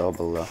carousel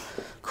below.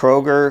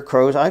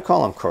 Kroger. I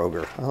call them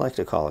Kroger. I like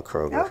to call it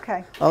Kroger.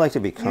 Okay. I like to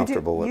be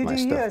comfortable with my You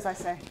stuff. as I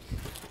say.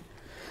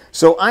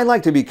 So I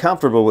like to be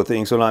comfortable with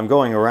things when I'm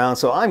going around,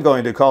 so I'm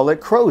going to call it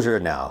Kroger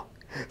now.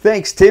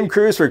 Thanks, Tim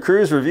Cruise, for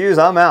Cruise Reviews.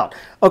 I'm out.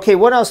 Okay,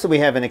 what else do we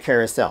have in the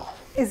carousel?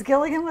 Is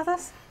Gilligan with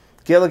us?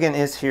 Gilligan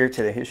is here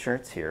today. His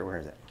shirt's here. Where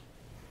is it?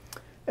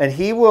 And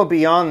he will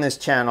be on this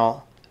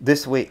channel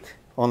this week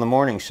on the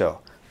morning show.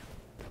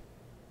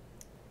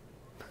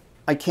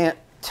 I can't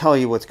tell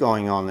you what's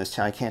going on this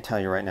channel. I can't tell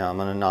you right now. I'm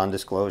on a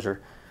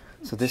non-disclosure.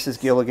 So this is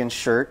Gilligan's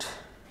shirt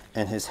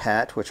and his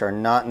hat, which are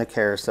not in the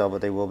carousel,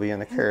 but they will be in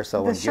the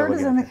carousel. The shirt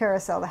is in the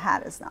carousel. The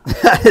hat is not.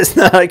 It's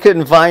not. I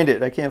couldn't find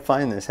it. I can't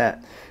find this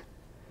hat.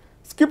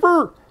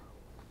 Skipper!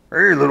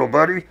 Hey, little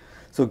buddy.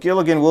 So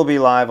Gilligan will be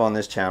live on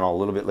this channel a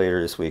little bit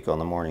later this week on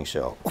the morning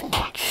show.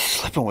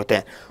 Slipping with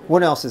that.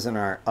 What else is in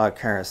our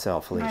carousel,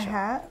 Felicia? My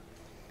hat.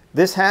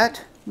 This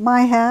hat?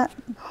 My hat.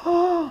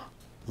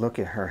 Look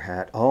at her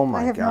hat. Oh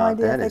my have no God,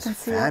 idea if that they is can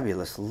see it.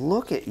 fabulous.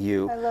 Look at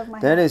you. I love my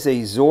That hat. is a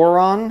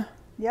Zoron.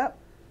 Yep.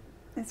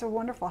 It's a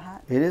wonderful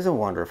hat. It is a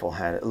wonderful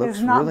hat. It looks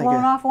It's not really blown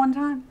good. off one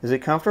time. Is it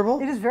comfortable?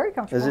 It is very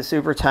comfortable. Is it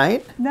super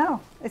tight? No,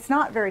 it's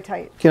not very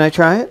tight. Can I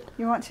try it?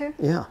 You want to?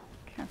 Yeah.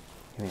 Okay.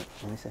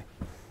 Let me see.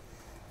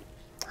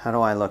 How do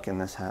I look in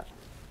this hat?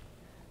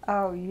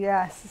 Oh,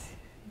 yes.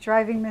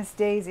 Driving Miss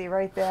Daisy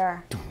right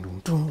there.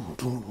 Don't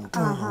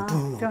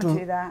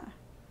do that.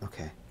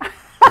 Okay.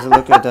 Does it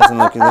look? It doesn't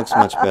look. It looks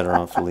much better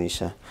on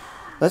Felicia.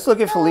 Let's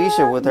look at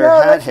Felicia with her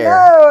hat hair.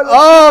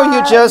 Oh,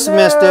 you just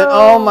missed it.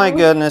 Oh my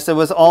goodness, it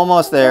was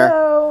almost there.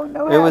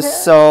 No It was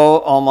so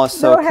almost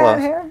so hat close.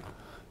 hair.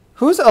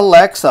 Who's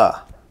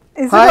Alexa?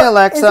 Hi,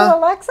 Alexa. Is it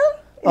Alexa?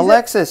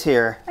 Alexa's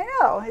here. I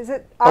know. Is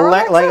it our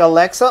Alexa? Like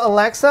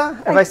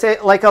Alexa? If I say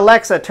like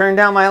Alexa, turn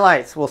down my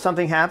lights, will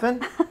something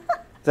happen?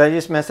 Did I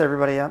just mess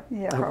everybody up?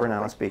 Yeah, I hope we're not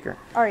probably. on speaker.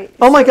 All right.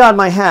 Oh my God,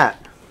 my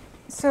hat.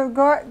 So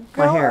go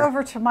hair.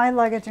 over to my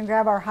luggage and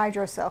grab our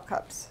Hydrocell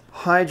cups.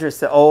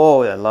 Hydrocell.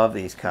 Oh, I love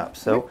these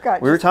cups. So We've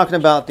got we were just- talking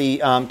about the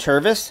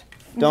Tervis.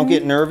 Don't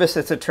get nervous.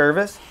 It's a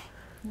Tervis.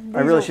 I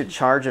really are- should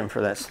charge him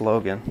for that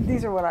slogan.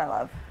 These are what I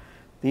love.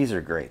 These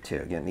are great too.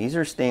 Again, these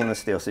are stainless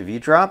steel. So if you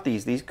drop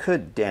these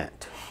could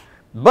dent.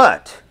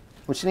 But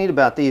what's neat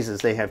about these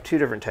is they have two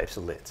different types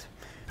of lids.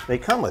 They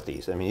come with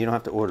these. I mean, you don't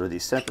have to order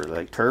these separately.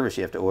 Like Tervis,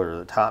 you have to order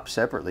the top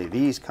separately.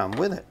 These come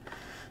with it.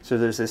 So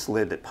there's this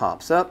lid that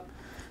pops up,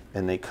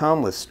 and they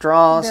come with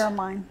straws. They're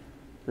mine.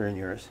 They're in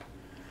yours.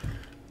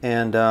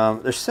 And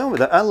there's so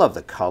many. I love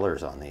the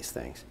colors on these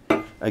things.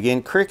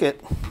 Again, Cricut.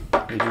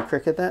 Did you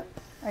Cricut that?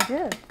 I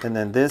did. And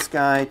then this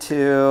guy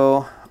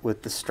too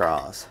with the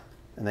straws.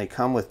 And they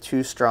come with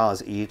 2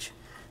 straws each.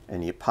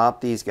 And you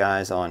pop these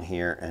guys on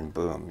here and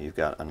boom, you've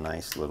got a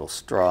nice little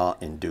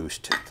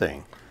straw-induced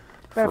thing.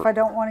 But if I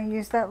don't want to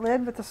use that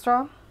lid with the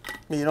straw?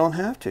 You don't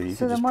have to. You So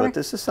can then just what put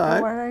this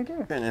aside. What did I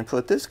do? And then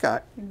put this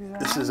guy.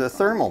 This is a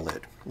thermal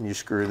lid. And you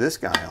screw this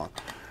guy on.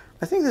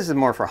 I think this is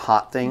more for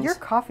hot things. Your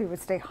coffee would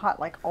stay hot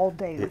like all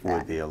day with It that.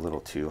 would be a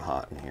little too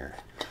hot in here.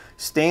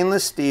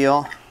 Stainless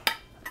steel.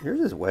 Yours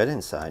is wet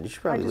inside. You should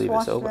I probably just leave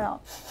washed this it open.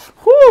 out.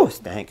 Whoo,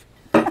 stank.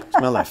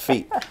 Smell like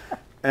feet.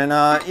 And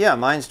yeah,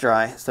 mine's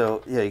dry.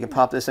 So yeah, you can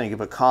pop this in. You can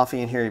put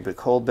coffee in here. You put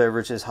cold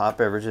beverages, hot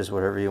beverages,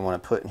 whatever you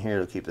want to put in here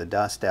to keep the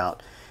dust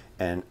out.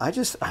 And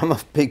I'm a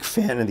big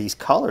fan of these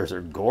colors. They're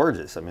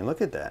gorgeous. I mean,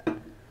 look at that.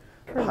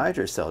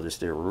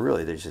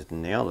 Hydrocell they just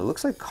nailed it. It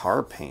looks like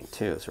car paint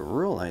too. It's a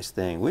real nice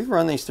thing. We've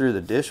run these through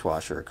the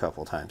dishwasher a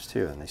couple times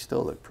too, and they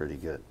still look pretty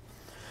good.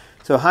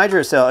 So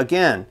Hydrocell,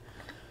 again,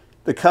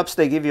 the cups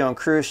they give you on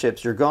cruise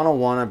ships, you're going to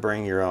want to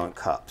bring your own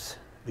cups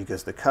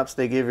because the cups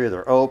they give you,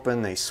 they're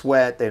open, they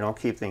sweat, they don't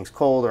keep things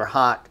cold or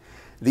hot.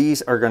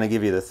 These are going to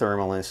give you the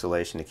thermal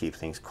insulation to keep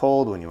things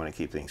cold when you want to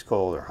keep things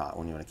cold or hot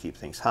when you want to keep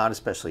things hot,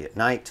 especially at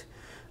night.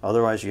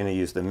 Otherwise, you're going to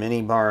use the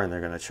mini bar and they're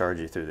going to charge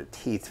you through the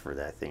teeth for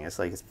that thing. It's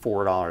like it's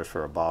 $4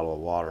 for a bottle of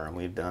water, and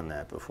we've done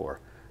that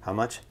before. How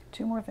much?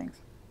 2 more things.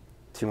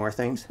 2 more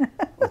things?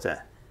 What's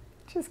that?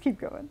 Just keep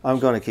going. I'm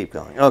going to keep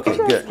going. Okay,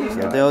 good.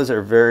 So those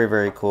are very,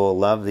 very cool.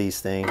 Love these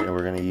things, and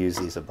we're going to use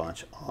these a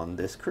bunch on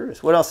this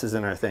cruise. What else is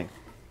in our thing?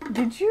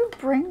 Did you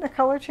bring the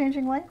color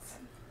changing lights?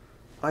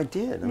 I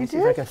did. Let me You see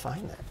if I did? can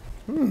find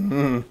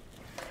that.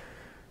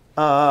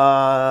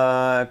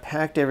 I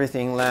packed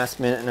everything last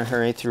minute in a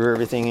hurry, threw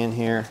everything in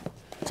here.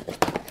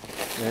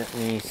 Let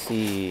me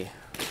see.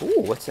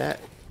 Ooh, what's that?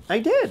 I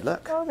did,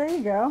 look. Oh, there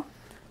you go.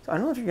 So I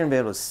don't know if you're going to be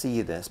able to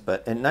see this,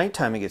 but at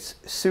nighttime it gets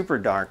super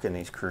dark in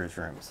these cruise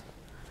rooms.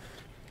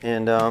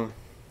 And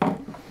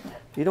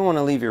you don't want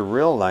to leave your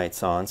real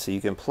lights on, so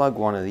you can plug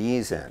one of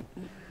these in.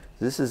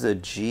 This is a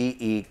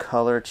GE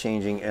color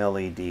changing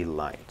LED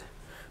light.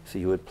 So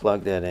you would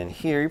plug that in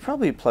here. You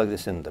probably plug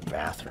this in the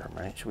bathroom,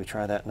 right? Should we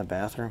try that in the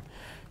bathroom?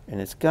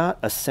 And it's got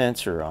a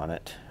sensor on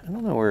it. I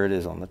don't know where it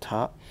is on the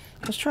top.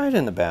 Let's try it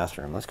in the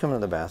bathroom. Let's come into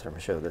the bathroom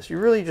and show this. You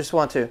really just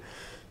want to,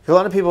 a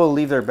lot of people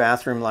leave their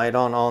bathroom light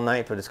on all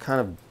night, but it's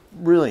kind of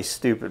really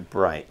stupid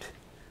bright.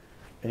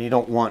 And you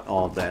don't want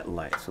all that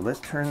light. So let's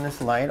turn this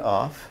light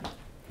off.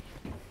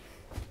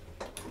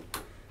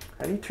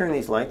 How do you turn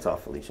these lights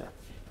off, Felicia?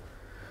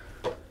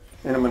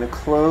 And I'm going to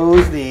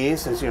close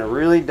these. It's going to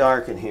really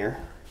dark in here.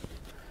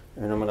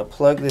 And I'm going to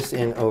plug this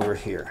in over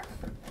here.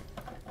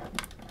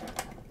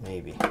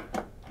 Maybe.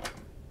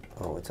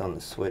 Oh, it's on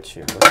the switch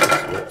here. What's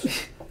the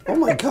switch? Oh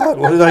my God,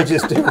 what did I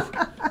just do?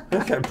 I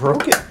think I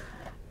broke it.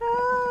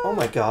 Oh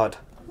my God.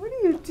 What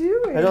are you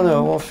doing? I don't know,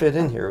 it won't fit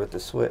in here with the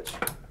switch.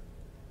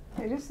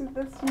 Hey, that's just,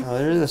 Oh,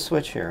 there's a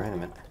switch here. Wait a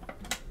minute.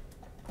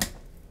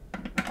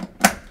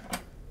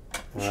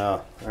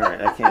 Oh, all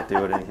right, I can't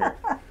do it in here.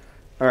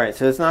 All right,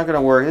 so it's not going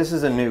to work. This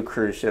is a new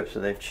cruise ship, so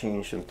they've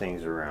changed some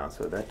things around,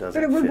 so that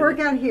doesn't but it would fit work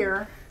in. out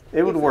here.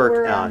 It would if it work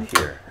were, out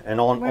here. And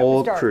on when it was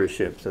old dark. cruise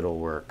ships, it'll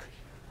work.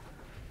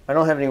 I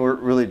don't have anywhere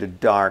really to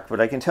dark, but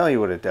I can tell you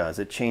what it does.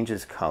 It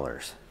changes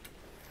colors.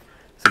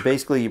 So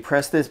basically, you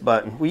press this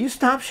button. Will you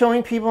stop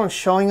showing people and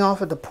showing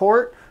off at the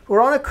port?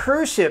 We're on a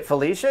cruise ship,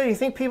 Felicia. You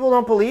think people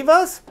don't believe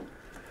us?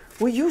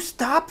 Will you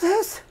stop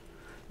this?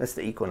 That's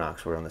the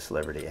Equinox. We're on the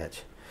Celebrity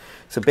Edge.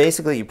 So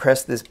basically, you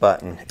press this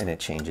button, and it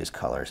changes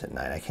colors at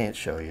night. I can't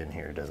show you in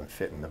here. It doesn't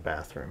fit in the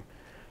bathroom.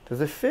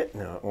 Does it fit?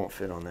 No, it won't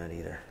fit on that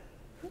either.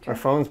 Our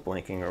phone's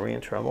blinking. Are we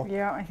in trouble?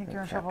 Yeah, I think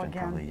you're in trouble Captain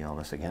probably again. yelled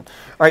at us again.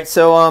 All right,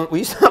 so will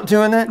you stop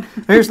doing that?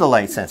 Here's the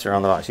light sensor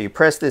on the box. So you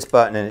press this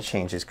button, and it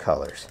changes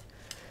colors.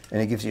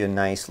 And it gives you a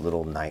nice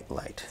little night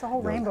light. It's a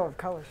whole rainbow of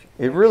colors.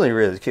 It really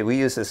is. We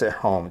use this at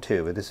home,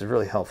 too, but this is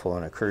really helpful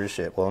on a cruise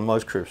ship. Well, on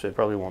most cruise ships,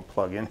 probably won't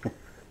plug in.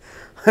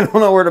 I don't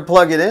know where to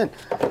plug it in.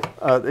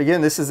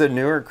 Again, this is a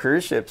newer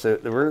cruise ship, so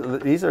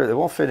they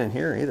won't fit in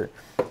here either.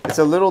 It's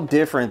a little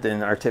different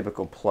than our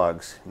typical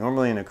plugs.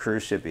 Normally in a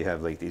cruise ship, you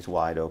have like these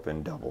wide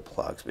open double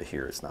plugs, but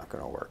here it's not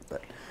going to work.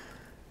 But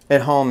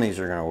At home, these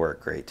are going to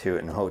work great too.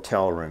 In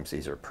hotel rooms,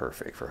 these are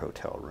perfect for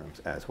hotel rooms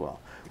as well.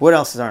 What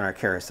else is on our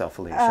carousel,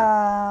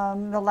 Felicia?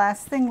 The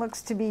last thing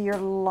looks to be your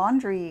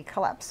laundry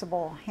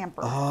collapsible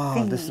hamper. Oh,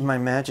 thingy. this is my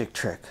magic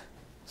trick.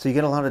 So you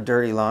get a lot of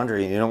dirty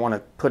laundry, and you don't want to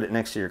put it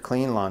next to your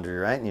clean laundry,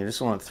 right? And you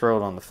just want to throw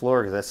it on the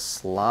floor because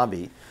that's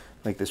slobby,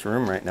 like this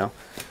room right now.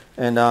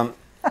 And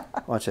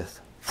watch this.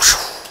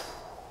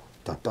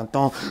 Dun, dun,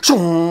 dun,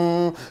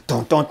 shoo,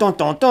 dun, dun, dun,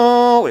 dun,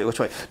 dun. Wait, which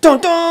way?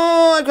 Dun, dun,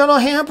 I got a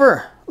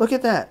hamper. Look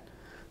at that.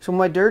 So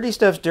my dirty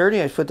stuff's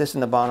dirty. I put this in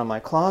the bottom of my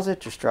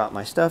closet, just drop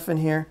my stuff in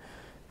here,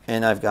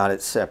 and I've got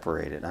it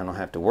separated. I don't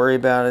have to worry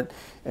about it.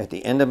 At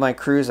the end of my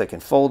cruise, I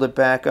can fold it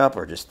back up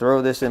or just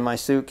throw this in my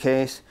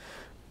suitcase.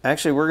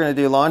 Actually, we're going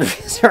to do laundry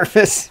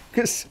service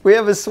because we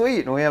have a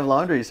suite and we have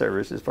laundry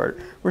service as part.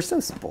 We're so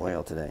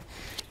spoiled today.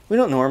 We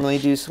don't normally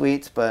do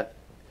suites, but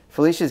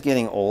Felicia's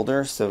getting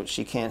older, so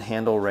she can't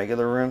handle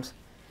regular rooms.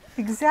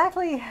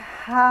 Exactly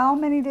how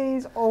many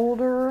days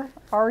older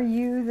are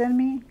you than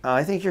me?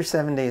 I think you're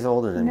 7 days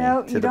older than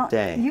me to the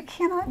day. You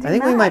cannot do I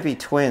think that. we might be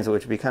twins,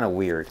 which would be kind of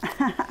weird.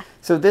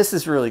 So this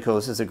is really cool.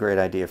 This is a great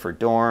idea for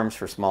dorms,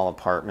 for small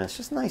apartments.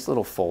 Just a nice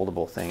little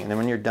foldable thing. And then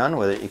when you're done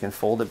with it, you can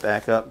fold it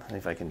back up.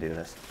 If I can do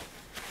this.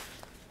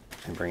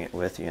 And bring it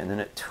with you. And then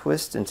it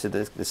twists into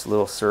this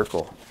little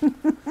circle.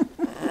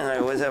 I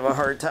always have a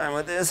hard time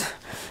with this.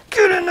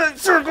 Get in that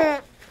circle!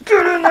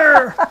 Get in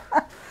there!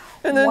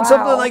 And then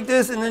something like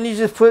this, and then you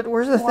just put,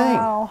 where's the thing?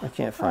 I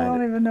can't find it. I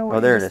don't even know what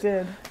there you it is.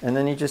 did. And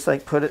then you just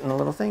like put it in a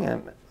little thing.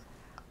 And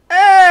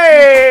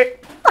hey!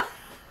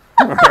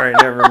 All right,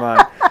 never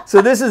mind.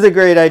 So this is a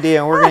great idea,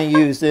 and we're going to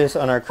use this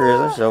on our cruise.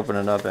 Let's just open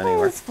it up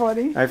anyway. That's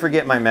funny. I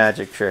forget my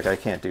magic trick. I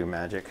can't do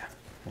magic.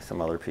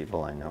 Some other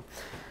people I know.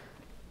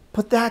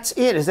 But that's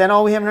it. Is that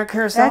all we have in our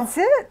carousel? That's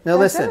it. Now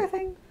That's listen.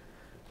 everything.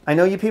 I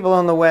know you people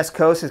on the West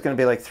Coast, it's going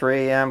to be like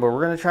 3 a.m., but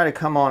we're going to try to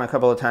come on a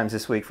couple of times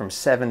this week from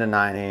 7 to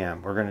 9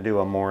 a.m. We're going to do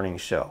a morning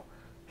show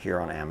here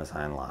on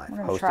Amazon Live.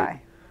 We're going to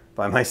try.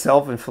 By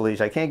myself and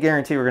Felicia. I can't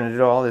guarantee we're going to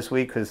do it all this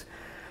week because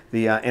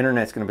the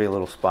internet's going to be a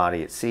little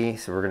spotty at sea,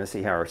 so we're going to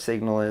see how our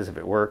signal is. If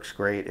it works,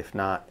 great. If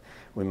not,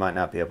 we might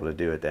not be able to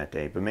do it that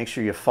day. But make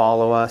sure you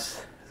follow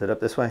us. Is it up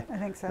this way? I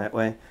think so. That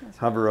way?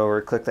 Hover over,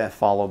 click that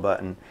follow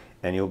button,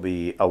 and you'll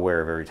be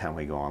aware of every time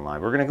we go on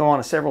live. We're going to go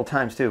on several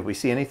times too. If we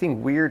see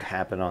anything weird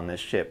happen on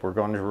this ship, we're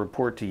going to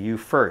report to you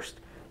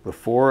first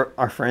before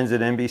our friends at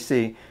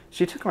NBC.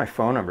 She took my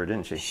phone number,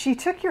 didn't she? She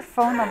took your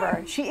phone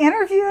number. She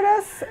interviewed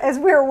us as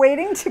we were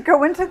waiting to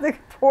go into the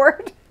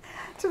port,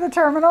 to the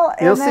terminal.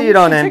 You'll see it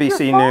on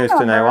NBC News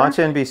tonight. Watch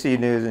NBC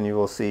News and you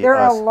will see There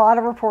us. are a lot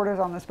of reporters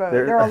on this boat.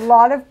 There are a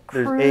lot of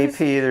cruise There's AP,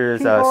 there's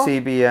people.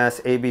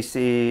 CBS,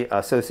 ABC,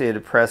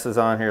 Associated Press is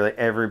on here. Like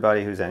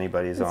everybody who's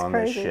anybody is on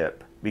this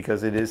ship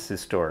because it is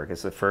historic.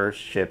 It's the first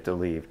ship to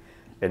leave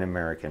an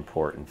American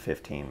port in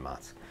 15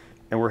 months.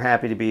 And we're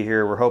happy to be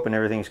here. We're hoping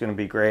everything's going to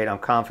be great. I'm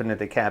confident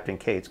that Captain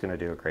Kate's going to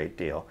do a great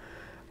deal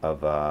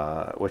of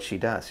what she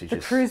does. The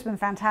crew's been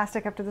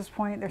fantastic up to this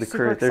point. They're super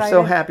crew, excited. they're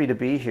so happy to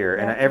be here,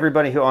 Yep. and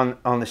everybody who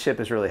on the ship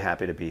is really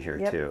happy to be here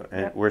Yep. too.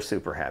 And Yep. we're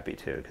super happy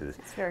too because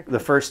It's very cool. the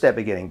first step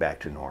of getting back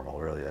to normal.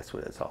 Really, that's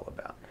what it's all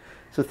about.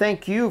 So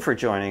thank you for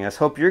joining us.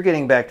 Hope you're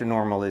getting back to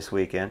normal this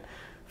weekend.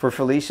 For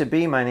Felicia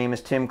B, my name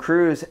is Tim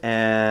Cruz,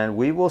 and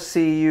we will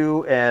see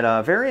you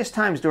at various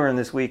times during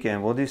this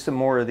weekend. We'll do some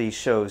more of these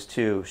shows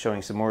too,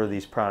 showing some more of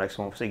these products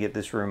once we get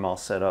this room all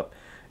set up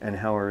and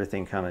how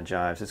everything kind of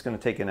jives. It's going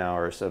to take an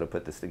hour or so to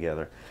put this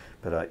together,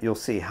 but you'll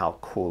see how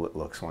cool it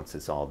looks once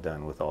it's all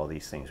done with all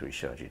these things we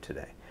showed you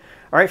today.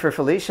 All right, for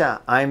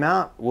Felicia, I'm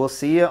out. We'll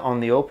see you on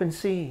the open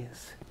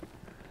seas.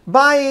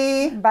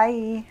 Bye!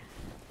 Bye.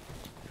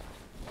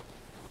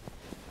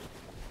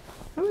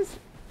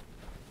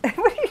 What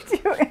are you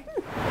doing?